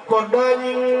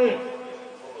kordani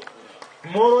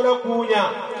morola kunya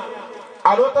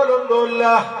alota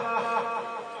londolla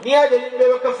ni aje be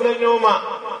kafla nyoma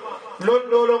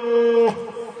londolo mu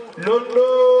londo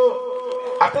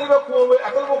atalba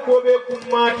kobe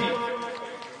kummati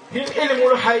him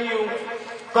ilmul hayyu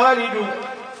qalidu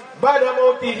ba'da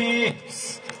mautihi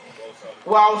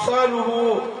wa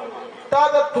awsaluhu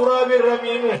tada turabi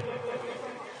ramim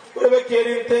be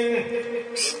kerinten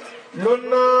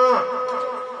lonna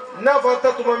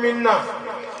nafatatuma minna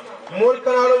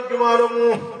mulkanalo jumalomu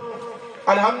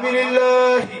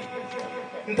alhamdulillah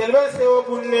ntelbe sewa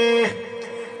bunne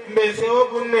mbe sewa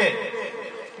bunne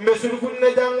mbe sulkunne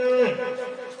jang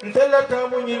ntella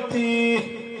tamu nyinti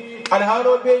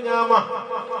alhalo be nyama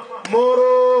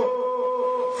moro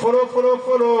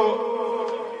folo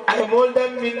ay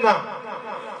moldan minna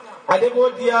ade bo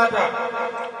diata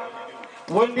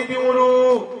wondi bi mulu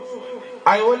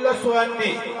ay walla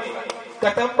suwandi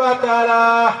katamba taala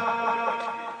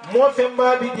mo femba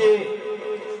bije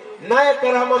naye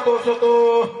karama to soto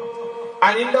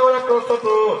aninda wala to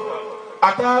soto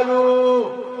atalu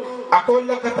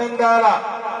akolla katandala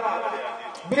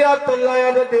biratalla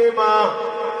ya dema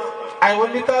ay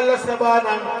wondi talla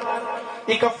sabanan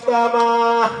ikaftama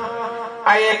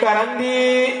ay karandi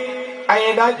ay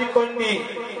daji kondi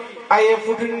ay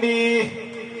futundi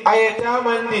ay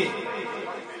tamandi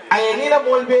ay nila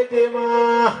molbe dema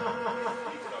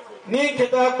ni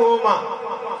kita koma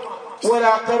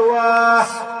wala karwa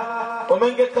o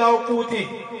mange kaw kuti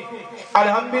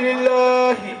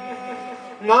alhamdulillah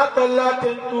ngatalla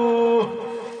tentu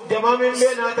jamamin be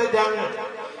nata jang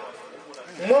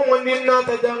mo wondin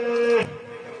nata jang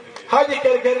haji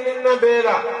kerkerin na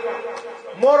bera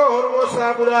moro hormo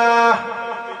sabula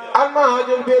alma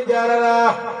hajul be jarara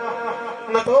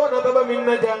nato nataba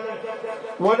minna jang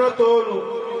wana tolu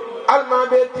alma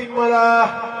be timala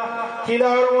kila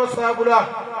hormo sabula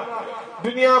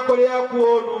dunia ko ya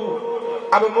kuolu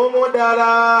abe momo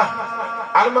dala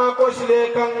alma ko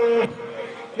sile kan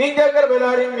ninja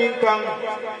garbelari min kan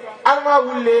alma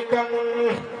wulle kan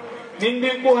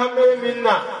nindin ko hambe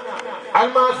minna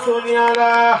alma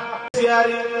soniala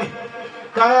siari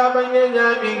kaya banye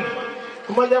nyami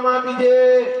kuma jama bije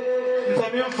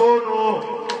nsamin fono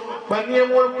banye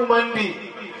mol kumandi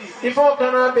ifo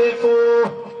kana befo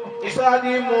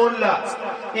isadi molla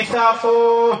isafo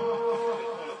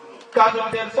kadum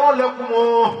telefon lakumo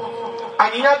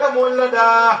aninya ka molla da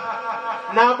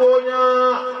nabonya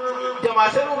jama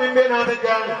senu mimbe na ta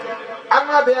jang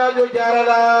anna be ajo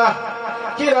jarala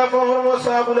kira fo hormo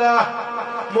sabula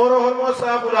moro hormo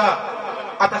sabula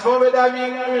atafo be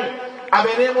damin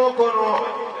abene mo kono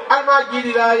alma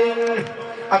jidi layin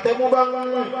atemu bang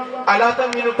alata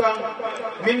minukan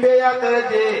mimbe ya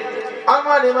taraje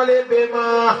alma ne male be ma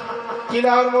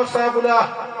kila hormo sabula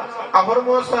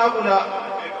ahormo sabula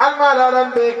alma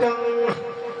lalam be kan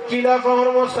kila fo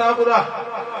hormo sabula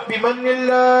بمن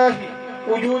الله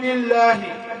وجود الله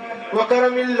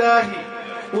وكرم الله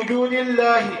وجود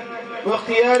الله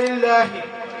واختيار الله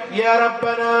يا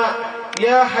ربنا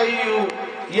يا حي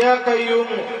يا قيوم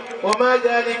وما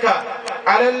ذلك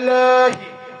على الله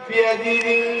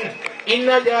بيدين إن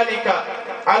ذلك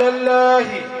على الله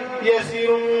يسير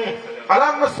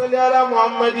اللهم صل على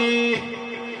محمد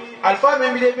الفهم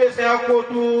من بيت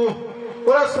سيقوتو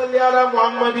ولا صل على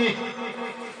محمد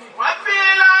ربي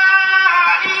لا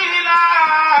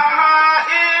إله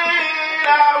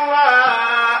إلا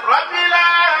الله ربي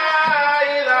لا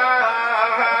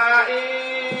إله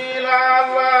إلا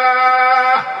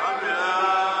الله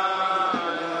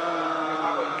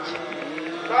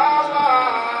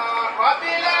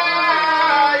ربي لا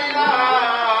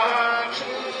إله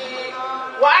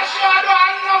وأشهد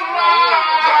أن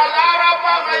الله لا رب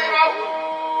غيره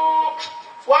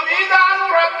وميزان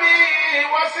ربي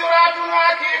وصراط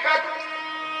حقيقة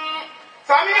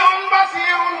سميع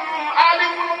بصير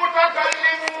عالم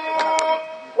متكلم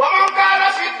ومن كان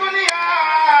في الدنيا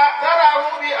تراه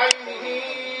بعينه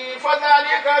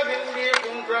فذلك زنديق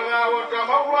تغى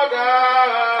وتمردا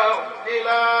لا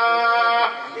إله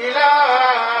إلا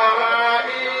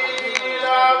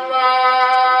الله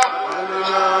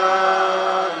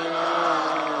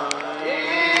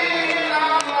إلا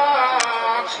الله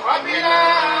ربي لا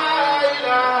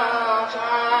إله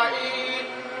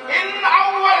إن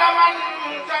أول من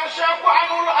تنشق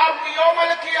عنه الأرض يوم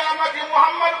القيامة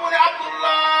محمد بن عبد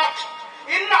الله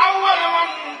إن أول من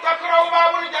تقرأ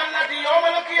باب الجنة يوم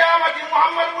القيامة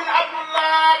محمد بن عبد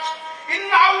الله.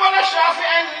 إن أول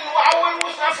شافع وأول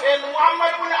مشفع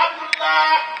محمد بن عبد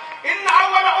الله. إن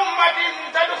أول أمة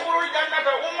تدخل الجنة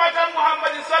أمة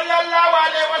محمد صلى الله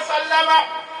عليه وسلم.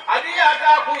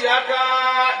 أدياكا كياكا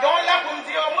دون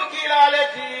لكم يوم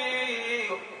كلالتي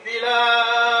بلا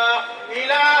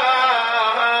إله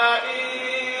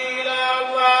إلا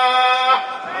الله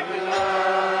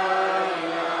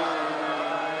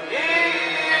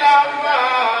إلا الله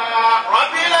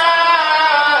رب لا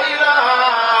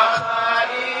إله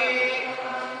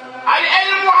إلا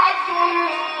العلم عبد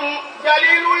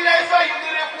جليل ليس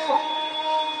يدركه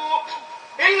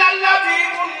إلا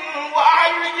اللبيب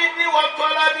وأهل الجد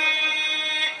والطلب.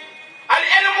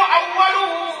 العلم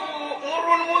أوله مر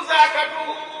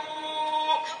مزاكته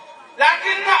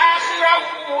لكن آخره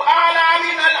أعلى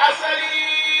من الأسل.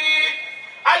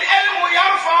 العلم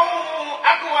يرفع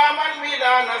أقواما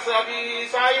بلا نسب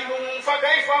سائل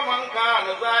فكيف من كان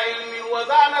ذا علم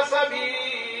وذا نسب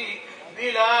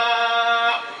بلا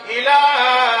إله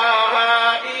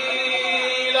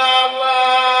إلا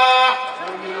الله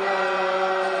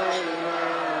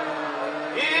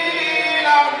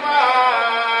إلا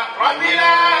الله رب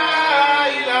لا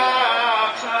إله إلا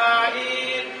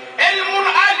علم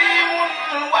عليم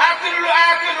وأكل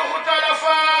آكل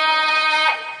اختلفا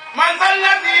من ذا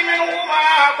الذي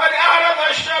منهما قد أعرض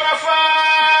الشرفا.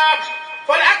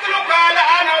 فالأكل قال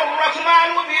أنا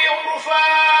الرحمن بي عرفا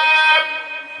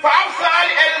فأوسع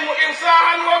العلم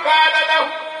إنساعا وقال له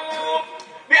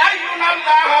بأينا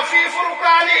الله في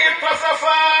فرقانه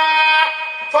اتصفا.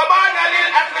 فبان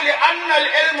للأكل أن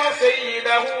العلم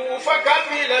سيده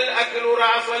فكمل الأكل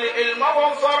رأس العلم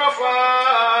وانصرفا.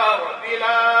 رب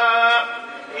لا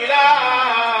إله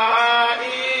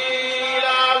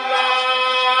إلا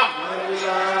الله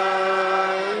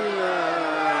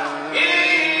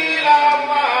إلا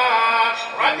الله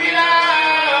رب لا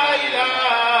إله إلا.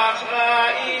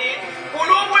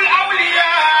 قلوب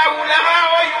الأولياء لها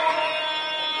عيون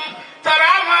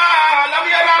ترى ما لم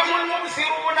يراه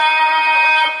المبصرون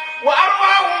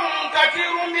وأرواحهم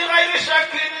كثير بغير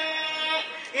شك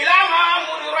إلى ما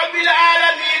أمر رب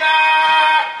العالمين.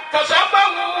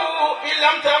 تشبهوا إن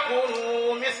لم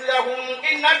تكونوا مثلهم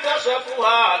إن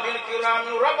التشبه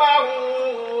بالكرام رباه.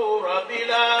 رب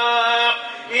لا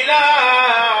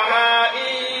إله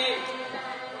إلا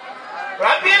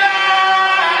رب لا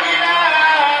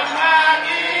إله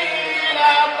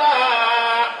إلا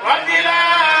الله رب لا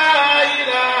إله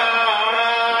إلا.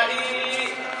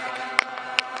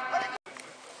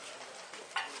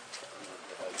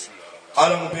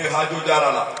 alamu be hajo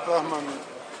jarala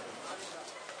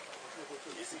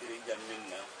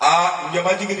a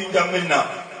njama jigiri jamminna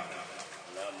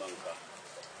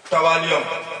tawaliyom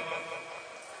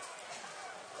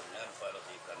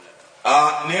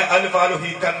a ne alfalu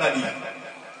hi kannadi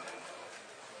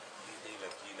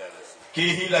ki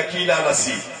hila kila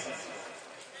lasi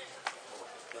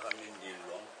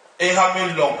e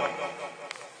hamil long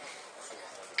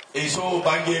e so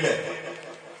bangele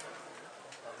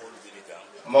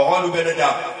mogolu beneda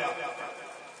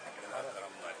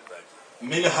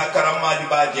min hakarama di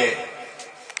baje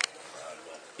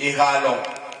ihalon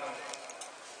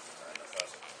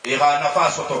ihana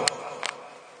fasoto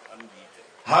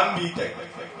hambite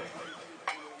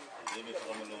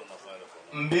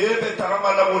mbebe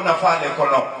taramala munafale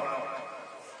kono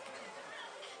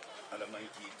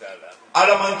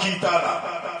alaman kitala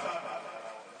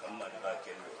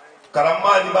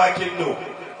karama di bakendo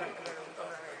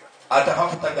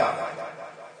atafutaga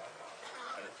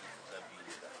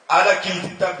ala kiti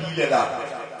tabile la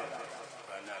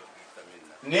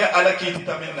ne ala kiti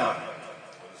taminna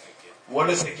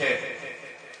wala seke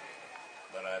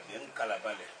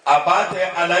abate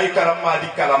alai karama di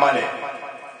kalamale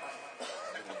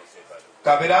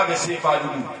kabira be sifa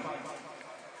dudu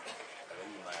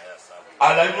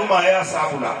ala nyuma ya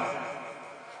sabula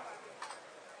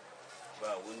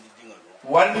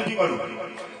wandi dingalu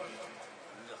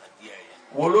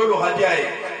wololo hadiaye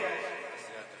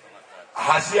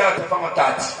hasia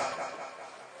tafamatati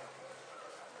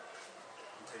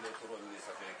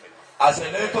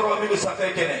aseletoro mi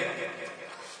safekene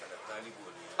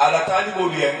ala talibo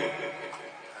bien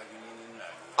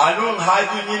anun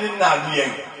haji nyinin na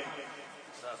bien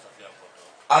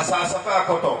asa safa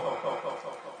koto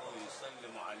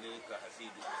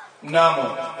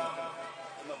namo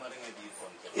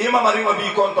ima maringa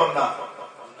bi kontonna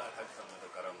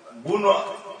buno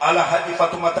ala hadi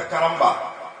fatumata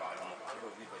karamba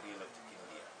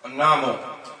namo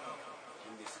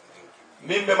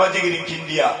mimbe majigiri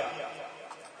kindia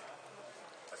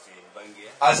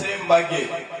asim bange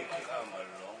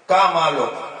kamalo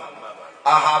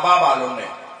aha baba lonne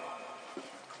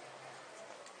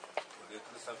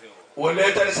wole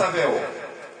tar safewo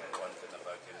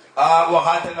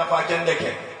wakati na fakende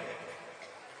ke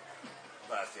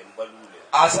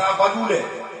asa balule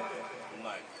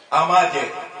amaje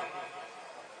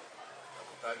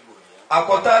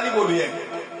akotali boluye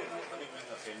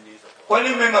kwani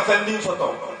menga fendi soto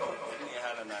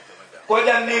ko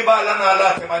janni bala na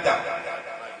la te maja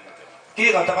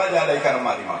ki ga tabaja la ikana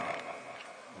malima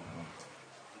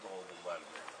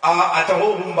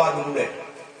ataho bumba dule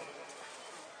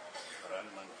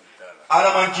ala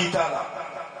man kitala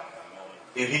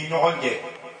iri nyonge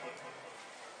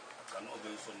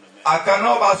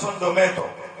akano ba sondo meto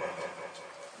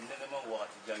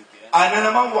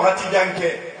anana man wakati janke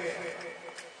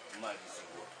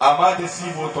amade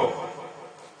siboto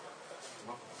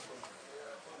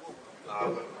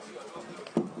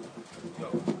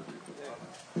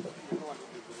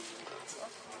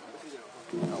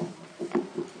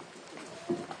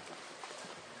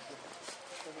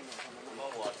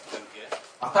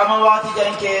akama wakati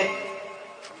janke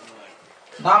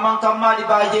naman kamali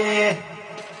baje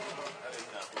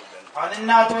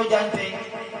aninna to jante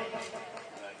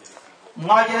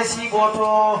ngajere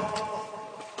siboto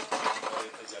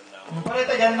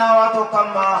mpareta janna wato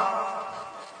kamma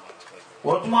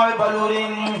wotuma be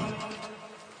balurin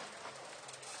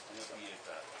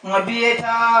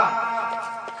ngabiyeta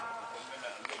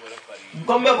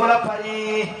ngombe bola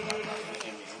pari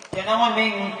tenama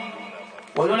min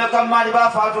woluna kamma di ba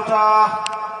fatuta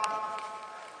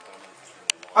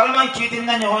alman kitin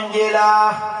na nyonjela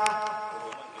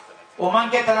o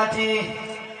manke tanati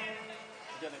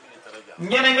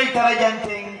nyene mil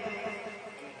tarajante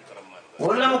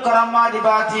wala mukarama di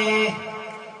bati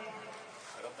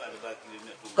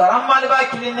karama di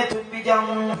bakili ne tumbijang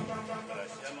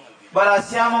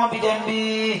barasiamo bidembi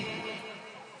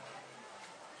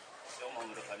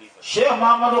Sheikh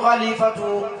Muhammad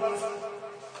Khalifatu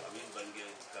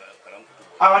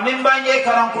awanin bange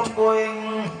karam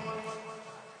kutuboyen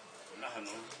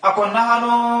akon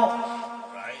nahanu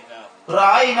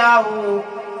ra'aynahu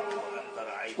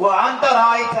wa anta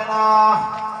ra'aytana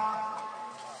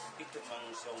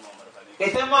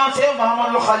itama Sheikh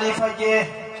Muhammad Khalifa je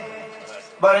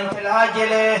barantel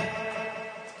hajele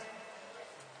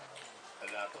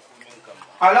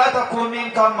ala takumin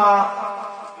kama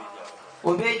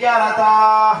ubejarata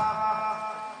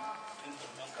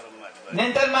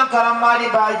nintal man karamari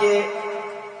baje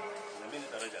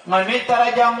ngamit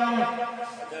tarajam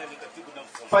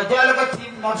fajalaka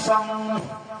tim nafsam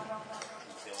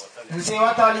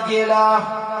nsewata alijela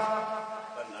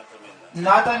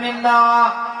nata minna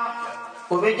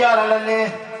ubejara lale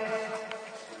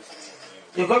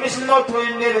iko misno to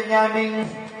inde benyamin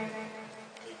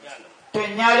to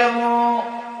nyalamu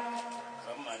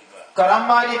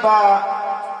karamali ba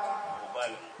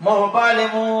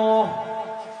mohbalemu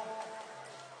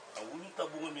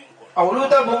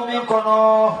awuluta bumin kono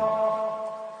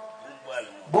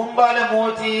bumbale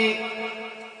moti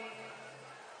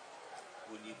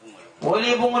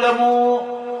woli bunglamu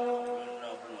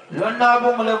lonna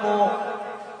bunglamu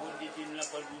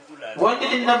wondi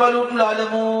dinna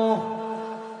balutulalamu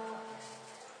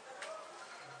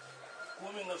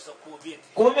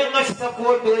kumin nafsa ko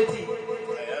beti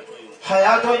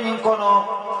hayato nyin kono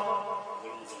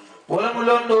wala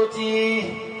mulondoti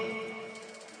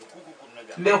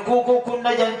me kuku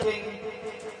kunna janteng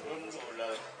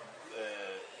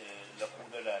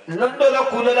londo la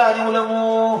kudala ni ulamu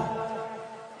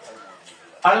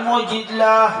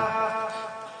almujidla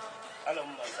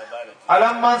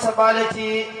alamman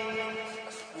sabalati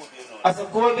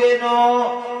asakobeno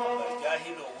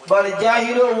bar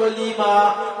jahilo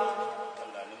walima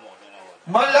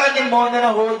mallani monana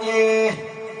hoje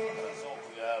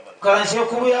kan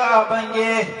sheku ya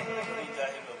bange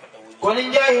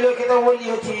konin jahilo kita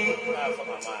waliyati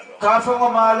kafa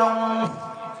malum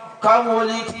kam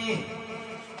waliti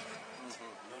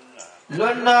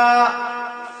lonna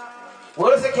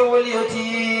ورثك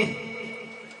وليتي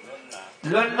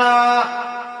لنا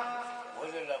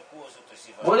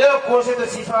ولا قوسة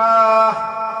صفة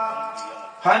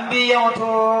حنبي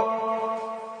يوتو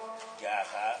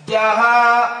جاها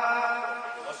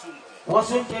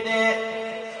وسنتني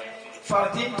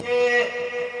فرتنتي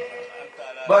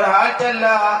برهات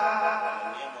الله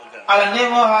على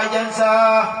نيمو هاجنسا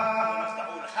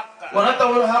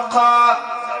ونطول الحق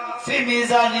في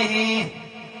ميزانه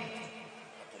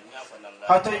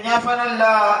hatunya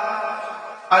fanalla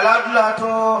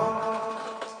aladulato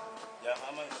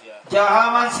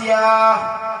jahaman siya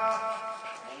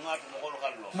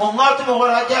mungatu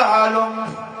mohol haja halum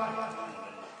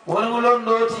ولملون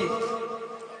دوتي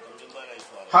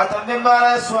حتى من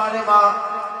بالا سواري ما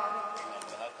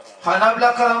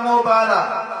حنبلا كرمو بالا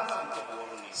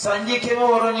سنجي كمو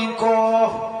ورنينكو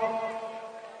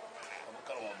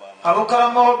أبو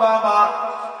كرمو باما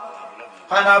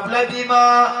حنبلا بيما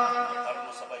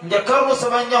نجكر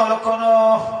مسبنجا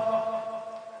ولكنو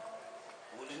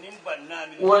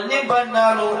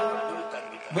ولنبنالو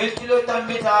ملتلو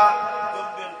تنبتا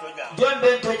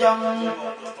جنبن تجم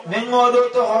من غدو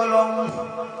تخلون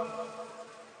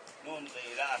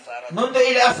نند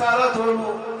إلى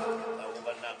أسارتولو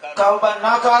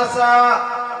كوبنا كاسا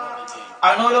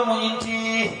أنول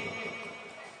مينتي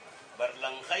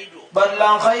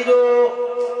برلان خيدو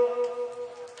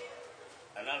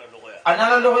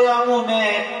أنا لغيا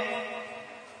مومي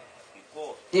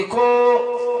إكو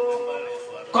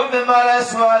كم بمالا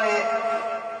سواري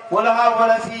ولا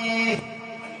ولا في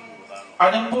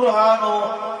أن برهانو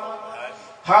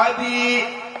هابي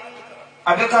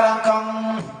أبي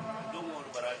كرانكم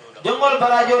جمال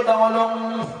براجو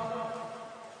دمولون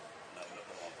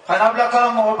هنبلا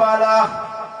كرم مبالا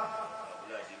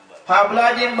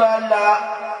هبلا جنبالا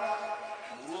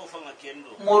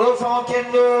مروفا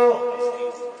كندو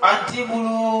أنتي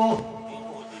بلو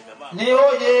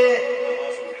نيوجي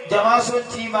جماسون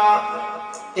تيما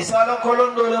إسالة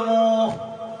كولون دولمو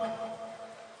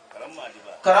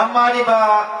كرماني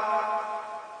با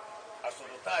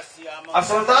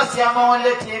أسرطا سياما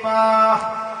والتيما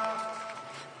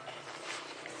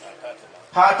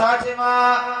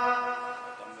هاتاتما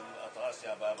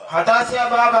هاتاسيا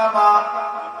بابا ما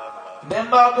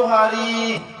بمبا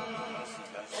بوهاري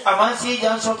أمانسي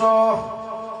جانسوتو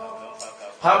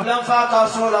هبلن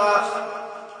فاكاسولا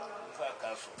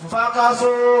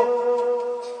فاكاسو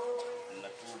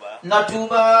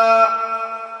نتوبا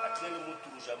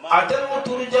أتل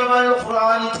مطور جمال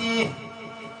القرآن تي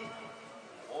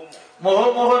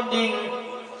مهون دين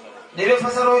نبي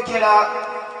فسرو كلا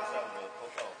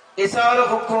إسالة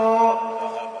كوكو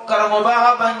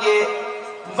كرموبا بانجي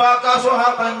فاكاسو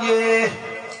بانجي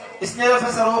إسنير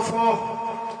فسرو فو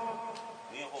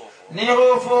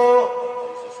نيغوفو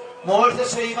مولت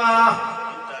سويما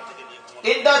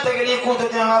إندا تغلي كنت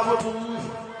تنهافتم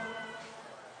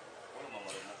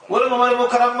ولممر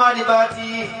مكرم مالي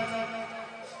باتي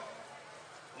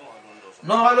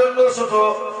نوهلون دو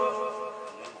سوتو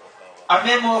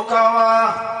أميمو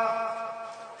كاوا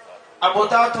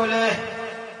أبوتاتو له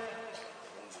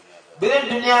بين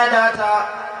دنيا داتا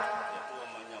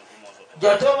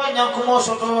جاتو من ينكمو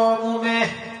سوتو مومي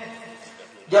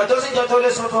جاتو سي جاتو له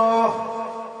سوتو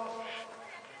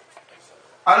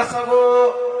على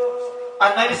سغو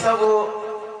النبي سغو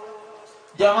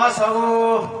جما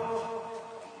سغو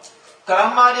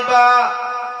كرما ديبا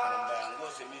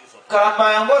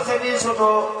كرما ينغو سمي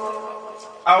سوتو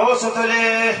أو سوتو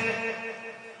له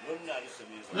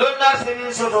لونا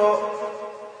سمي سوتو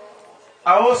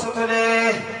أو سوتو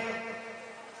له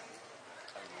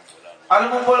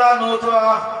المبولا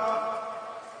نوتوا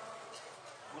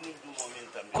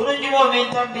كنجمو من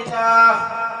تنبتا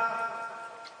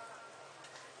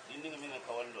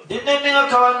دين من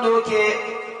كواندوكي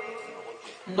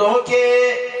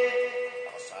نوكي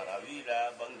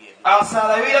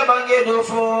أساراويلا بانجي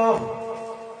دوفو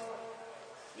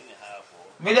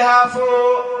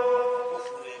ملهافو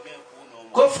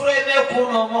كفر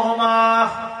ميكونو مهما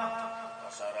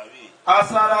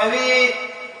أساراوي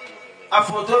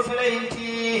أفوتو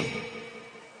فلينتي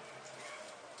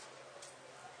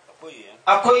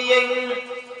أكوين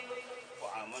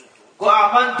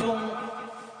وآمنتم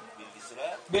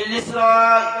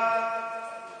بالإسراء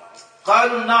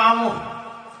قالوا نعم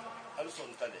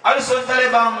ألسن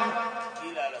تلبان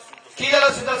كيلا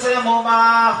لسنة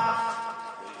سنموما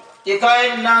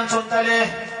إكاين نان سنتلي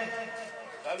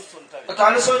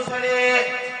قالوا سنتلي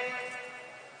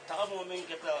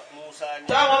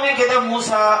تامو من كتاب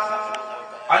موسى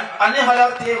أني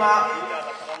هلقتما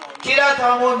كلا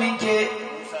تامو منك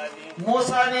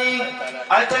موسى ني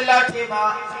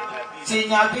ألتلاتما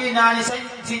سينابي ناني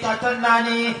سيتاتن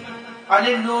ناني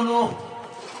أني نونو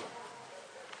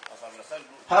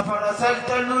هفرسل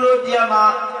تلولو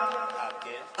ديما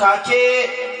كاكي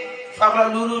فقر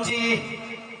لولوتي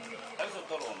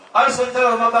أرسل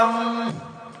تلو مبام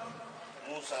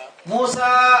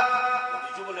موسى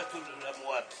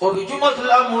وبجملة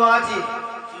الأموات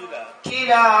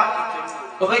كلا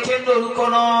وبكندو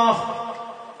لكنو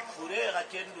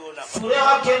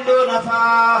فريغا كندو نفا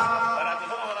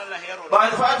بعد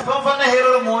فات فنفن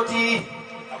هيرو الموتي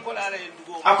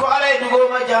أكو على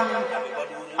يدقو مجام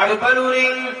أبي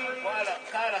بلورين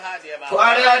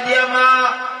وعلى ديما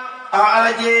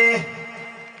على جي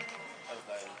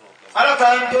على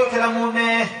كاين تو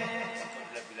كلامومي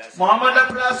Muhammad la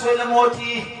place le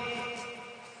moti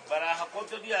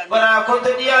bara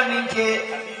konto dia minke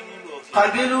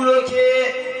qabilu loke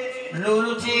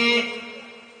luluti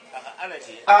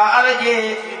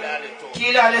alaje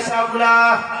kila le sabula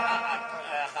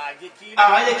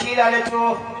aje kila le to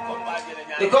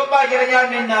de komba jere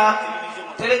minna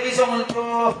television to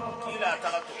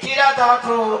kila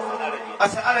tato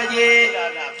asa alaje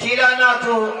kila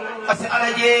nato asa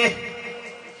alaje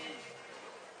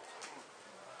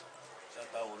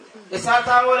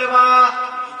isata ulama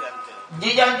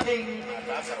jijanting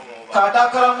kata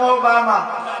karamo bama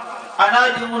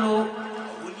anadi mulu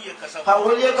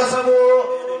hawliya kasabo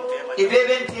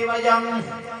ibeben timajam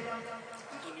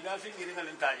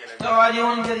tawani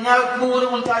unternya buru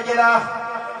muntajela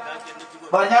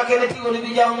banyak keleti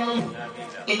ulibijam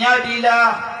inyadila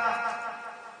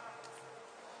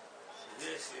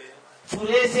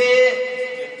furese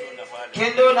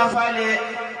kendo nafale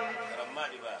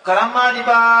karamadi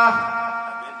ba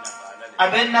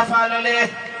aben nafalale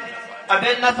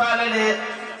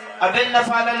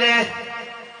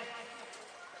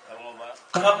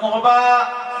karamoba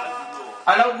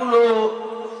alagulo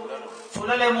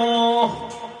fulale mo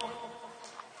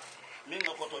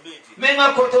menga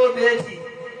koto beti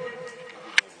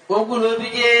ogulo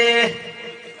bije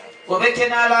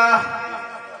obekenala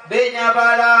benya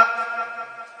bala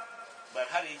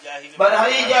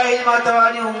barhari jahil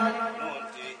matawanium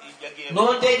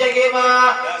non te jagema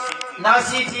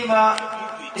nasitima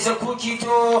isa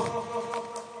kukito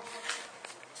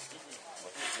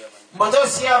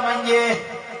motosia manje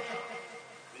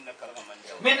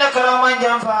minna karaman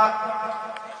jamfa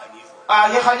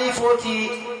ya khalifoti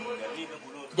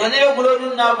janibe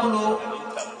gulodun na gulu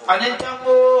anen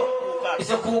tango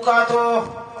isa kukato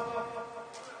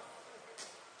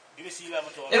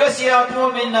ibe siya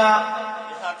to minna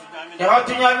ya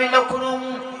hatunya minna kunum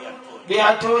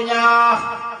biatonya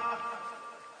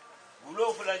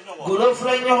gulo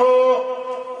fulanyo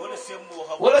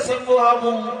wala sembo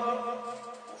hamu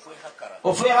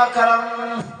ofwe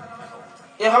hakaram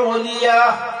ya hawliya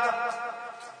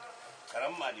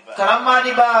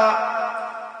karamadi ba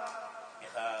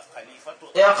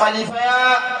ya khalifa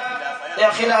ya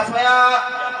khilafa ya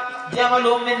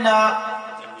jamalum minna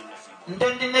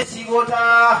ndendi nesigota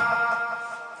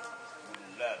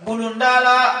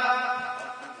bulundala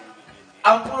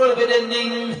ampulo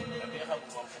bedending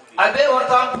abe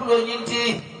warta ampulo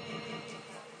nyinti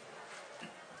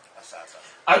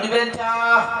adubenta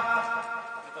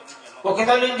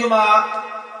wakata juma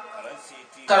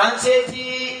karanseti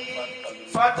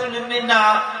fatal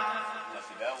minna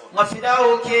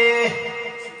ngafidao ke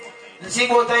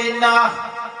nsibota inna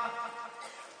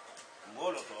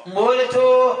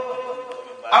mboleto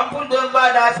ampul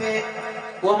domba dafe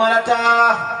gomalata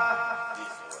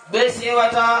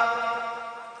besiwata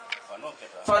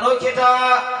fanoketa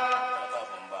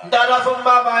ndara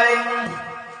fomba baen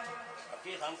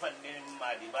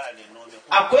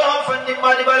akwai hanfan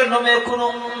madi bale no me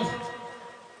kunum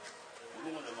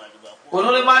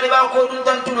kunule madi ba ko dun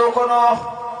tantulo kono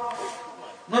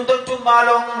nun tantum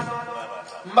malong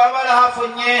mbabala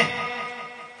hafonye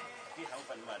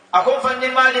akon fanni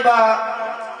madi ba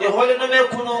e hole no me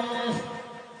kunum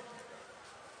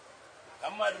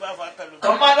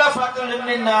kamada fatal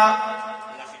minna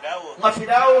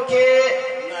ngafidao ke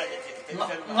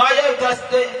ngaya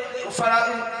taste fara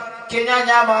kenya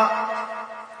nyama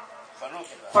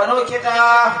fanoketa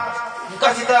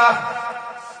nkasita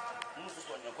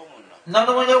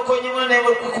nanu mwenye konyima ne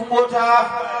kumbota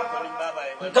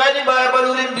ngani ba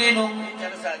balurim dinu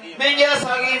minja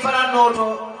sagi fara noto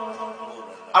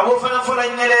abo fana fora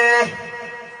nyele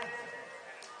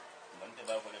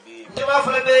ndeba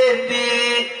fara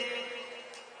be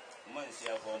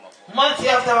mansi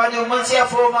aftawani mansi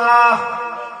afoma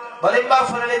balimba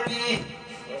fara lebi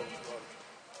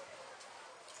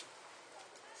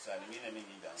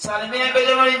salimina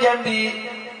bejamani jambi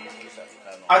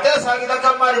ata sagita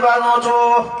kamari banoto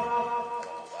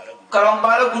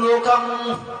karambala gulo kam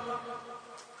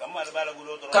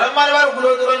karambala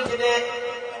gulo doron tede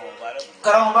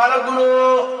karambala gulo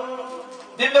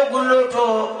bimbe gulo to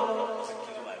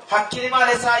hakkili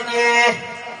male saje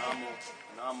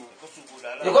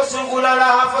yako sungula la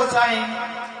hafasain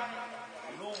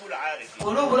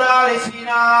qulubul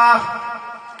arifina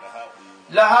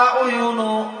laha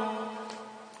uyunu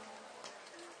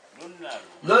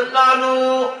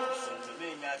lunnalu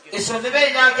isondebe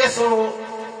nyakeso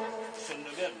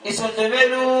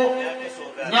isondebelu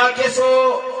nyakeso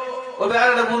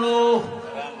obeala bulu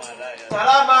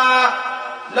talama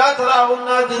la tarahu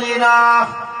nadirina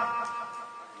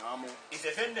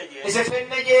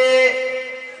isefendeje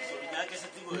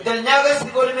Nyaga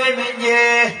sigol me menje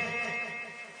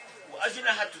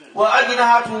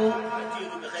وأجنحة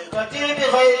تطير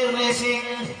بغير ريس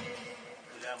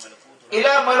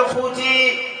إلى ملكوت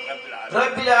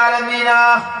رب العالمين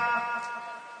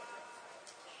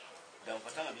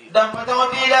دم فتن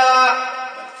بلا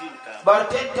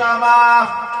برتن تاما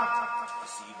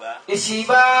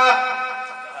إسيبا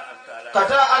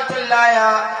كتا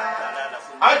أتلايا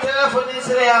أتلاف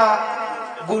نسريا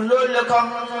قلول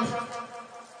لكم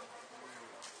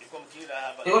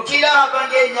يوكيلا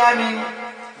بانجي نيامين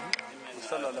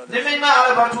نمين ما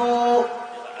ألباتو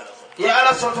يا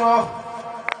على سوتو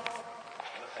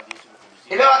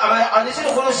إذا أنيسي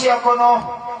الخلوصي يكونو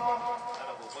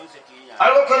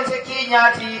ألو كنسكي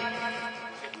نياتي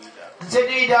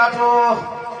نسدي داتو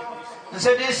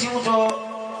نسدي سيوتو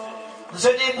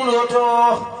نسدي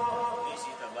بلوتو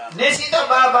نسيتا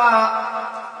بابا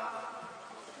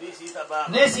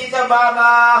نسيتا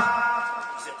بابا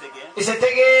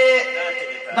isetege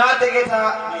na tegeta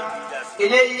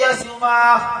ine yasuma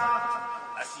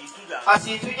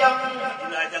asitujam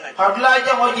hadla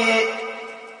jamoje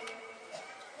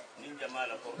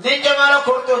ninja mala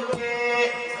kortonte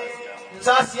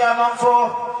nsasia manfo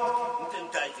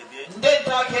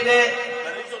ndenta kede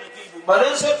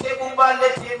barin sote bumballe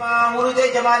tema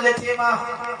urude jamalle tema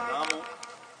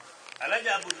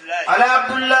ala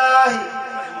abdullah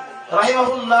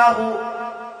rahimahullah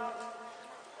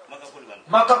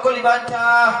maka kolibanta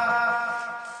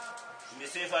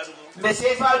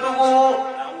mesefa dugu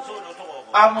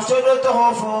amusodo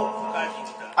tohofo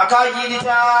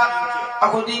akajidita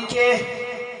akodinke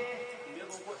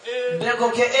beko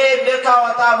ke beka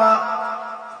watama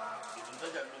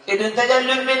idun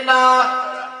tajallum minna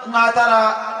ngatara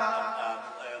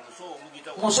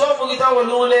muso mugita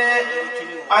wolule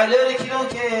aleri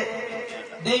kinuke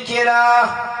dinkela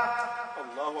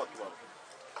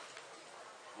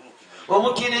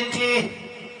وممكن انت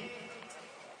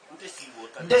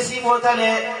دسي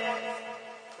بوتالي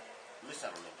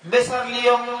مسر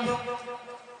اليوم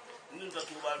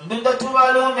نندا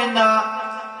توالو منا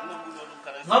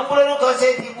نمبلو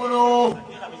كاسيتي بلو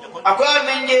اكو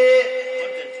منجي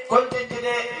كونتنت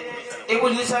دي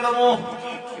ابو سلامو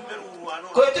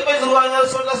كنت بزروانا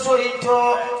سولا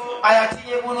سوينتو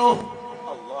اياتي بلو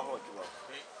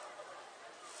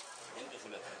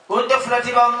كنت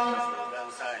فلاتي بان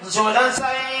Zolan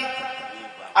sai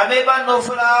ameban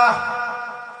nofula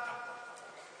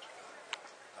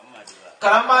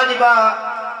karamani ba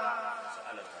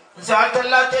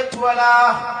zaltalla tetwala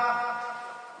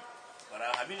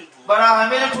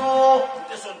barahamiltu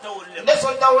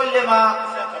nesonta wallema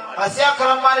asya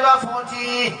karamani ba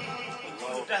fonti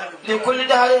likulli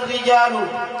dahri rijalu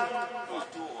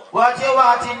wate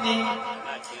wahatini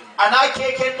anake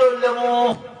kendollemu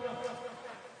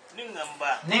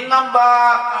ningamba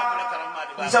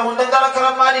bisa undang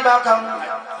karamani bakam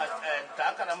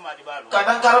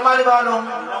kadang karamani balong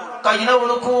kayina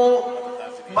uluku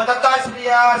matakas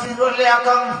dia sirole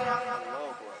akang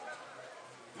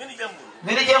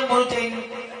mini jamburu ting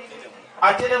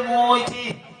atele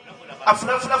moiti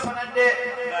afrafla fanande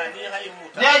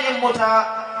nyanyi muta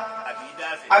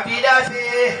abidafe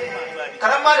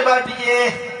karamani babije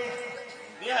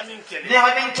ni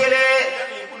hamin kele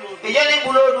ijani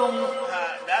bulodum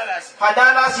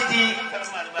hadala sidi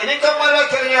ini kamala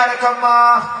kerja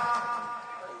kama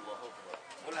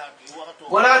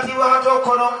walati wahato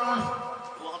kolom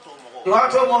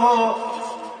wahato moho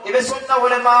ibe sunna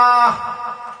ulama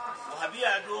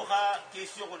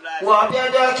wahabia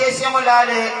doha kesi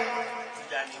ngolale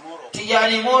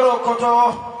tijani moro koto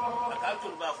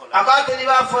akatuli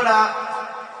bafola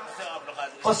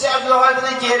Jose Abdul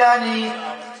Qadir Jilani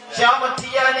Syamut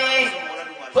Tijani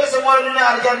Fese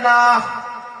Maulana Arjanna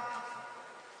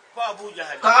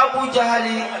Ka Abu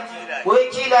Jahali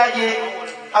Wakilaje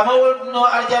Amawudno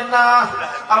Arjanna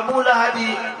Abu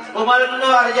Lahabi Umarno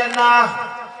Arjanna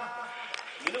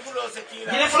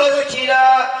Yinifulo Zakila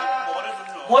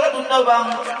Muradunno Bang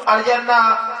Arjanna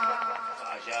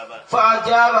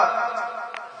Fa'ajaba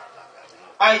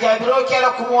Ajabiro Kela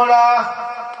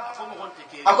Kumola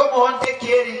Ako mohonte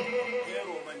keri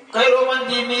Kairo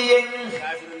mandi miyen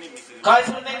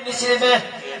Kafir ning nisilme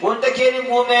Wonte keri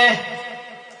mume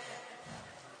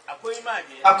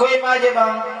Ako imaje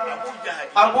bang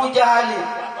Abu Jahali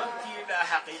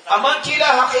Aman kila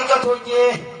haqiqatu je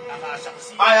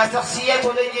Aya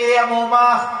saksiyatu je ya muma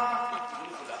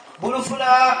Bulu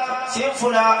fula Sim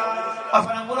fula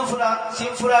Afana bulu fula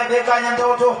Sim fula Beka nyanta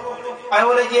oto Ay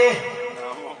wala je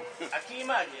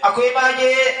Ako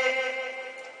imaje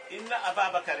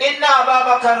إن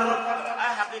أبا بكر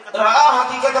رأى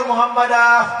حقيقة محمد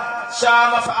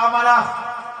شام فأمنه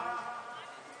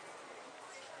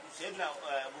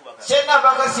Sayyidina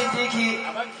Abubakar Siddiqi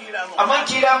aman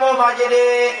kila mo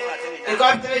majede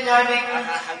ikaftre nyami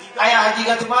aya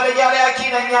hakikatu mala jale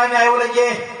akina nyami ay wala je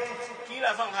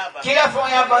kila fon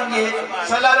ya bange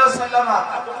sallallahu alaihi wasallam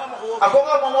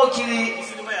akonga mo kili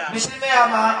bismillah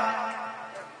ma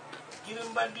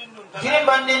kirim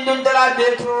bandin dun dala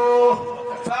beto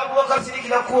fa Abubakar Siddiqi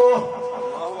la ko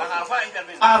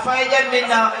afaida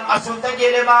minna asunta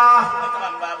jelema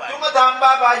tunga tamba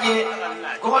baje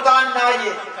kuma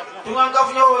tannaje tunga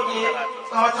kafnyoje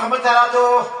kuma tamatarato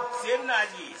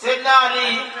Sayyidina Ali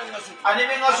ani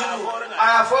minga su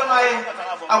aya fonaye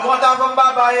akonta famba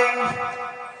baye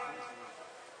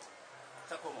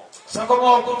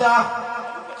sakomo kuta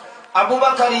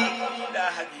Abubakari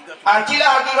akila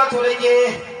hakika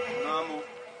toleje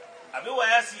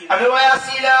abi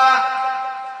wayasila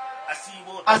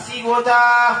asibota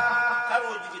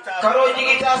karo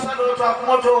jigita sado to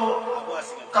moto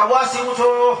kabwasi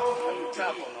muto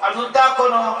adunta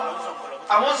kono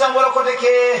amunza ngoro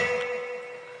koteke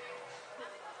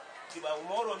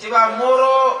tiba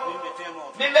moro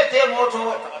bimbe te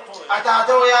moto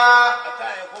atato ya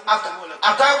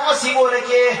akako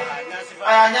siboreke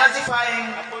aya nyasi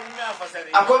faen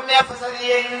akomme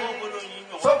afasariyen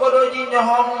fogodo jinyo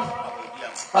hom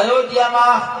ayo diama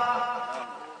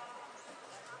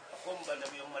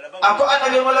ako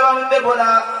annabi mulaba min bebola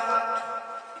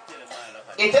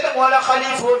itele mola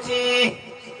khalifoti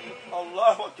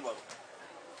Allahu akbar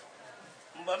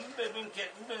mbambe binke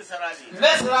mben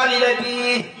sarali labi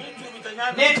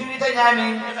ni tumita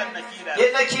nyami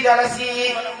yena kila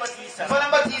rasi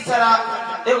fanambati sara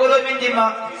egolo mindima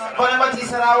fanambati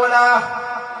sara wala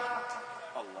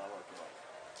Allahu akbar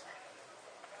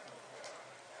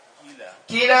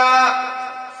kila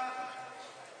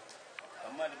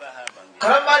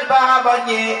Karamal baha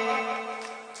banye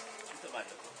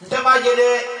ntama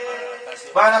jede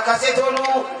bana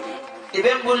kasetolu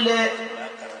ibembulle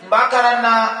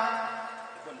mbakarana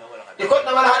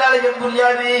ikonna wala hadala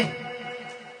ibembulyami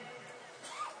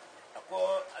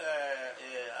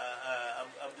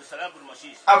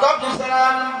ako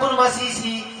Abdussalam bin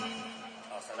Masisi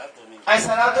ay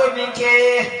salatu minke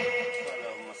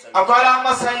ako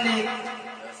Allahumma salli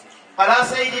ala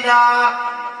sayyidina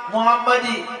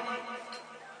Muhammadi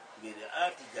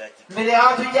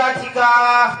Miriatu jatika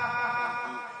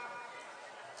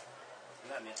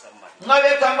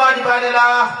ngabe kama di badala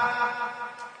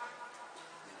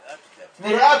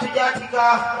Miriatu jatika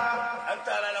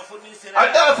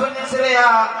antara funin sereya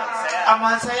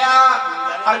aman saya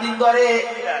adingore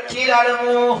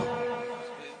kilalamu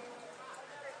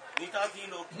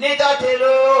nita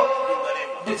telo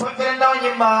di famperenda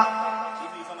nyimma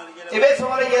ibe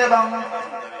somale jelabang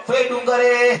fe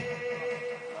dungare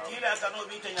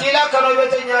kila kano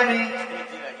bete nyami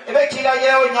ibe kila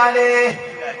jela nyale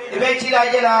ibe kila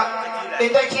jela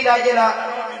ita kila jela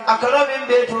akano min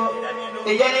beto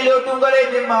ejani lo dungare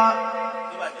mimma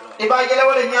iba jela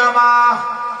wala nyama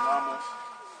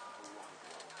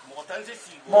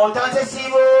motanse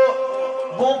sibo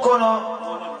bunkono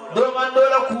do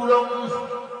mandola kulom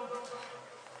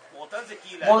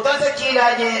motanse kila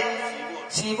je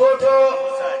siboto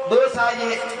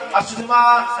dosaje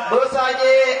asuduma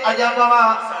dosaje ajamama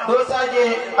dosaje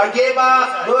agema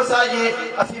dosaje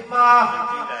afima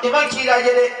iman kila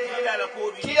jele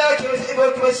kila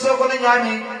kibo soko na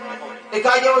nyami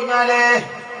ikaje onyale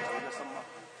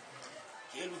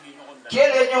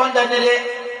kele nyonda nele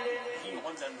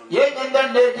ye nyonda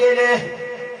nele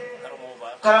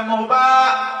karamoba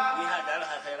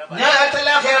nya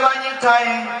atala khairan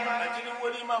kai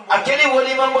akili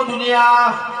wali mambo dunia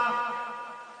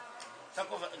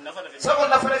sako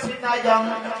nafara sinna jam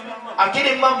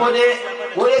akili mambo de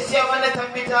wole siya wana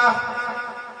tambita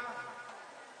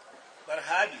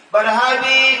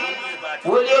barhabi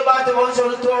wole bata bon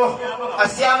solto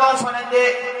asiyama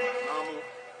fanande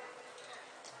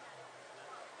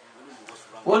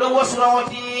wolo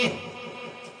wasrawati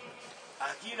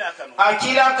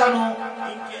akila kanu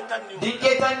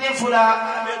dinke tanni fula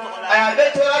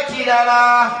ayabeto akila la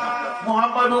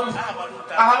muhammadun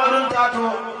ahmadun tato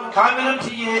kamilun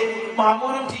tiye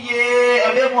mahmudun tiye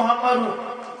abe muhammadu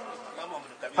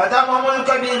hata muhammadu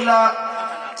kabir la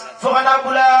fukana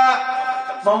bula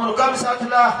muhammadu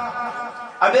kamsatula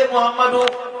abe muhammadu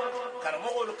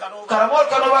karamol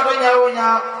kanu wado nyawonya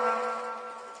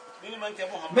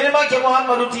minimanke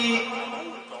muhammadu ti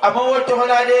amowoto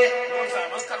holade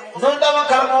non dama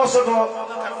karamo soto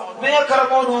me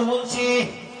karamo no hunci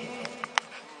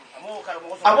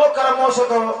amo karamo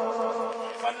soto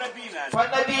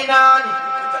fanabina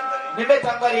ni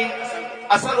betangari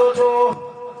asaloto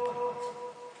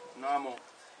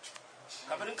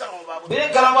birin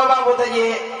kalamba babu taje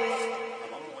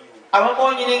amma mo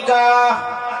nyininka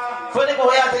fone ko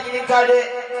ya taje ninka de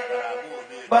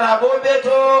barabo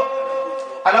beto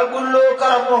ala gullo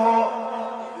karamo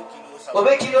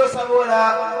obe kilo sabola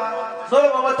noro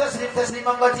mama taslim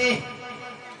mangati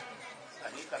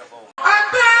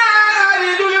anta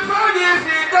aridul fawdi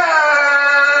fi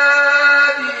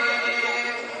dadi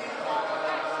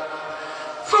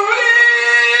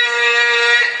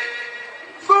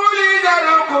suli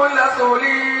daru kulla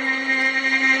suli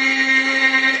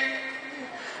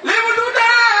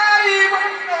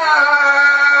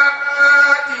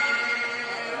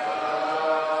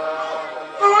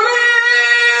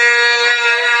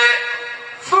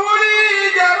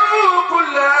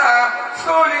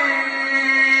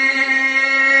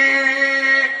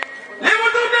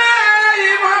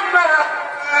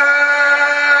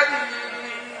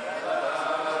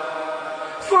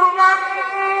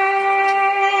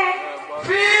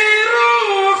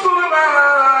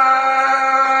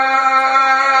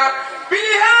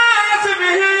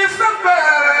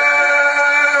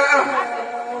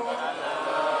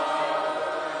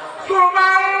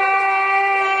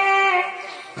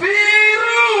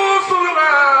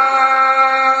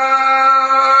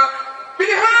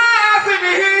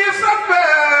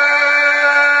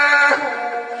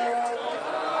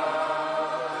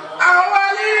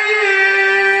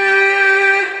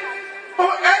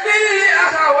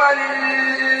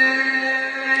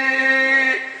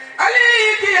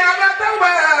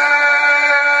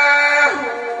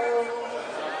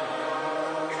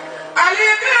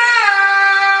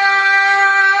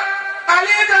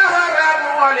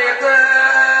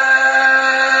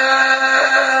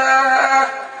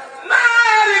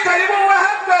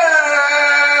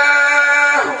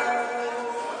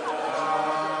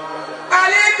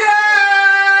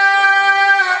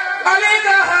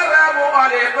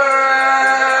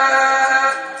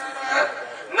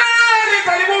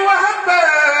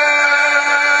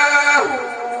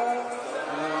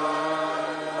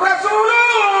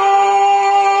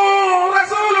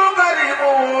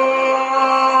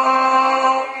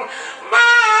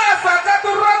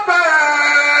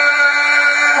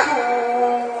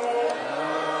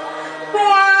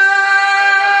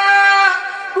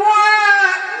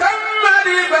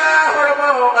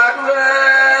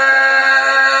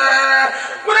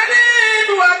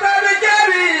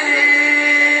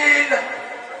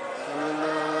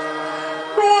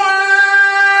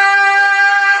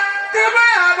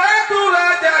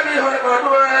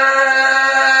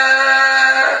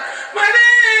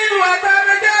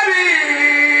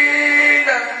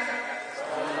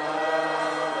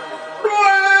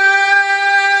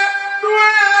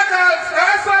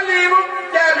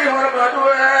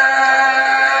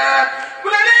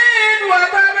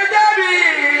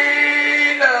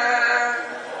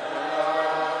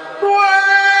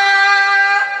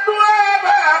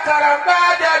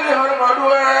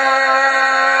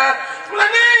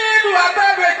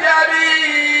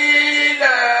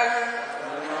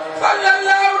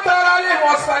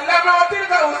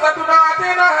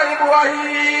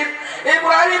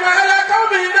إبراهيم على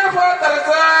قومه نرفع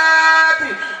درجات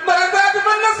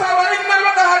من نسى وإن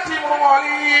الوقت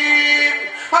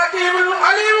حكيم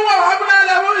عليم ووهبنا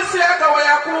له إسحاق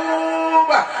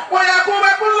ويعقوب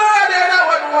كلا هدينا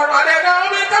ونوحا هدينا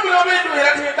ومن قبل ومن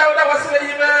ذريته داود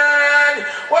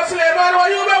وسليمان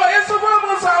وأيوب ويوسف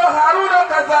وموسى وهارون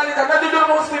وكذلك نجد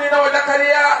المحسنين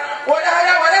وزكريا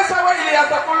ويحيى وعيسى وإلياس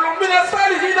كل من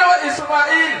الصالحين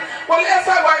وإسماعيل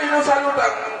والعيسى ويونس ولوطا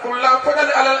كلا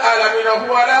فضل على العالمين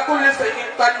وهو على كل شيء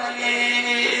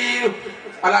قدير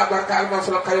على بركة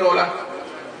المصر خير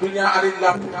dunya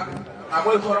adillah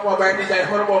amul hormo bayni jay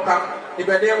hormo kam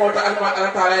ibe de mo ta alma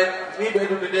ala taala ni be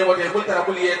dunde de mo te mun tara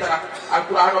buliye tara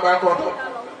alquran ba ko to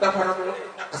dafana mu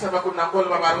kasaba kun nangol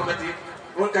ba baru ngati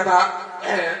mun kata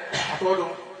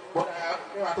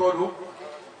atodu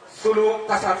sulu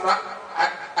kasamba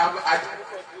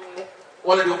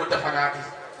wala do mutafanati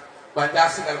banda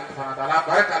sigal mutafanata la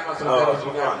baraka al masala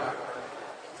dunya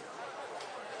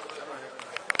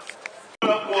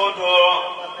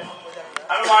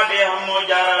Almadi hammo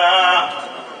jarala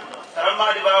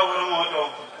saramadi ba hurmoto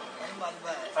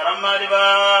saramadi ba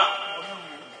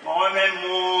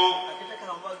mohamemu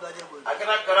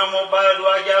akana karamo ba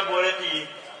duaja boleti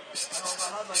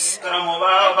karamo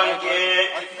ba banke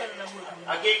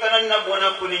akikanan na bona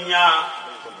kulinya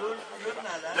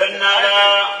dannala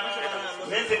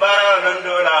min sibara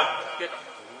landola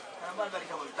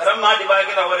saramadi ba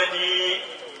kita boleti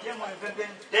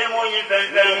demo ni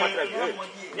fenfen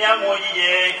ni amoji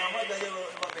je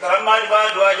karamadi ba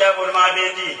doaja bolma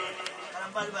beti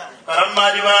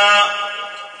karamadi ba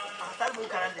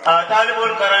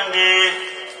talibul karande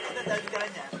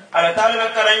ala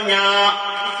talibul karanya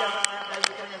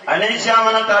anin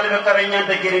shamana talibul karanya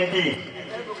ta kirinti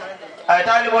ay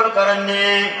talibul karanne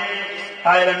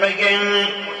ay la megen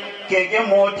keke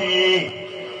moti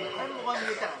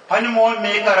hani mo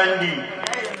me karandi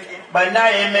banna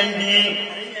yemendi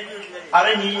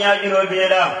arani nya jiro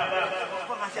bela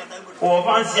o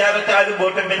fan siara talibul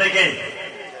to benege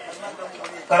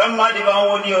karamma di ba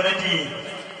woni yorati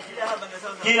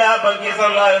kila bangi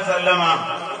sallallahu alaihi wasallam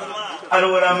al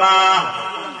ulama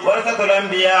warasatul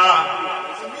anbiya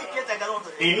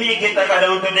imi kita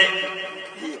kadang to de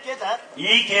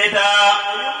yi keta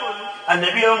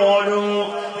annabi modu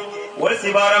wal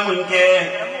sibara munke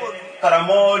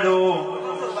karamodu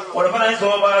wal fana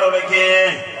so baro leke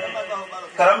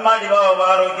karamma di ba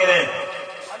baro kere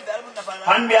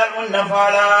hanbi al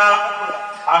nafala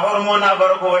ahormona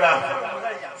barkoda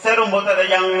serum botara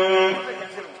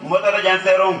jang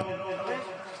serum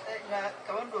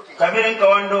kabirin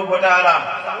kawando botala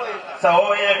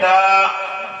sawoyeta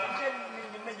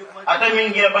ata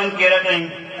mingira bankera ten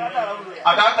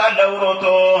ata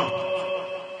dawroto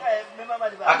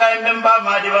aka mbemba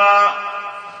madiba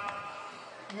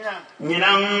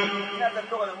nyinang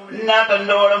na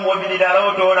tandola mobili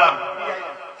dalawo tola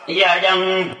iya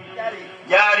jang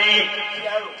jari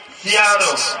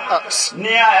siaro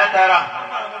ni ayatara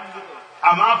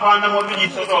ama fana mobili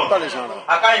soto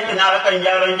aka intinara kan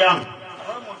jaran jang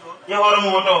ye horo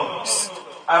moto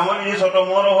amobili soto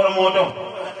moro horo moto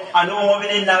anu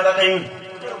mobili nagaten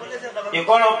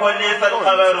ikono kolle sal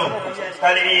khabaru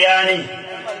kaliyani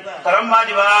karamma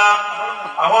diba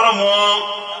ahoro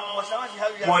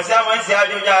mo sama si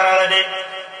hajo jarala de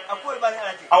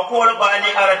akol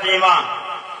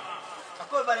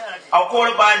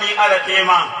bani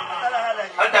aratema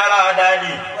atala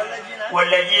adali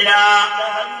والذين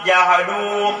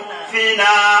جاهدوا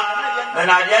فينا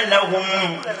لنهدينهم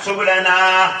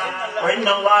سبلنا وإن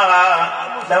الله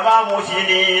لمع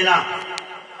المحسنين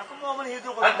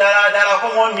atala dala ko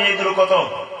mo mi durkoto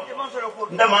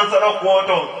ndaman soro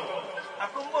koto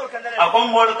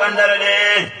akombol kandara de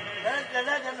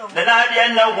dana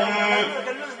diannahum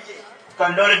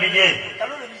kandol bije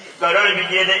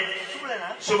de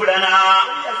sublana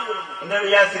ndal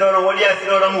yasiro mu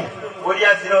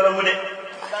de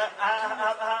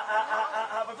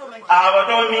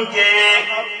abato minke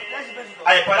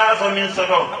ay paraso min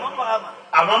soto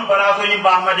amam paraso ni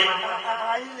bahmade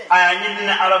ayanyin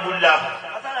arabullah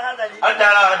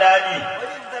atara dadi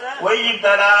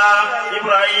ويبتلى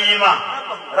إبراهيم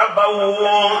ربه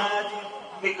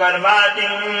بكلمات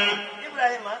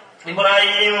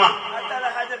إبراهيم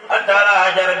أتى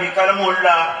هاجر بكلم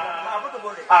الله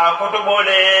أكتب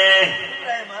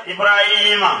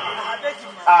إبراهيم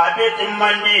أبيت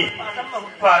مندي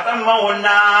فاتمهن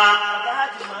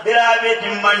بلا بيت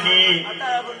مندي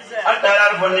أتى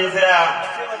الفنسرة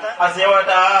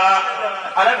أسيوتا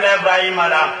أنا بلا إبراهيم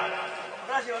لا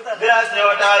بلا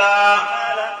سيوتا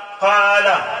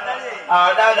قال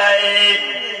أدلي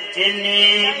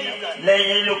إني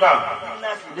ليلك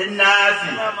للناس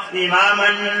إماما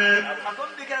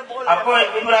أقول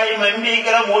إبراهيم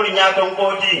ميكرا مولي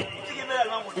كوتي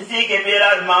إسيك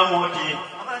بيرا الماموتي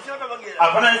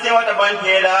أفنان سيوة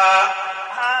بانكيلا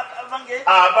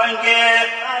أبانكي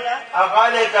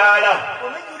أقالي كالا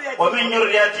ومن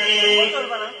يريتي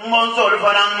منصور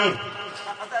فنان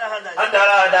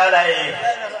أترى دالي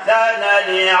لا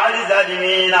نالي على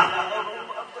الظالمين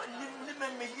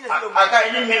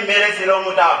أكاين من مرسلو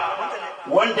متا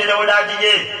وانت لو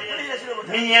داتي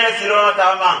من يرسلو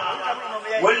تاما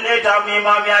ولا تامي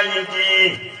ما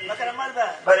ميانتي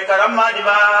بركرم ما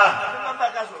دبا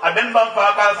أبن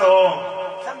بفاكاسو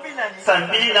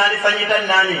سنبينا لسنيتان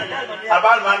ناني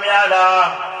أبال ما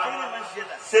ميالا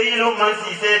سيلو من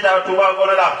سيسيتا توبا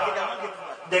كولا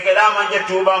dekeda manje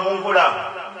tuba mungkula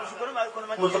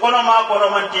musukono ma kono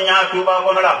mantinya tuba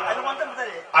kono la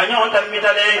anyo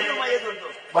tamitale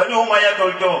bani umaya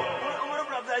tolto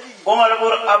Umar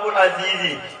ibn Abdul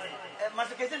Aziz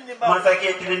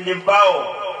masaketin dimbao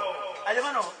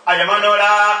ajamano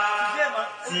la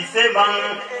sise bang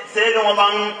selo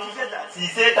bang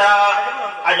siseta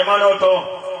ajamano to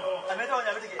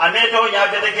ameto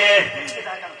nyabeteke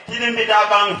tinimbita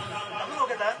bang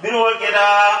birol keda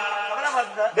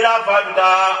bila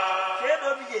faduda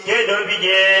kedo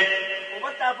bije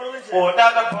ota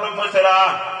ka promosera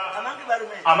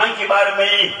amanki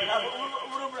barmei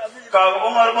ka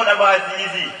Umar ibn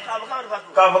Aziz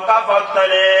ka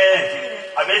fatale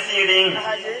abesirin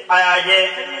ayaje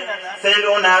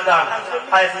selonata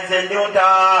asisendota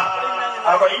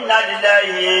ako inna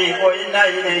lillahi wa inna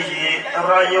ilaihi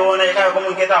raji'un ka ko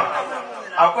mun kita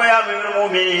akwai amirul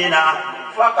mu'minina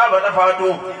faka bata fatu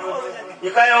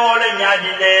ikayo le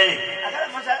nyadile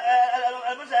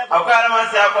akwai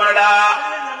almasi akonola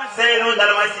selu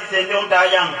dalmasi sendum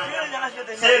tayang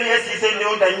selu yesi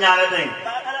sendum tanyala ten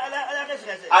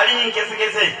ali kese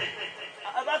kese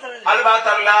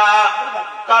albatarla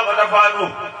ka bata fatu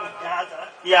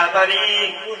ya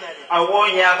tari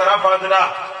awonya tara fatu da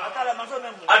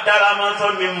adala manso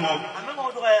mimmo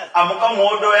amuka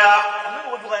modoya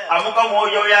amuka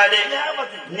mojoya de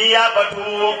ni ya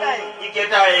batu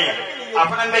iketaye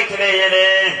afana mbekele yele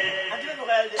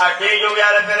ate joya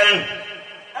la feren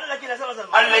Allah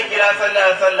kira sallallahu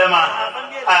alaihi wasallam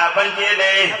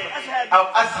abankele aw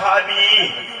ashabi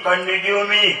kan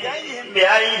nujumi bi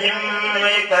ayhim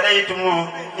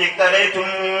iktaraytum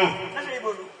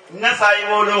nasai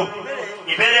bolu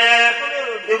ibere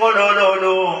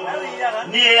igolololo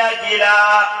ni yakila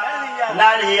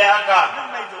naliyaka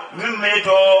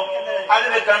mimmeto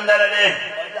albe kandalale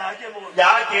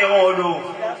yake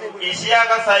molu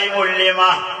ishiyaka sai mullima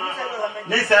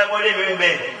nisa moli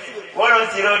bimbe wolon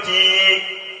siroti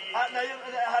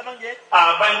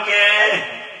abange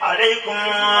alaikum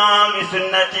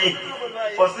bisunnati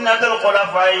wa sunnatul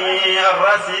khulafai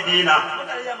ar-rasidina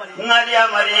ngadi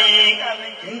amari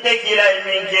ndekila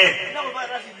minke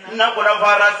na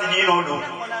khulafa rasidino do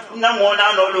na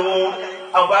mona no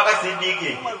abaka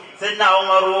sidiki sayyidina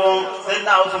umaru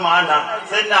sayyidina usmana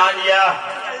sayyidina aliya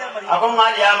akon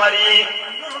aliya amari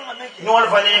nol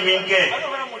fani minke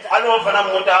alo fana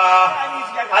muta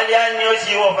aliya niyo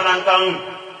shiwo fana kan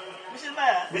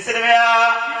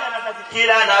bismillah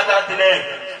kila na tatile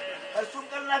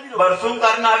barsun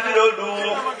karna bilodu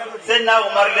sayyidina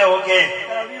umar le oke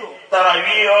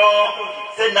tarawiyo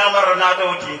sayyidina umar na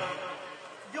toti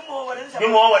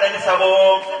bimo wadani sabo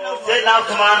sayyidina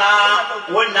usmana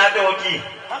wonna toti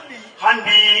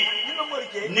handi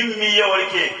nimmi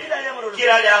yewolke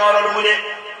kila ya marol mude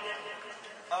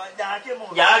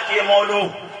ya ke molu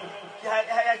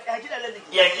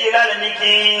ya kila la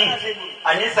niki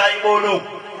anisa ibolu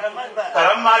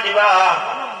karamma diba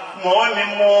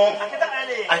mu'minu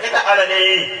akita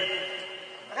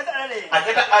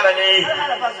alale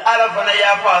alafana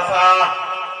ya fasa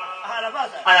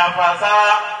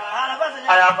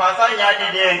ayafasa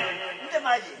nyadide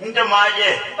ndemaje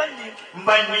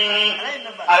mbandi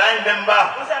alain bemba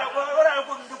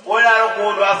wala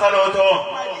ko do asaloto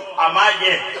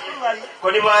amaje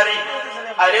kodibari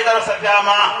aleta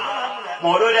safiyama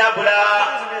modole abula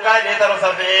ka leta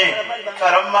safi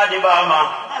karamma dibama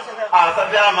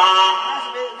asafiyama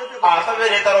asafe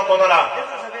leta kodola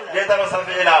leta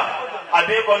safila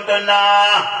abi kontona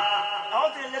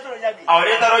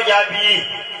awleta jabi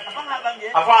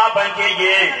afa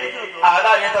bankeje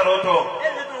ala leta roto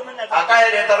akaya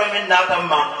leta minna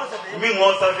tamma min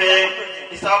ngosafe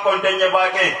isa kontenye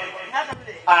bake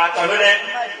akalule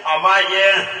amaje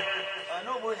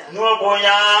nuwa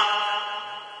bonya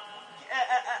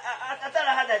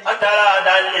atala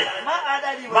adali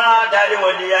ma adali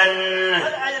waliyan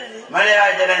male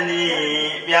ajalani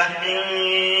biatbin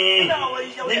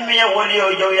nimmi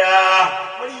waliyo joya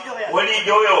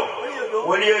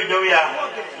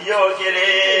yo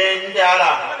kele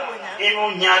ndala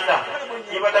inu nyata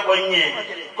ibata bonye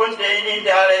konte ni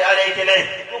ndala ale kele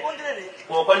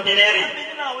ko kontineri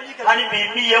hani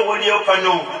bibiye waliyo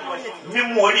kanu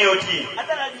mim waliyo ti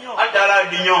atala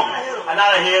dinyo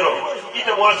anala hero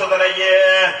ito bol so dala ye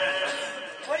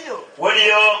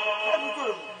waliyo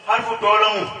harfu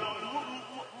tolong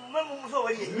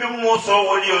mim muso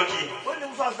waliyo ti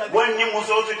wonni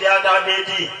muso su tiata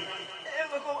beti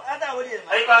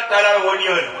ay ka tala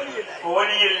waliyo ko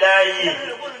waliyillahi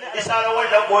isala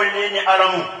wala bolni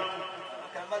aramu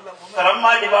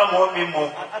karamma diba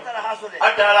mu'minu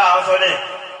atala hasole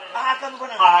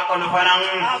akan fanang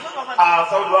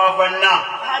asodwa fanna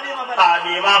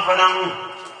adima fanang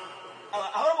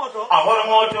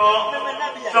ahormoto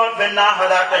son benna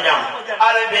halaka jam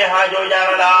alabe hajo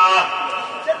jarala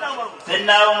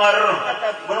sayyidina umar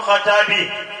bin khattabi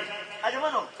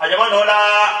ajamano la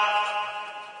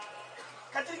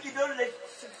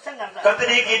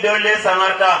katriki dole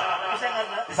sangarta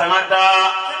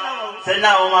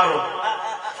sayyidina umar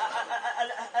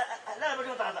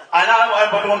ana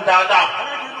albatum tata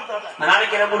ana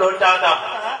kele bulo tata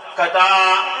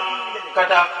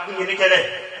kata ngini kele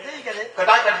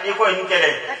kata ni ko ni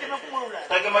kele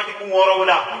take ma ti kumoro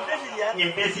wala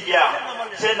nyimpesi ya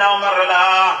sena umarala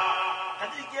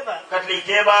katli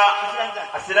keba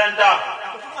asilanta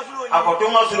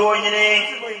akotuma suro nyini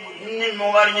ni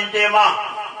mugar nyintema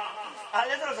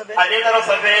ale taro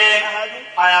sabe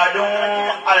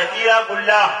ayadun alakira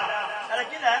kullah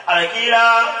alakila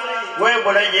we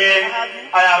bolaje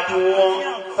ayatu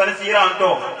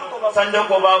sansiranto sando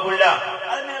ko babulla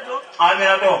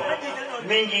aminato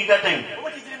mingi taten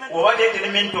wobate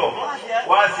tilminto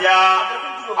wasiya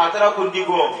atara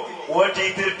kundigo woti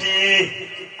tirti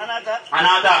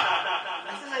anata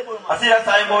asira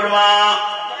sai bolma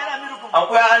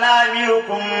akwai ana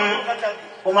mirukum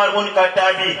umar bin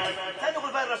katabi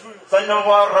sannan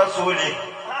wa rasuli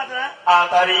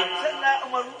atari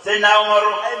sayyidina umar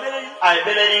ay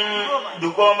belerin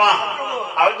dugoma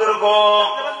abdurgo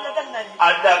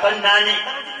adda kannani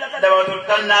da wato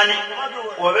kannani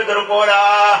wa bidurgo la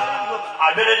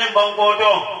abelerin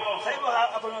bangoto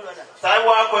sai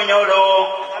wa ko nyodo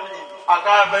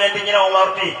aka belerin ni umar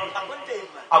ti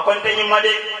akonte ni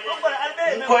made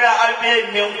ko ya albe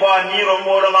min kwa miro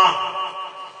moroma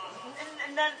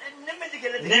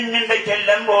nimmin be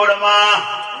kellan boroma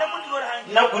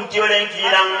na kuntiyolen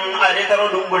kinan ale taro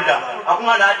dumbulla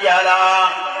akuma na diala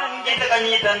ita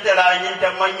kanyi tantara yin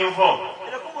tamanyin fo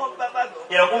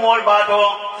ila kumol bato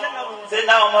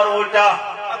sena umar ulta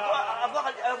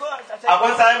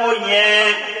akon sai mo nye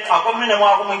akon mine mo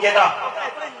akon ngeta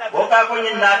boka ko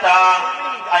nyin nata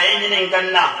ayin nin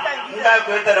kanna nda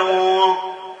ko tara mo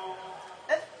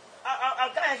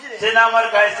sena umar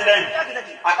kai silen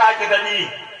aka kitani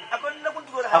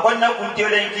akon na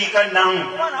kuntiyolen ki kannan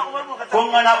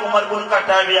kon ana umar bin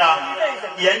katabiya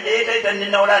yande ita tanni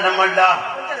nawla namalla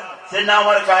sena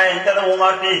umar kai ndara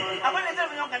umar ni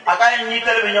akai ni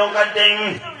tarbi nyon kanten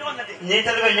ni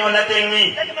tarbi nyon natengi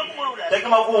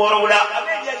tekma ku worula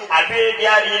abe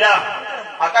diarila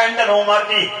akai ndara umar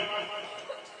ni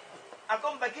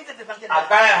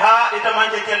akai ha ita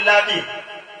manje kellati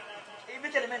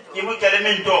ibu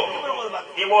kelemento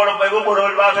iboro bay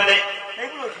borol bato de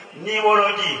ni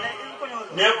borodi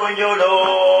ne ko njolo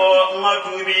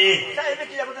ngatubi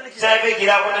sabe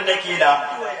kila ko tan kila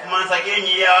man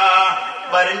sakeni ya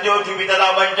barinjo tubi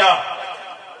tala banja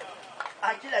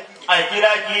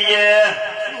akila kiye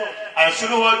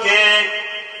asuru ke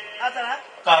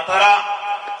katara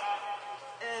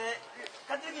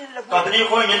kadri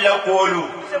ko nyilla kolu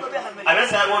abe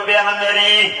sabo be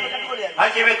hamere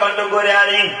hakibe kanto gore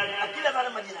arin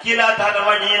kila ta da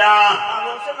madina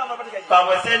ka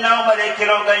wasena male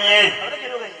kiro ganye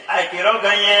ay kiro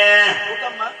ganye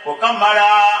ko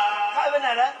kamara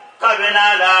ka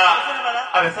benala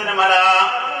abe sene mala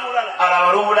ala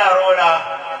rumula rola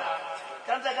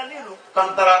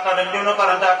kantara karandiuno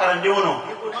karanta karandiuno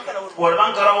wol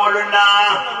bankara woluna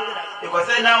ko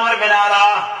sena war benala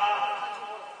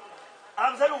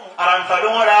aram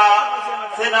salungola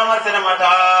sena mar sena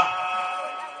mata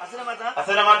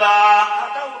asena mata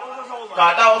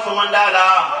kata usumandala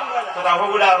kata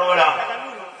hugula rola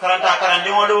karanta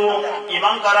karandimolu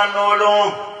imam karanolu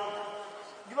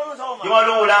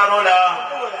dimalu ula rola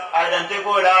adante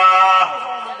kola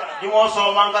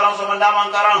dimoso mankaran so manda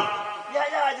mankaran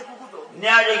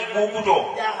niaje kukuto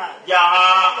ya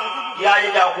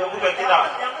ja kukuto kita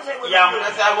ya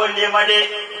mutasa golle made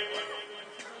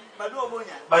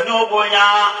banu bonya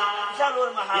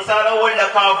isara wala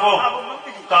kafo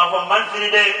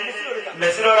manfide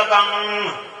mesiro kan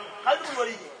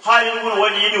halin gun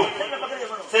walidu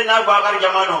sena bakar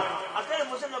jamano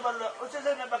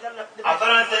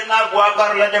akara sena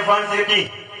bakar la defense di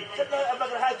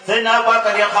sena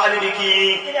bakar ya khalidiki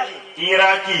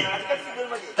iraki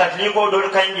katliko dol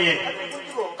kanje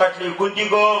katli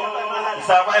gundigo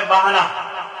safa bahana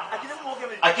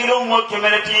akilo mo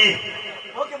kemelati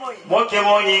moke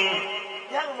moyin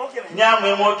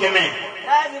nyamu moke me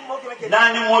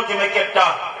nani moke me ketta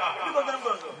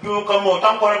du ko mo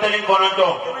tan ko tan ko nan to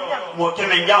moke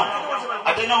me njam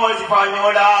atena wasi fa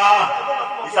nyola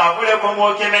isa fule ko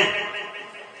moke me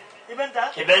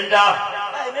ibenta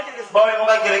bawe mo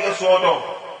ka kire ke suoto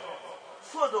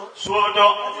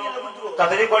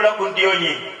katari ko la kundiyo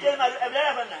ni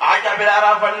aja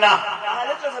belara fanna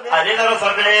adena ro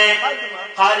sabe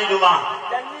khaliduma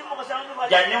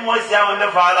janni mo siama me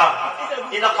fala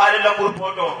ina khalila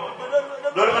kurpoto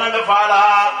dol fana me fala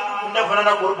nda fana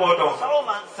na kurpoto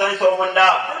sai so manda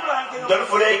dol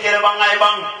fule kere bangay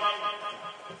bang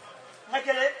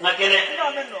nakele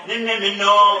ninne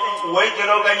minno way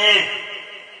kero ganye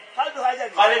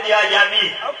kale dia jabi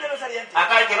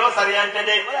akai kero sariyante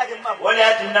de wala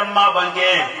tinna ma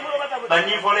bange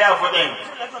bani fole afoten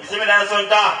bismillah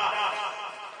sonta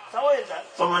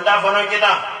somanda fana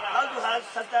kita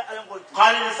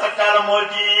khalid sattara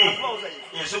moti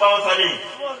yusuba wasali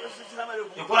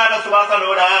ikura da suba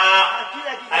saloda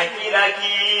akira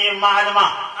ki mahalma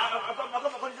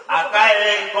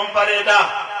akai kompareta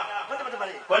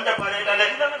konta pareta le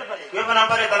kefana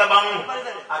pareta la bangu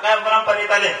akai fana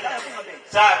pareta le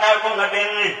sa kai ko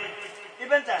ngaben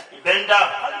ibenta benta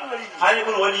hali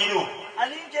bul walidu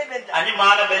ani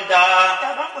mana benta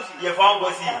ye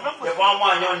fangosi ye famu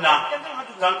anyonna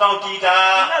kan kita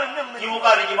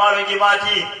kimukari kimaro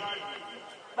kimati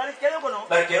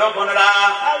barkero kono la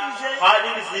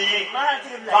halin si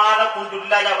mala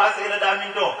kundulla ya basira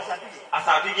daminto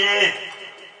asatije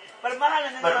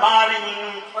barmana ni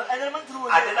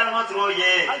atetan matro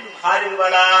ye halin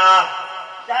wala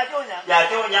ya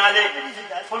to nyale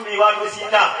fumbi wa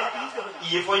sita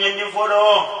ifonye ni fodo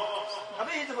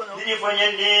dini fonye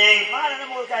ni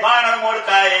mana mol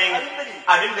kai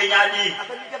abin benyali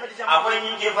akwai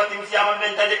ni ke fatim siama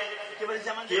bentade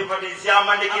ke fatim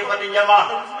siama de ke fatim jama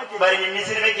bari ni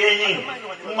misir be kenyi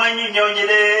manyi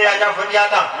nyonjele aja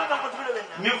fatiata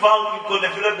mi fam ko de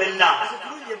filo benna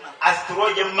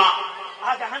astro jemma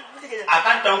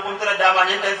akan tan kuntra dama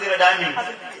nyen tan sira dami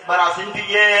bara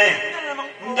sintiye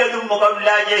ndelu mo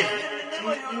kablaje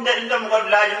ndelu mo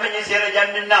kablaje menyi sira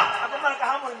janninna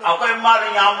akoy mar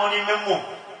nyamoni memmo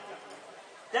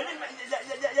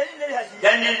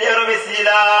jannin lero be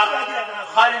sila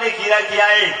khalile kira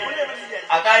kiyaye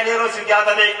akay lero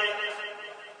sugata de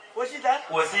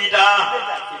wasita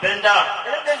benda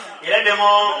ila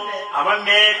demo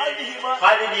amamme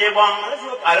khalidi bang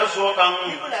ala sokan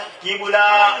kibula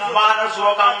mana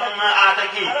sokan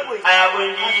ataki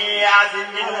ayabundi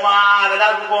asindi ma la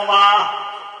goma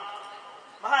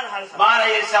mana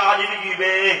yesali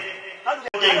bibe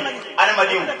ana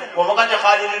madiu ko makanta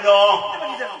khalidi no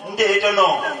nde to no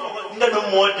nde dum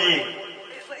modi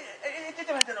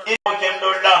imo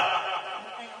kendolla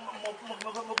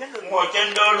mo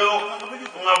kendolu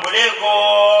ngabuleko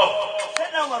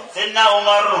senna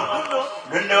umaru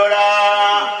dundola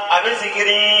abe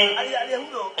sikiri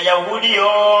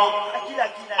yahudiyo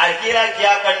akira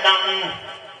kiya kannan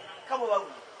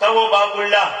kabo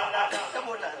bagulla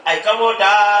ay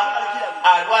kabota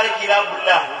alwar kira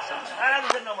bulla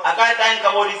akai tan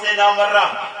kabo di senna umarra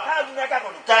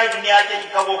kai dunia ke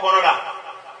kabo konola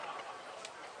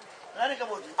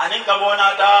anin kabo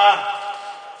nata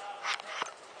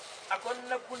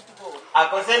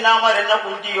ako se nama rena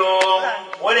kuntiyo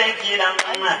wole kina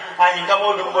ani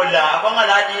kabo dumbolla ako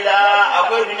ngala dila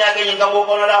ako dunia ke yin kabo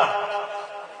konola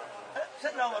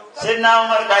senna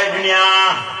umar kai dunia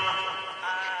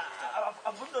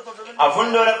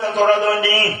afundo la tora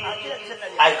dondi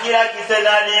akira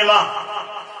kisena lima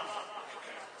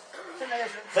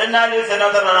senna li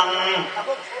senna tanang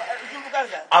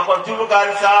ako tubu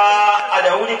karisa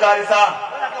ada uni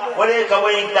karisa wole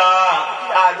kawainta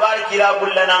adwar kira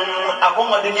bullanan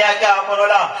akon dunia ka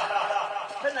akonola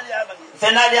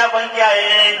senali abanki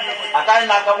aye akai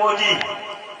na kaboti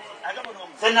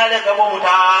senali kabo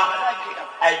muta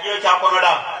aje cha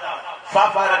akonola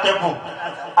safara tebu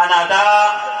anada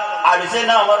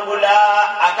alisena margula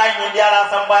akai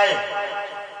ndiara sambaye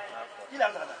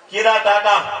kira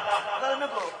tata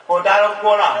kodaro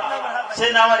kola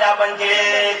sena wadi abanke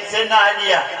sena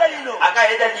adia aka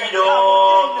eda dido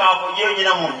ka fuje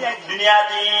nyinamu dunia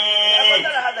di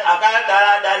aka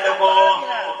tara daloko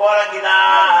kola kina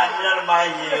nyal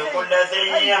mai kulla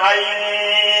sei hai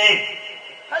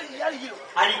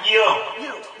ani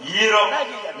yiro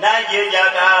na je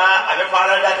jata abe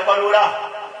fara da tabarura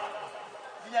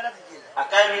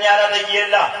aka minyara da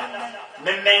yella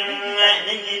memmen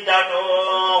ningi dato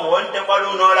wonte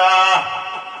balunola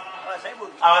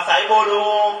awa saibolu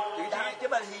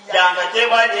janga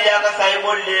tebali aka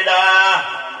saibolela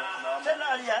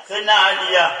senna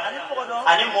aliya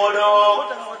ani modo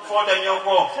foto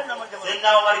nyoko senna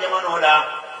umar jamanola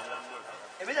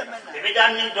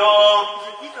ebijan minto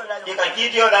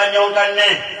ikakitio la nyonkanne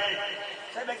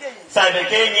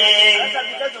sabekenyi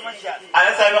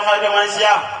ala sabe khato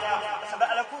mansia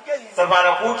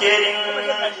safara kukerin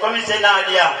komisena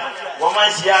aliya wa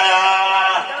mansia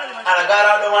ala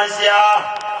gara do mansia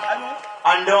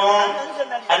andon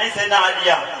ani sena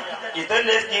aliya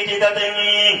itolle skiti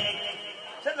tatengi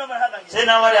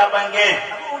sena mari abange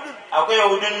ako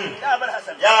yudun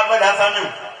ya bad hasan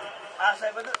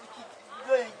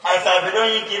asabedon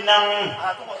yikinan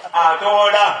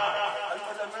atoda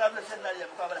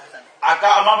aka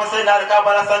amma sena ka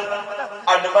barasan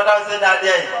adbata sena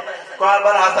aliya ko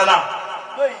bar hasana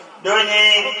doni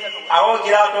awo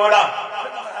kira tola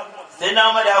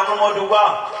sena mari akomo dugwa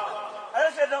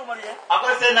ako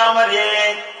sena mari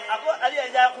ako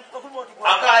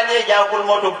ali ja kul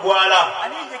moto gwala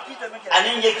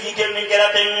ani je kite min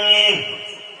keraten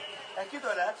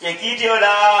ye kite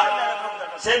ola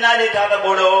sena le tata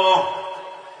bolo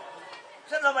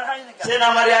sena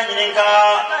mari anyinka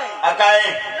akai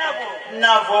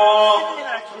nafo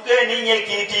ngeni ye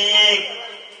kiti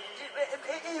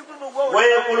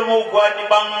waye kulmu gwadi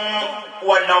bang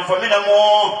wannan famina mo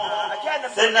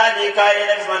senna di kai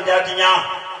na bismanta tinya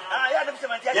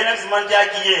yana bismanta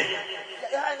kiye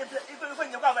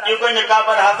iko nya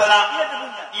kabar hasana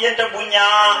iyenta bunya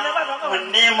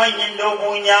munne manyin do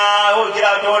bunya o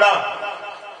kira tora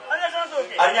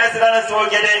anya sirana so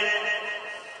gede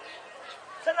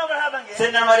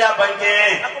senna mari abange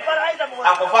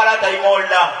aku fara tay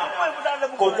molla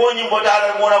ko koni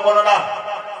mbotala mona konola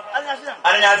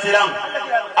anya siram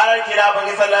ala kira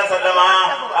bangi sallallahu alaihi wasallam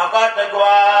akata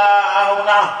gwa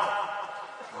ahuna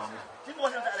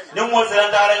numo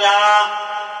siran taranya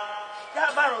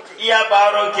iya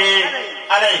baroke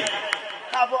alai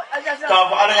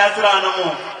kafu anya sirana mu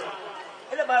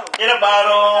ila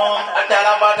baro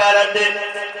atala batala de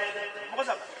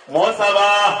mosaba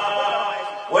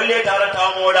walle tara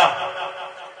tamoda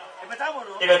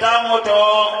ibeta moto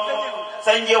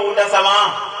sanje uta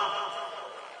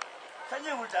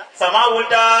sama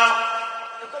uta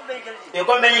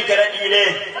iko meni kera dile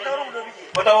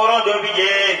pota woron do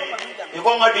bije iko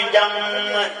ngadinjang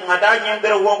ngadanya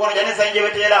ber wo kono jani sanje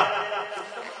betela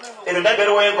elo da ber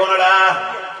wo kono la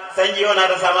sanje ona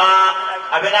da sama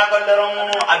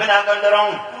abena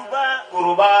kandarong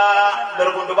kuruba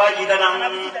berkundu baji tanang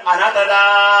anata da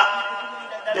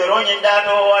deronyin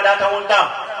dato adata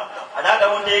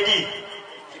unta edi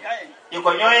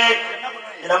ikonyoye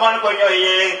ilaman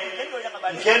konyoye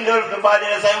kendol kembali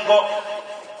senko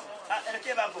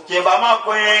keba ma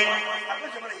kwen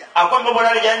akon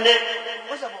bobola jande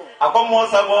akon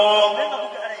mosabo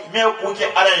me kuke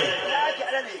alale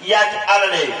yaki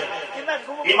alale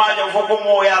imaje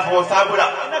fokumo ya fo sabula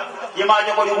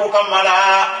imaje ko diku kamala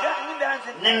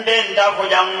nimbe nda ko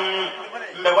jam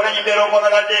mbe wala nyimbe ro ko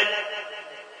dalade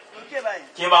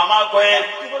keba ma ko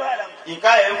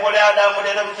ikaye ko le ada mo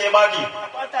de kebati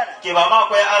keba ma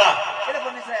ko ala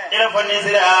ila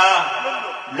fonisira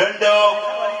londo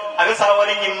abe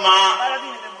sawari nyimma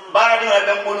baradi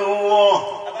abe mulu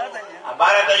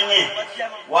abaratanye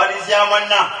wadi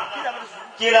siamanna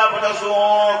kila potasu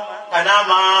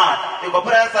kanama iko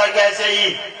presa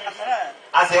gasei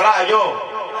asira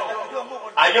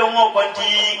ajo mo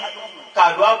konti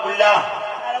kadwa bulla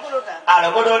ala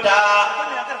godota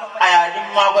aya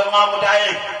dimma ko ngamutai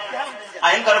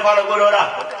ayin karfala godora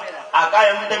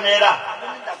akaya mtemela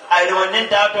ayi wonin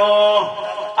tato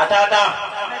atata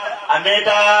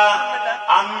ameta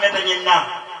ammeta nyinna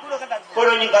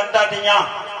kodo nyi kantatinya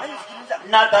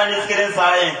nata ni skirin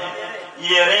sae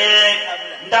yere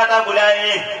ndata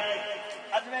bulai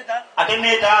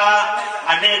atemeta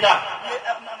ameta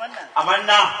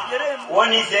amanna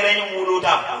woni sereni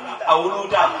muluta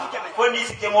awuluta foni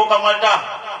sikemo kamalta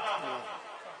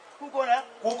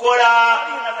kukora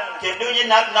kendunyi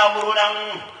natna murunang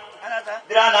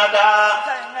dranata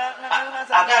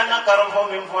akana karofo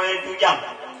mimfo tujam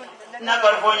na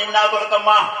karofo ni na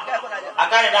kama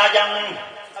akana najang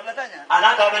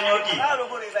anata banyoti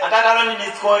atara ni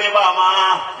skore ba ma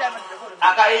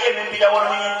akaye mimpija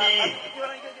wonu yindi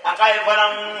akaye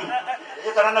banang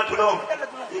ikarana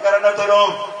tulo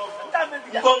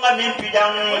ngonga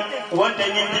mimpijang wonte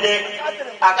nyindide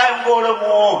akaye ngolo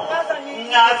mo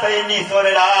ngasa ni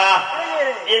sorela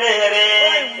ile here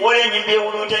wole nyimbe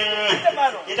wuluten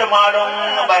ita malong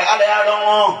bar ala yalong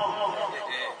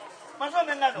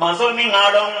maso mi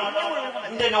ngalong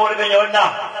ndene wole be nyonna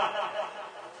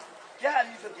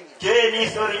Jeni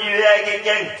suri ya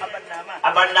geng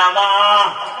abannama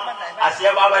asia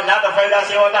baba nata faida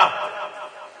siota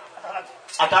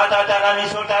atata ni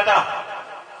sotata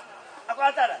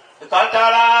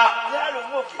akatara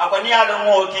akoni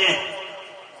alungoki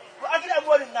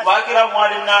wakira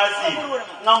mwalin nasi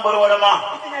ngambor wala ma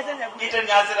iten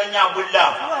yasira nyabulla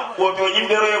ko to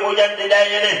nyimbero e bojande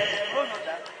dayele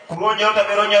ko nyota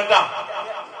bero nyota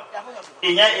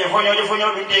inya e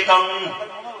fonyo binde kan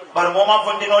bar moma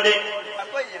fondino de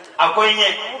akoyne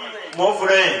mo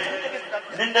fure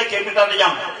ninde ke bital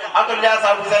jam ato ya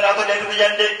sabu sera ato de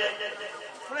jande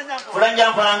fulan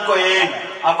jam fanan ko e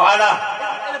afala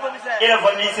ila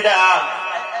fonni sira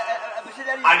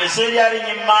ade seriari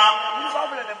nyimma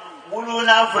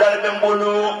buluna fural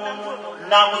bembulu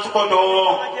na musukoto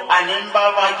animba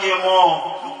makemo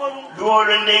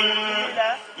duolo nding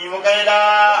imukaila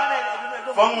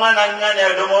fongana ngane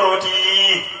domoroti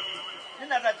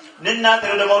ninna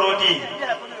tere domoroti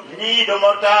ni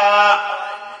domorta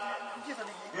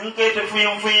nke te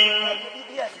fuim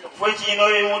fochi no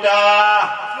yimuta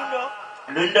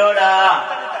lundola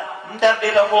ntarde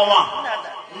ta koma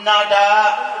nata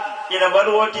ila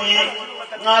balwoti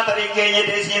ngatari kenye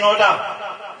te sinota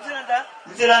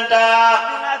zilanta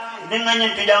ninga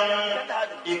nyintijang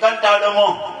ikanta domo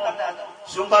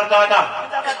sungkar tata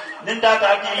ninta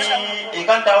tati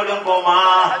ikan taulun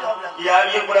koma ya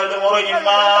ye kula lumoro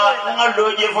nyima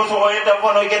ngaldo je foso eta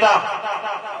fono kita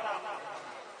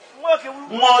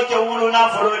ngoke wulu na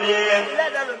frole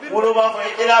wulu ba fa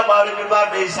ila baru bi ba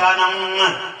be sanang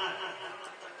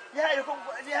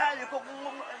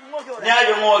ya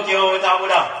yo ngoke o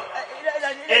tabula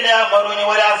ila baru ni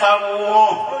wala sabu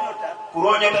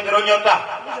kuronya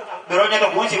ta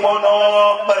kunsi bono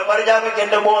bar jabe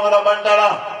kende bono na bantala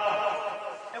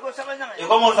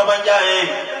iko mo sabanja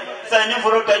sani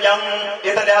furuta jang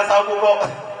ita da sabu ko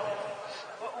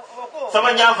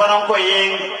sabanja fanan ko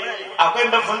yin akwai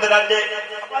be fundirade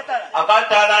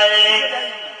akatala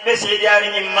be sidiari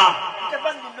nyimma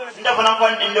nda fanan ko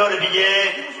ndindore bije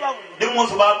dimu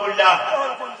subabulla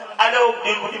alo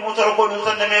dimu soro ko dun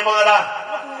sanne me bagala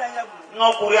ngo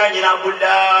kuriya nyina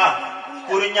bulla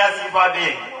kurinya sifabe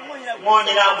ngo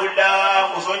nyina bulla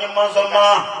musonyi mansoma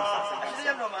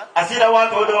asira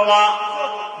wato doma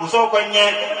muso konye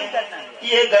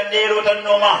iye gandero tan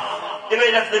noma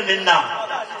ibe nafsin minna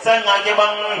san ngake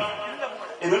bang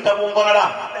irun tabung bangala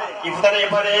ifutare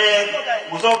pare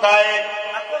muso kai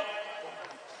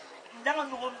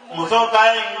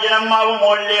jinam ma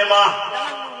mollema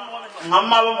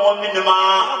ngamma mominma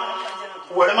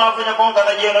wala ma fanya kon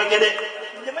kala jeno kede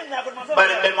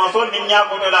bari be ma so minnya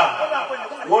ko tola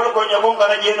wor ko nyako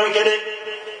kala jeno kede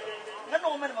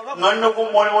nganno ko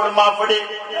mo ma fode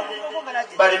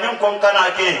bari min kon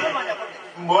kana ke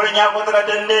mbol nya ko tola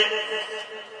tende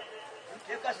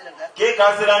ke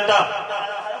kasilanta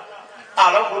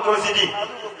ala ko to sidi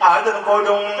adan ko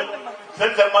dum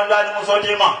sen sen mandani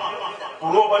musodima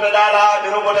uro bota dala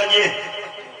biro bota je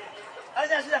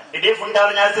ide fundar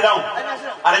nya sirang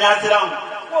ala nya sirang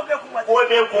ko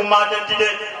be kuma tantide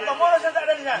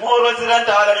moro siran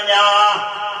ta ala nya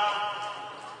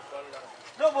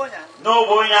no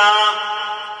bonya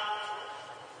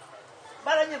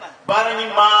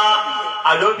baranyima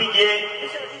alobije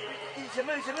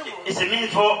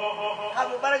iseminfo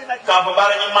kafa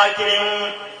baranyima kirin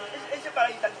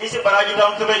isi baraji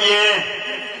tam tubeje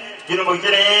jinubu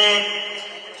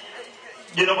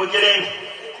kirin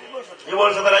ibol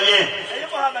sataraje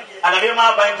anabi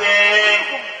ma banke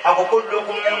ako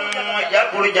kullukum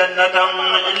yakul jannatan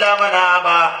illa man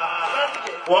aba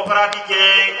wa pratike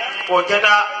ko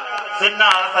keta sunna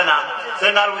hasana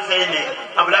sunna husaini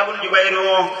ablabun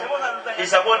jubairu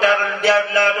isabotar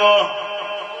diablado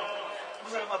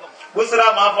busra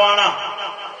mafana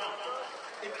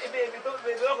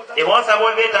ibo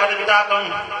sabo be tali bitakan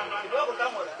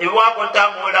ibo ko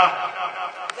tamoda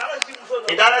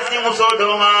idara si muso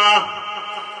doma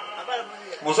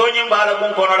muso nyim bala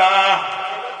bun konoda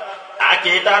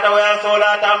ake ta da waya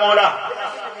sola tamoda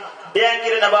biyan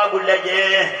kire na ba gullaje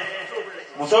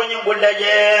muso nyim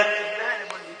gullaje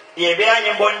ye biyan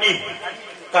nyim bondi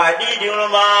ka di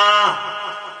dinuma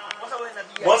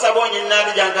bosa bonyin na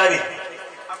di jankari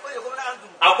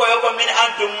akoy ko min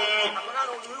antum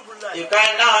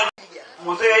ikana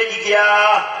muso yigiya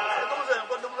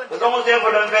ko muso ko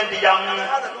don fenti jam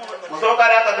muso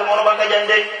kara ka do moro banga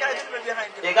jande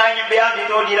e ganyi be andi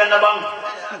to di na bang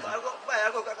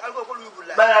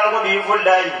ba ko bi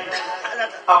fullai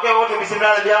akoy ko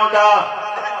bismillah bi amta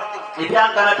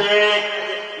ipian kanate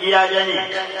iya jani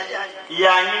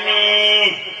iya ni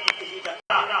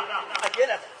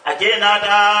akena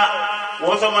ta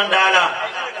woso mandala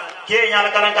ke nyal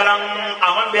kalang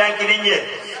aman be an kirinje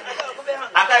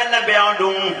aka na be an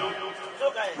dum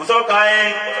muso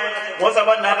kai wosa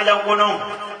ban na ka kono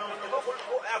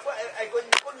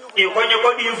e konyo ko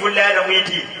di fulla da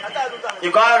muiti e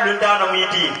ka lunta na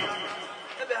muiti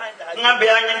ngabe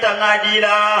an ta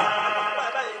ngadila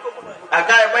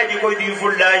aka ba di ko di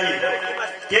fulla yi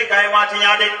ke kai ma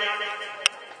tinyade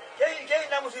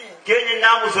ke ni na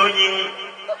muso yin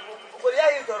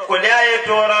kuliaye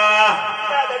tora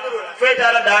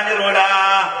fetala dani rola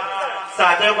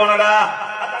sate konola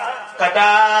kata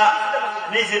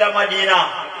nisira madina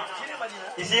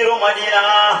isiru madina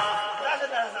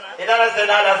idara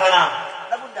senala sana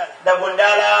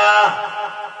dabundala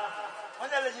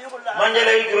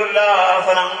manjala ikrulla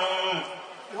sanang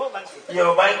yo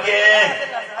banke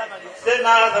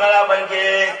senala sana banke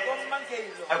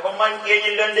ako manke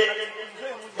nyindonde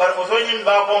bar musonyin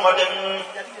ba ko maten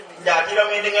jati lo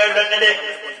mi dingal donne de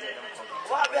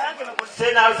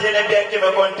senal sene be ke me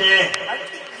konte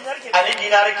ani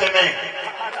dinar keme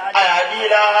aya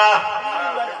dila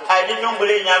adi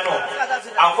nyumbule nyato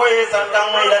akoye santang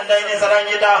mai landai ni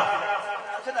sarangita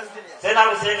senal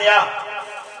sene ya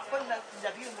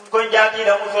kon jati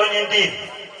da musonyin di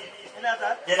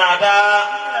dinata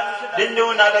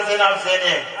dindu nata senal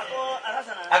sene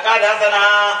akada sana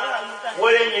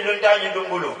wole ni dun ta ni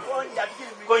dungulu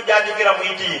ko jadi kira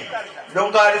muiti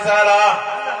don ka risala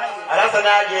ala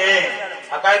sanaje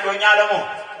akai to nyalamu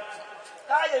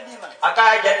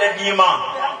akai jadda dima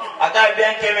akai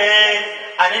ben keme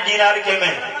ani dinar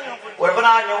keme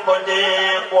wala nyon konte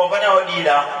ko bana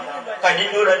odila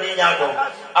kadindura ni nyato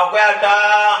akwai ata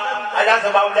ala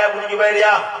sababu da gun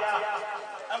jibariya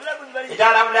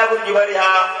itara mla gun jibariya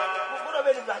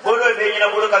bodo be ni na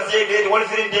bodo ka se be wal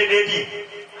sirin te be ti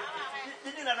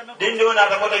dindo na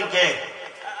ta ko tanke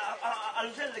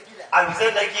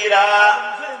alsen da kira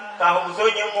ka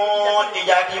husoji mo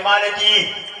ijati malati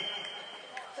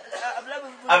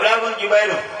ablagun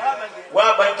jibairu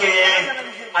wa banke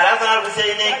ala sanar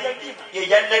husaini ya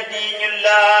jannati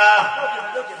nyullah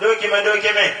doki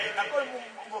me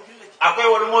akwai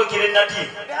wal mo kirin nati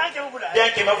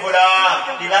dan ki mafura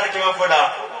dinar ki mafura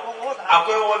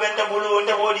akwai wo benta bulu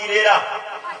nda bodi rera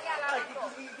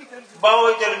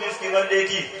bawo tel miski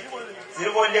gandeti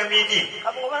sirbo ndemiti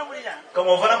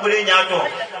kamo fana buli nyato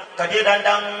kati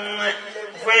dandang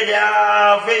fele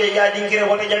ya dingire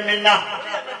wata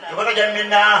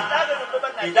jamminna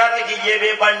idara ki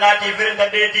jebe bannati firnda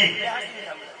beti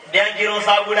dan giro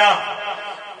sabula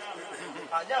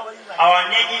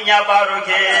awani ni nyabaro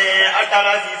ke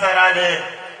atara si sarade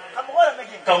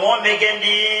kamo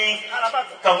megendi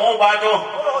kamo bato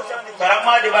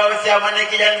karama di bawo siamane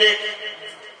kijande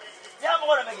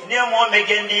ne mo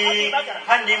megendi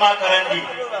handi ma karandi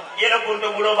yela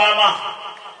kunto bulo bama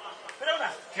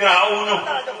firaunu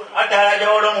atara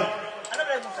jawromu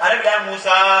arabi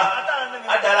musa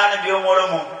atara na biyo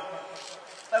moromu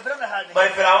bay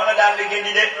firauna dal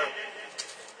gendi de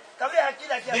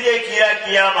dire kira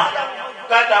kiyama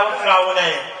kata wa firauna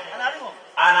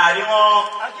anarimo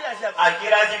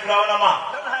akira si firauna ma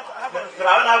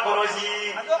firauna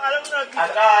korosi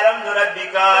aka alam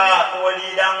rabbika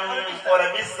walidan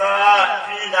warabissa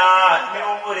fina min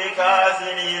umrika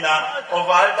sinina wa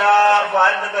falta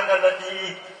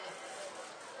takallati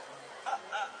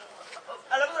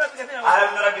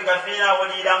alam rabbika fina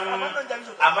walidan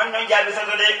amanna jabi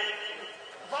sadode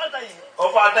o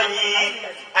fatani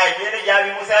ay jere jabi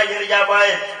musa jere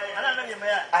jabaye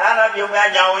ana biyo ya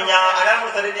nyawonya ana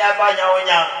musare dia ba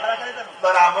nyawonya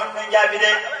baramon men jabi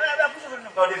de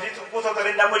to de fitu kuso to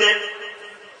rinda mude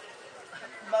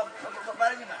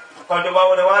ko do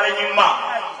bawo de wara nyimma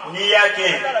ni yake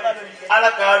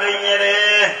ala ka do nyere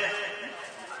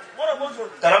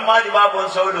karamma di ba bon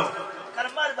sawdo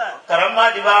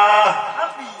karamma di ba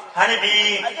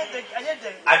hanibi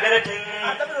aberatin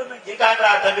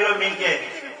ikandra tabiro minke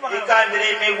ikandre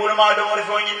me gurma do mor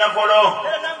foni na folo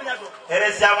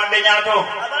ere saman be nyato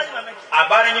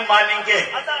abara ni maminke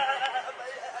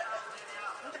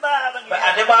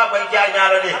ate ba ban ja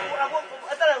nyalo de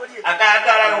aka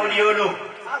atara wodiolu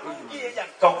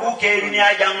ka ku ke ni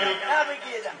ajam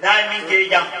na minke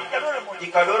jam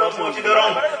ikadoro mo ti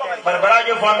doron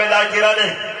barbarajo fambe la tirale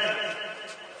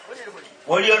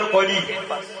wodiolu kodi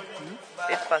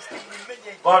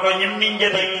koto nyimmin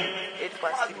jeten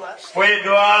foy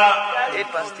doa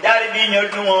dari bi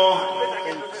nyoltumo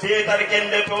se tar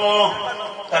kende to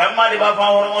taramma di ba fa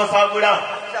hormo sabula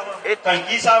kan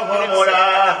kisa hormo da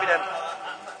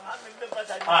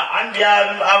anbiya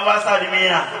awasa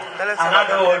dimina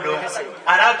anado odo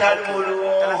anata mulu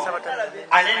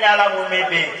anenya la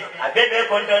mumebe abebe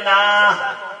kontona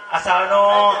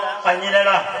asano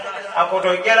kanyilela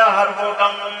akoto gera harfo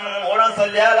kan oran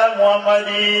salli ala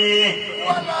muhammadi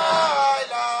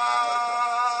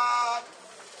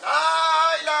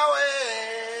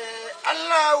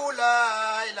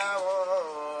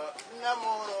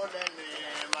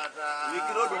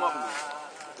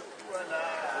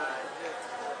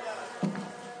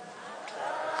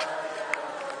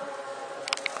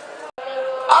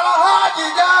Alhaji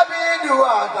Jabi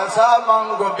dua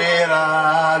tasamang gobera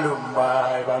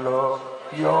lumbai balo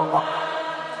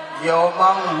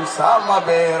yomang sama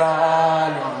bera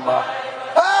lumba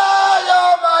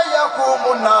yoma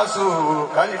yakumu nasu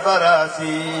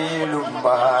kalifarasi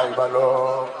lumbai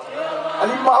balo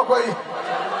alimba koi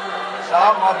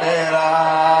sama bera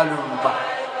lumba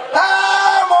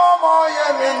momo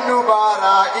yemindu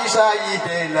bara isa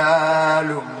yitela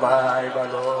lumbai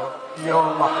balo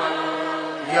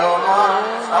yoma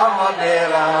sama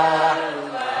bera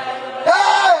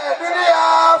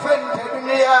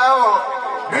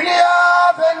dunia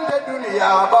fente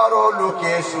dunia baro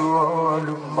lukesu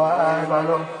lumbai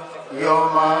baro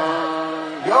yoma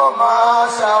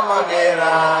sama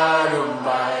bera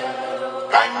lumbai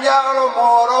kanjalo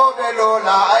moro belo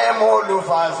la ay molu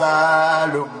fasa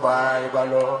lumbai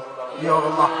balo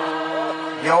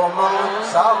yoma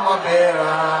sama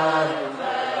bera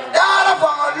dara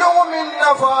fa mumin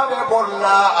nafaɓe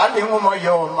bolla alimuma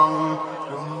yowman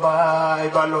lumbay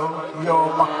balo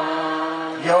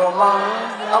yowman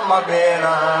amma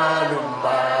ɓeera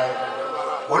lumbay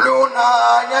uluna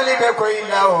ñaliɓe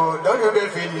koylawo ɗoɗuɓe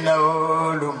finnawo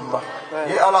lumba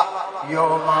e ala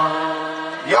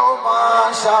yowman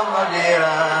samma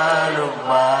ɓeera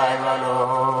lumbay balo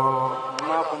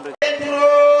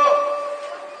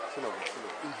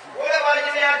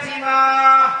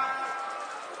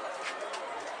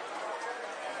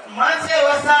manse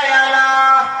wasayala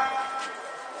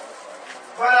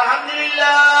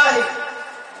walhamdulillah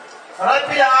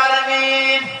rabbil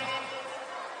alamin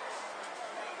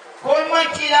kol man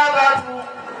kila batu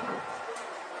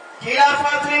kila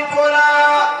faturin kola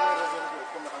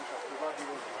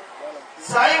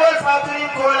saibal faturin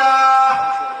kola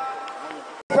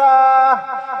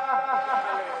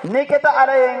niketa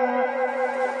alayen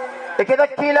iketa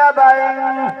kila bayen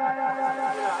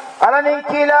alanin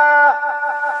kila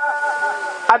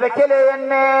abekele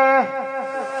yenne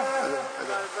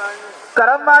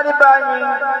karamani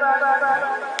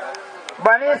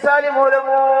bani salim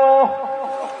olemu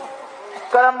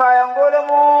karambayan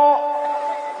golemu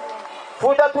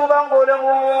futa tuban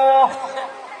golemu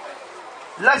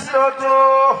lasiroto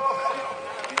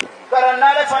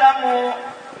karannale fanamu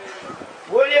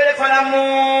woliyele fanamu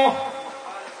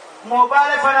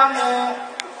mobale fanamu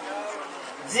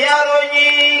ziaroni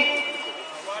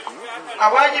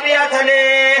awajibi atale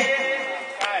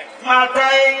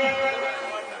matai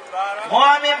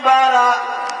muamin bara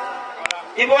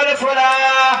ibole fola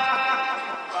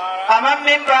amam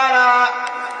min bara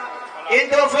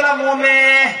into fola mume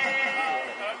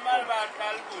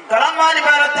karamani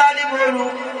bara talibulu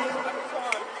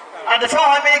adfa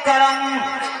me karam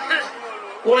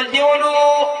wal diulu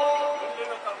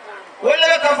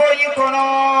wala kafoyi kono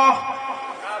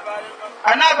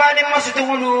ana bani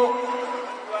masdulu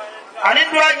anin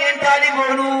duwa nyen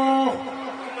talibulu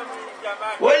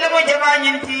wala mo jama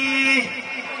nyinti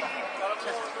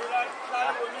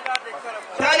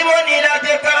talibo ni la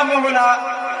te karamo wala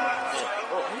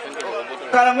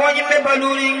karamo nyimbe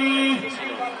balurin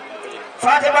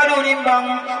fate balurin bang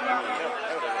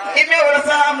ime wala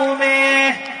sa mume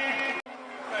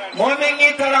ngi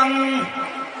karam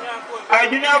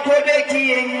aduna ko be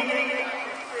kiyen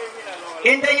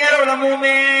inte nyaro la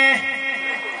mume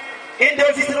inte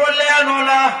ofisir wala ya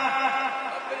nola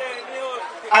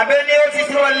abeni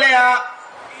ofisir wala ya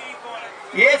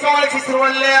yeso ofisir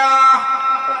wala ya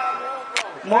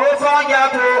mo fa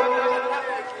jato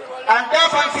anta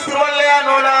fa ofisir wala ya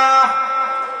nola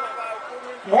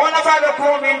mo na fa be ko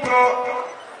minto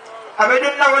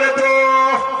abedunna wala to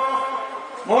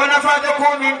mo na fa be ko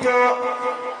minto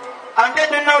ante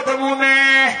dunna to mume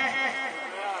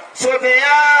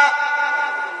sobeya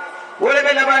wala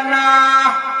be labanna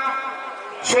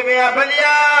sobeya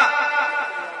baliya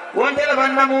wonte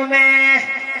labanna mume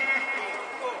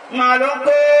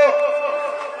malonko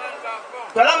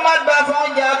kalamad ba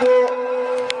fonjato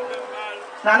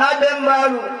nana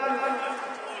bembalu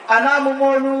ana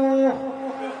mumolu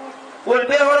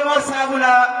wolbe hormo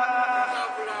sabula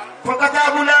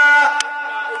fokatabula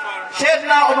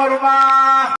shedna umaruma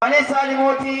ane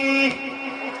salimoti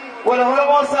wala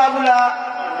hormo sabula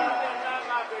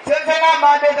fefena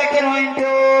made takeno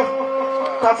into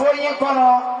kafoyin kono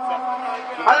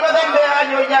albatan be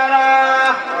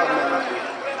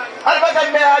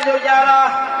ajo jara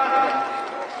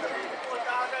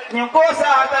nyinko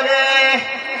saatale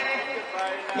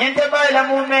nyinte bayla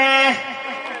mume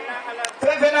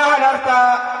fefena halarta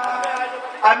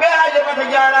abe ajo mata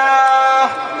jara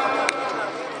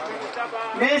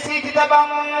min siti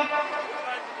tabang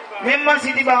mimman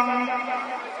siti bang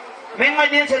mimman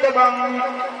din sedo bang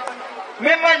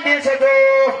mimman din sedo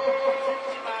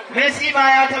Messi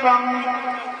maya tabang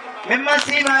mimman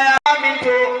si maya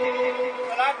minto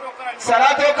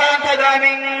salatu karanta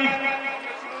damin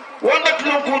wanda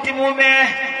tulun kuti mume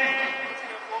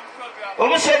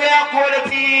ومسبي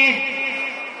قولتي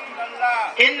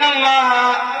إن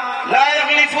الله لا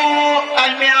يغلف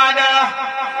الميعاد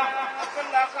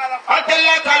حتى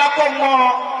الله كلكم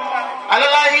على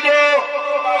الله دو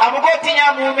أبغوتي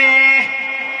يا مومي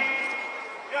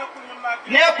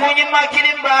نيكوني ما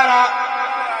كلم بارا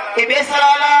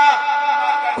إبسالا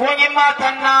كوني ما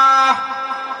تنا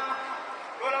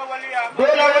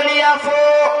دولا وليا فو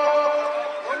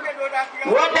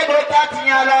wonde do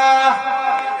tatinya la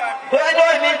do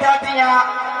min tatinya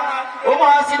o ma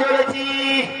sidolati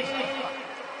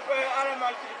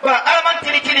ba alman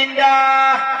tilikilinda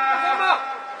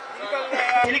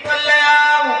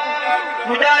tilkallayam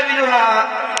mudawiluha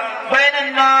bayna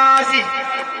an-nasi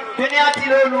dunya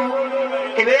tilolu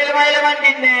ibel maylaman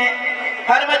dinne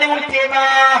harmadi mutema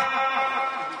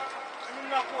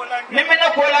nimina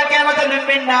kola kemata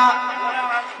nimina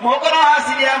mokono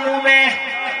hasidia mume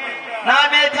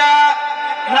nameta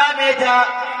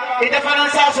ita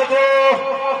faransa soto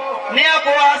ni ako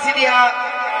hasidia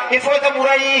ifota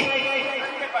murai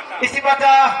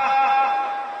isibata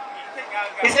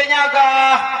isenyaga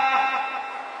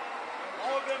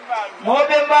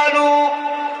mobembalu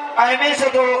aymen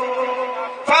soto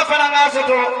fafana nga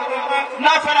soto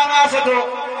nafana nga soto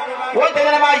wonte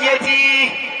na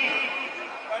majeti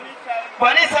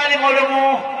bani sali molumu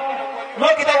no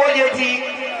kita wojeti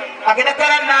akita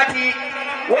karannati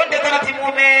wonte kanati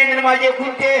mume na maje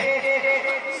kunte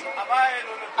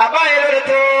abayelo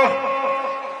to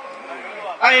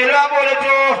ayelo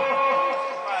aboleto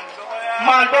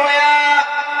maldoya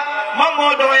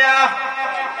mamodoya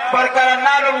barkara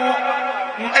nalumu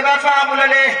eba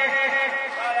faamulale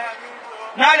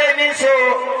nale minso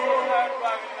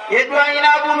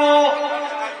yedwanyina bulu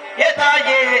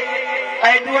yetaje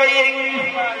ay duwayen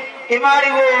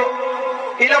imariwo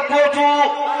ila kotu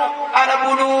ala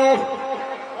bulu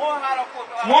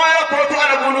moya kotu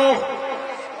ala bulu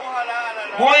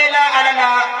moyla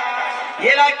alala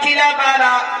yela kila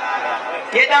bala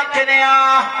yedan kenea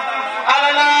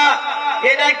alala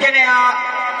yedan kenea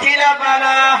kila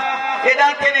bala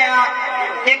yedan kenea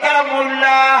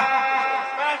ikaramulla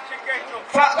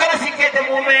fa kana sikete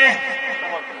mume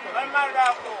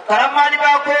karamani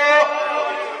bako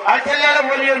altalala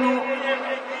waliyanu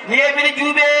niyemin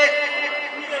jube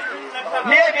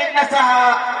niyemin nasaha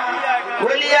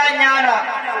waliya nyala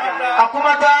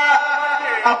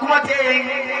akumate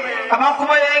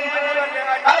amakumayen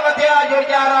albate ajo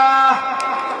jara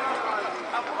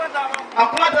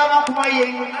akumata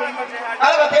amakumayen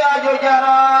albate ajo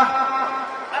jara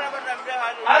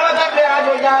albate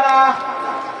ajo jara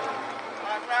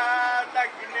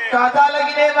kata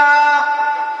lagi nema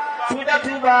sudah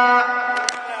tuba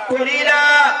Korila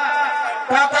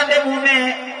kakande mume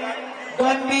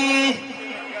Gambi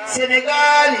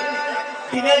Senegal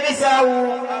Guinée-Bissau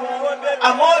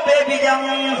amo baby jang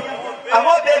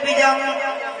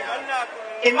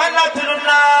imana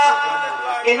tuluna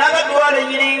inada duwale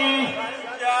nyinin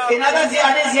inada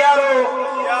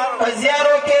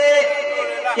ziaro ke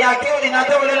yake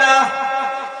inada wala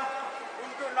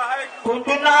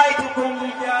كنتم نهايتكم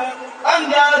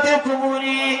أن جعلتكم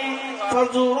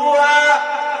فزوروها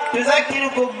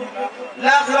تذكركم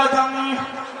الآخرة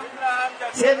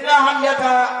سيدنا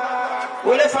حمجة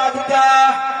ولفاتتا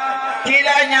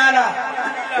كلا نالا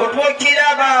وطول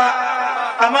كلا با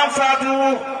أمان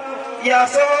فاتو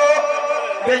ياسو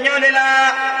بنيون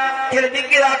لا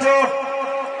كردكيراتو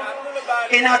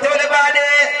إناتو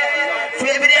لبادي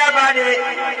في البداية بادي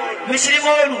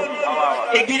مسلمون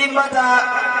إجرين ماتا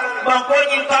banko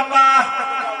nyin kamba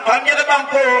kamnya de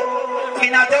banko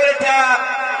inatoleta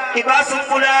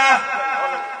ibasumbula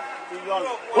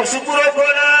usukuro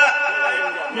kola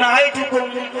nahaitukum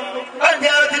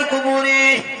anjaratil kuburi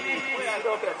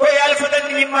ko yalfatan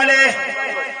nimale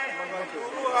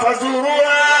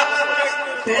fazuruha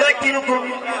tudhakkirukum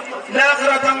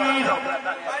lakhiratan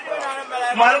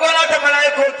malgona ta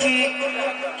malaiko ki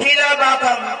kila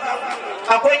bakam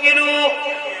akonyilu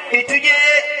ituje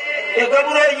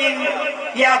egaburo yin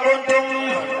ya kontum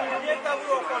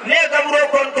ne gaburo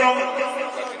kontum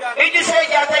iji so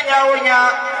jata nyawonya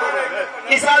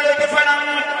isalo te fanam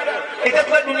ite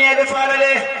fa dunia be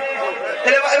falale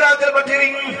ele ba te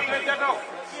batiring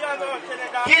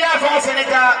kila fa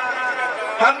seneta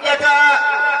hamjata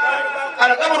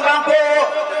al gabur banko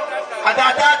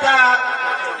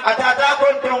atata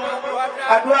kontum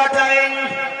aduata en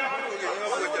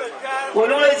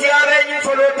wolule ziare ni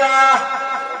folota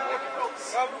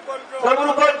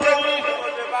gaburu kontum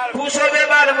puso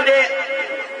beba lamude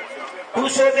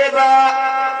puso beba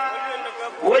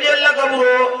woli alla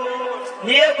gaburu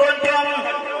niye kontum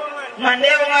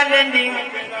mandewo nganendi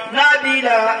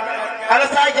nabila ala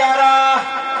sajara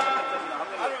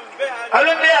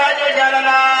alumbe hajo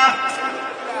jalala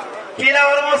kila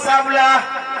warmo sabla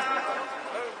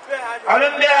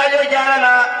alumbe hajo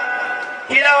jalala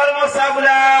kila warmo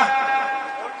sabla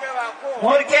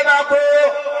morke bako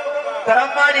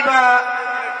karamani ba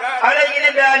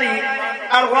alayhi dali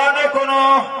arwano kono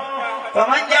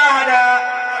faman jahada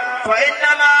fa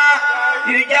innama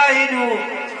yujahidu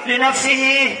li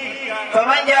nafsihi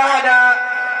faman jahada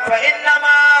fa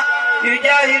innama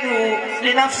yujahidu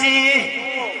li nafsihi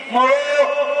mo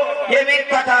yemin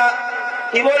kata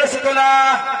ibole sutula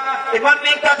imam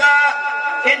min kata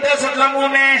inta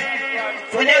sutlamume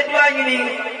fune duanyini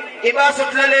iba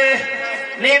sutlale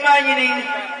nema nyini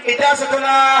ita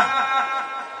sutula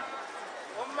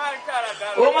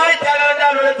umay talada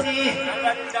dalolati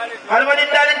almani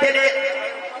dalin tede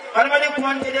almani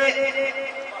kuman tede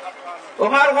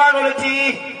Omar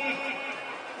wanolati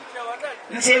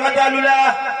nsema dalula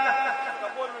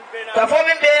kafo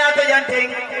min be ata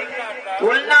janteng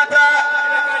wonnata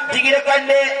digire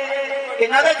kande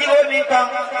inata digo min kan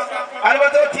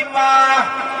albato timma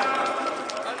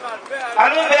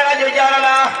alum be ajo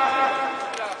jarala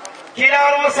kila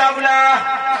ormo sabla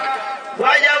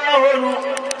waja mohonu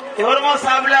ormo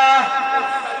sabla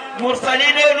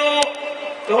mursalinonu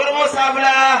ormo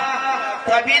sabla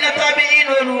tabina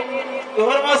tabiinonu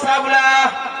ormo sabla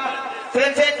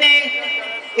fenfendi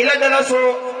ila dalaso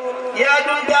ya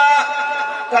dunta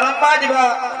karambadiba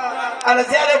ala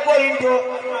ziyade ko into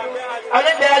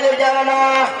ala be ajo jarala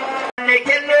ne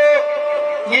kendo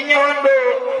nyenye hondo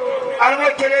almo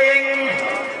kele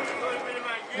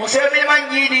musulmin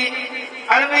manjidi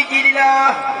almo jidi la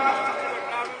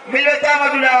milota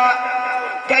madula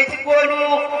kayti kolu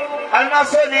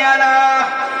almasone ala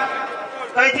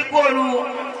kayti kolu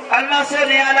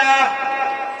almasone ala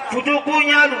futuku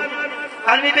nyalu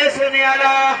almi besone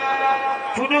ala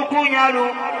futuku nyalu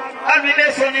almi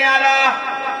besone ala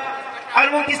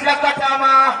almu kisla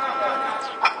katama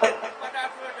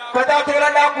kata tola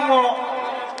dakumo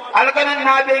alkana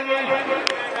naben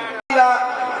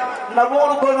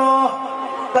nabur kono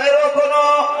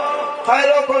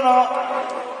khairo kono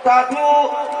tatu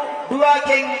dua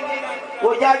king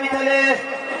wajabi tale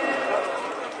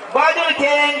badul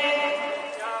king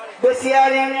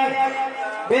besiaring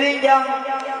birinjang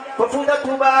pefunda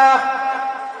tuba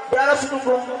dara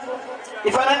sudukung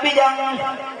ifanan bijang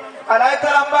alai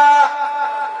karamba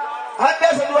hadda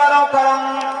sedua orang karang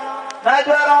na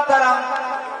dua orang karang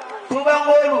tuba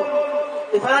ngolu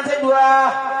ifanan sedua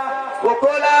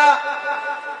wakola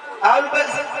alba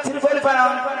sirfol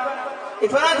fanam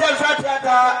ifanan al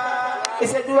fatihata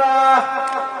isedua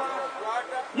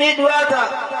ni duata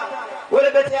wala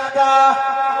betiata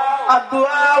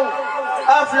الدعاء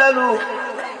أفلل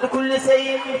لكل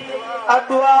شيء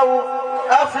الدعاء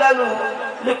أفلل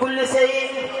لكل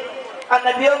شيء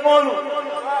النبي يقول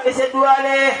إسدوا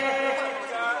له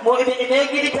مو إمي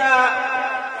جدتا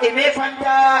إمي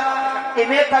فانتا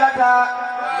إمي كلاتا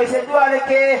إسدوا لك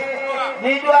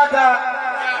ندواتا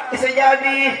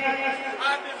إسجابي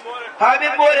هابي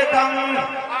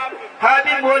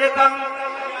مولكم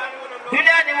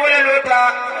دنيا نمول لوتا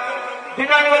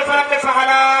دنيا نمول فرق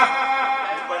فحلا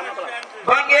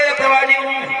bangere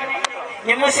tawaliu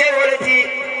ni muse wolati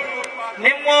ni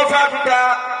mo fatuta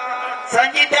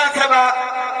sanjita saba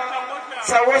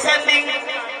sawasanding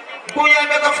buya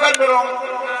me kafal dorom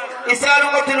isalu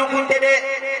ko tulu kunte de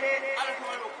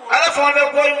ala fo be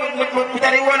ko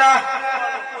mutari wala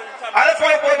ala fo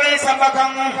ko be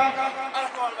sambakan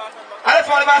ala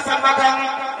fo ba sambakan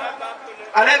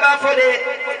ala ba fo de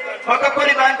maka ko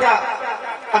libanta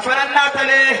afaran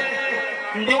natale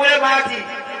ndiwle mati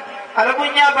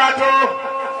alabunya bato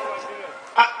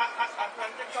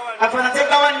afanate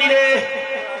kawanile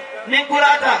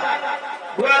ninkurata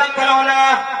buaran kalawala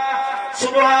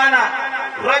subhana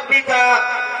rabbika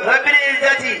rabbil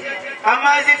izzati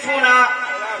amma yasifuna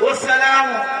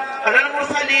wassalamu alal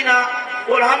mursalina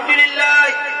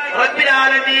walhamdulillahi rabbil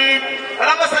alamin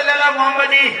allahumma salli ala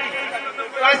muhammadin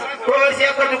ko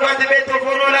siya ko dukate beto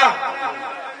forola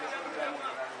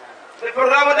el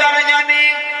programa dana nyami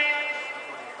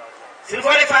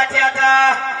silfole fatihata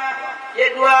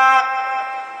yedwa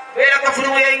bela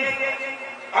kafuru yeng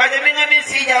aje minga min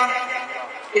sijam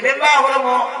ibemba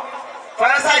horomo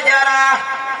farasa jara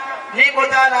ni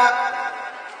botala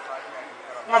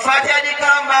mafatiha di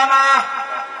karambama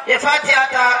ya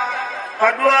fatihata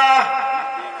adwa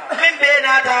min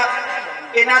benata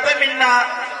inata minna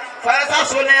farasa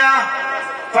sonya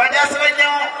fatiha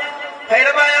sabanyo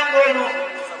khairaba yangolu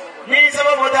ni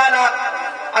sababu botala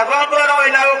abang dua orang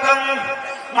ilaw kang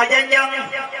majanjang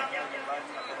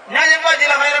nanya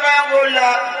majila khair bayang bola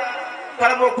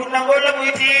kalau kunang bola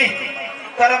muiti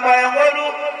kalau bayang bolu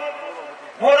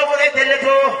moro boleh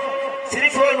teleto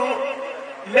sirifonu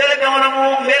mele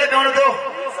bangono to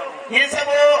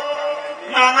nyensabo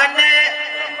mangane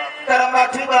kalau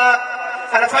matuba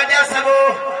alfaja sabo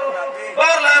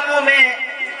barla mume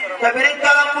kabirin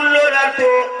kalam bullo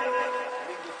dalto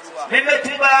meme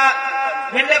tuba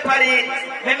meme pari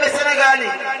meme senegali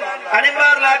ani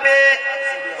mar labe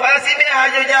farasi be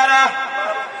hajo jara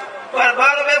war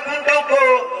bago be kunto ko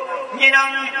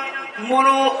nyinam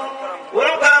mulu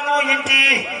worom karamo nyinti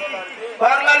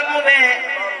parlal mume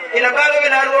ila bago be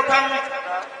laro kam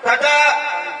kata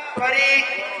pari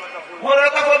moro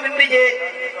kafo mimbije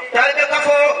talbe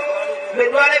kafo be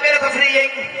duale be kafriye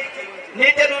ni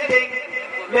te dunte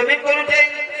be min ko dunte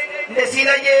nde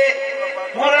silaje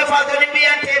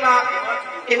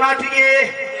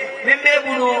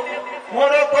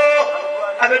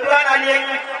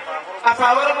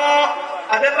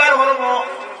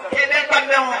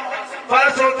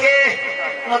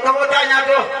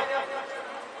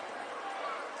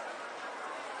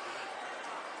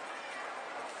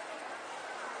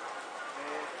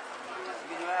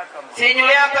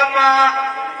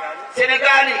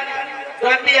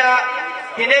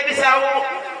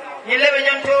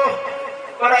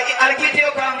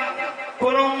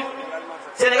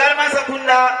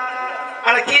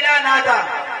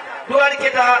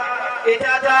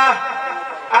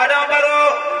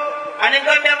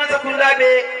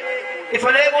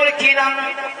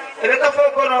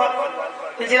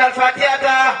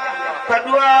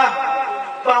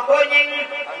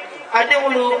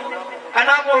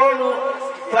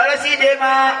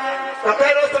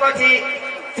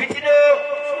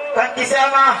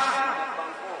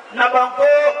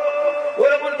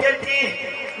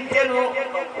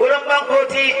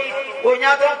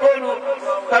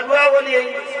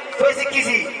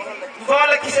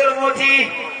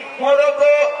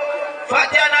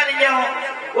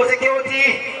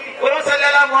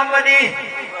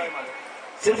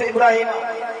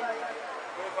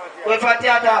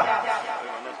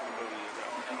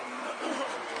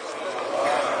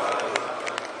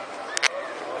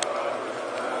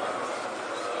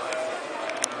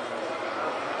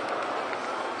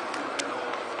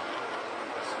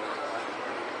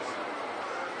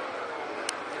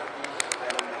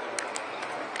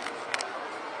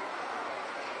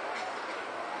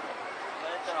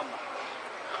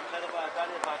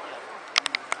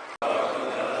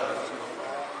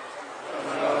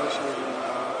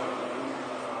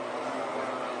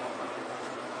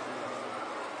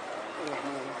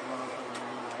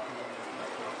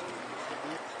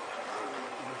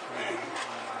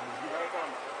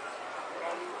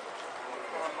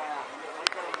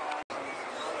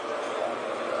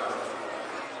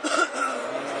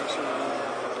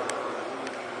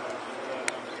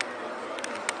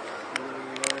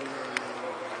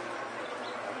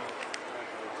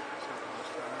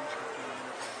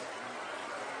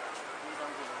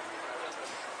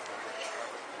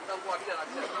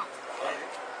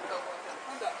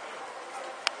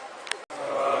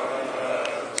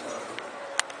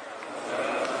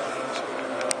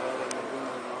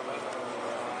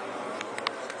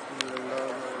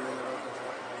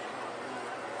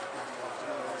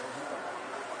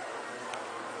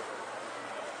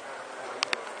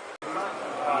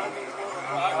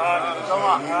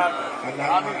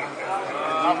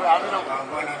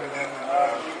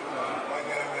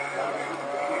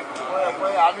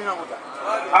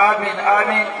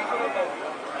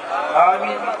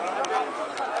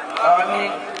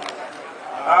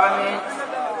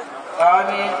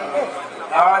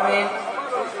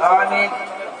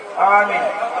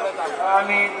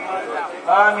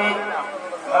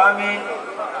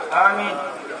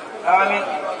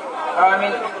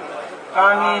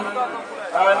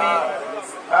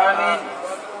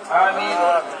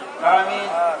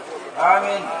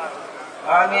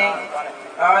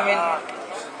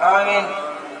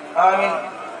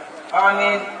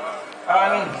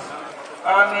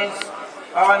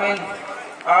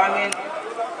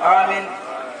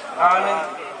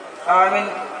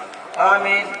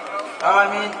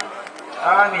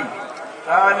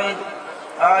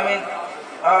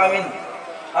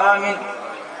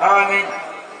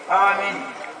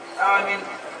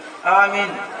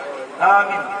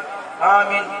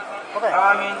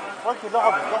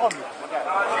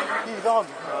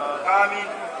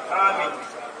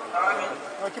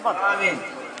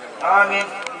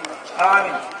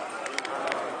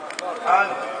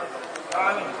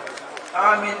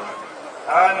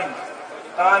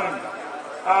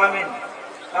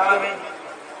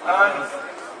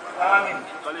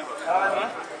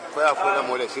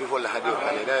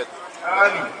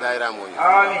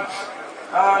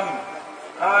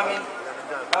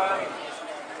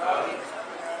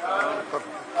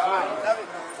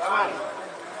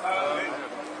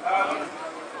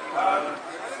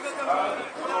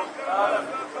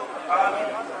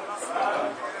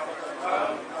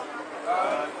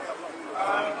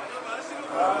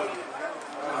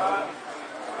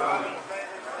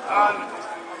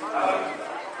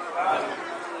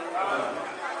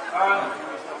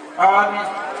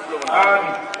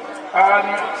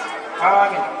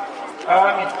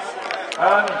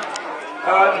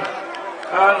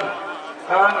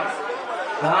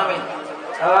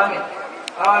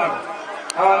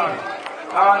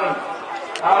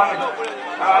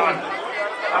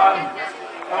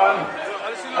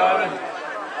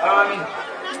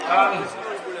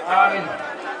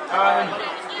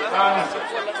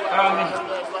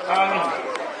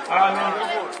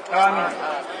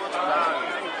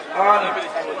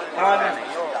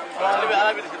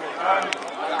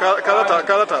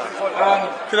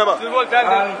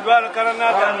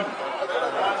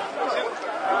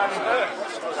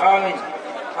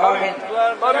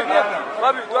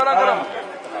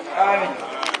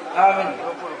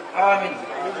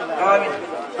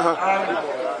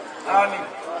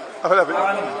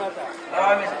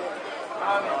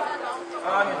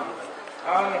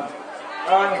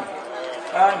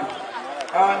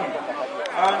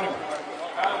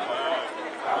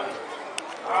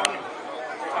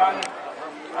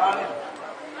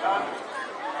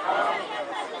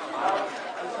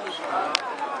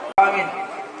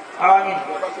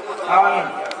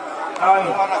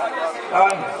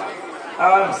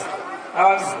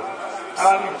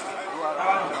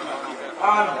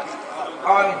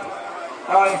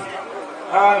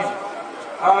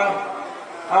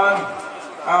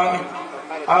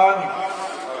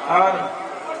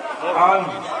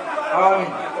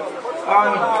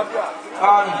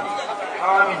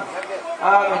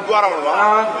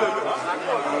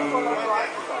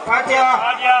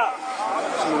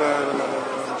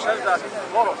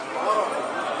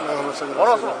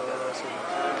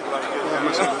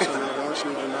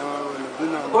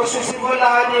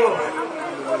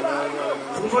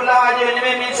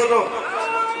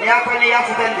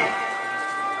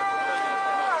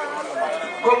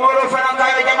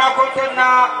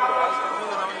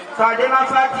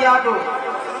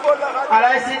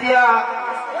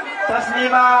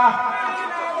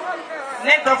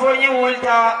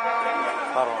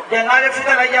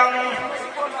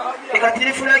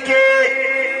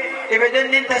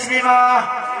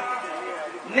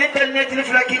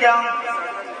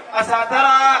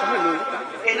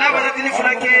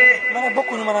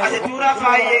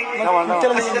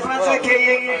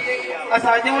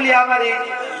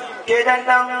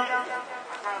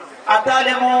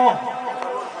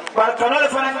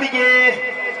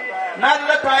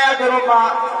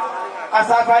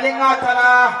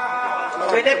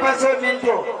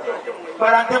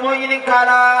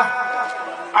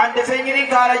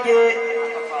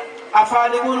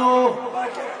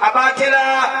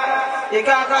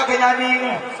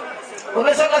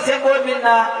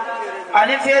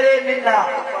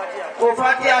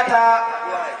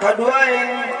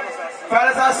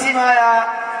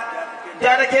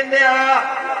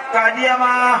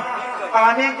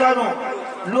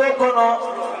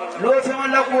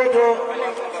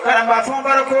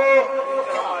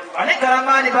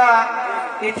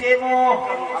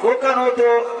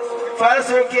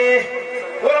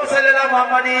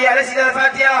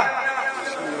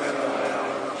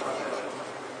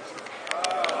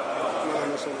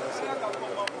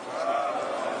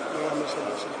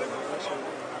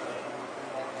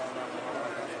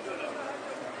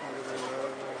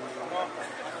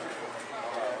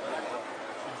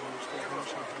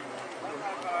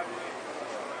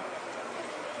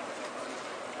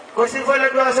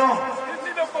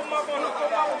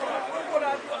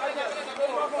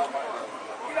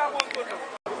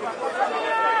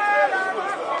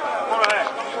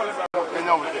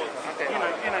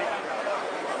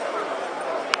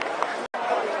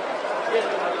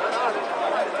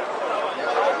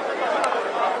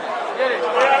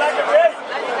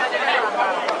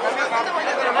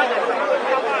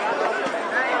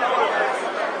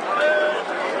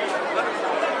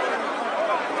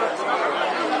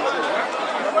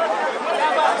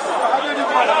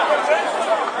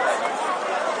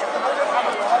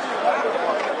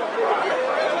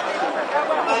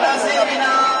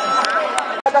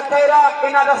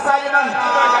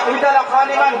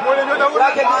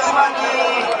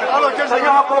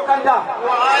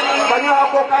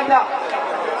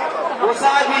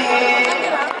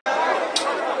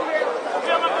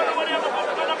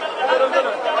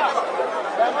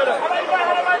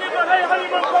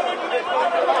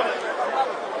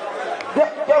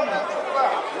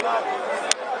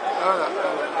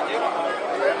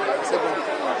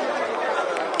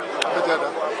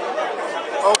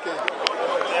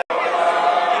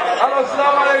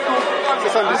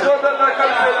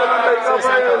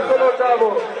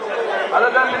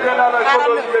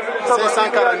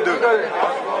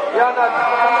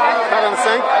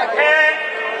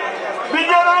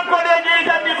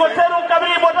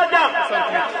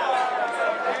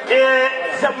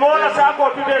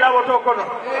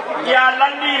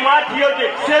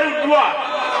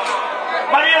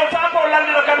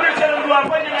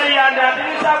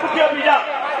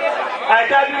ay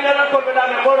tabi nana ko be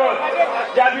dame moro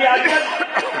jabi ajet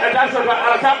eta so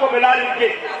ala sa ko be lali ke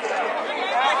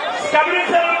kabrin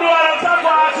se do ala sa ko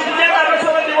asi de na be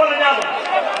so di wona nyama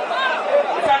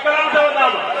sa kalam to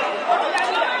nama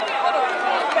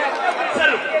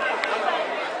salu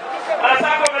ala sa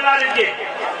ko be lali ke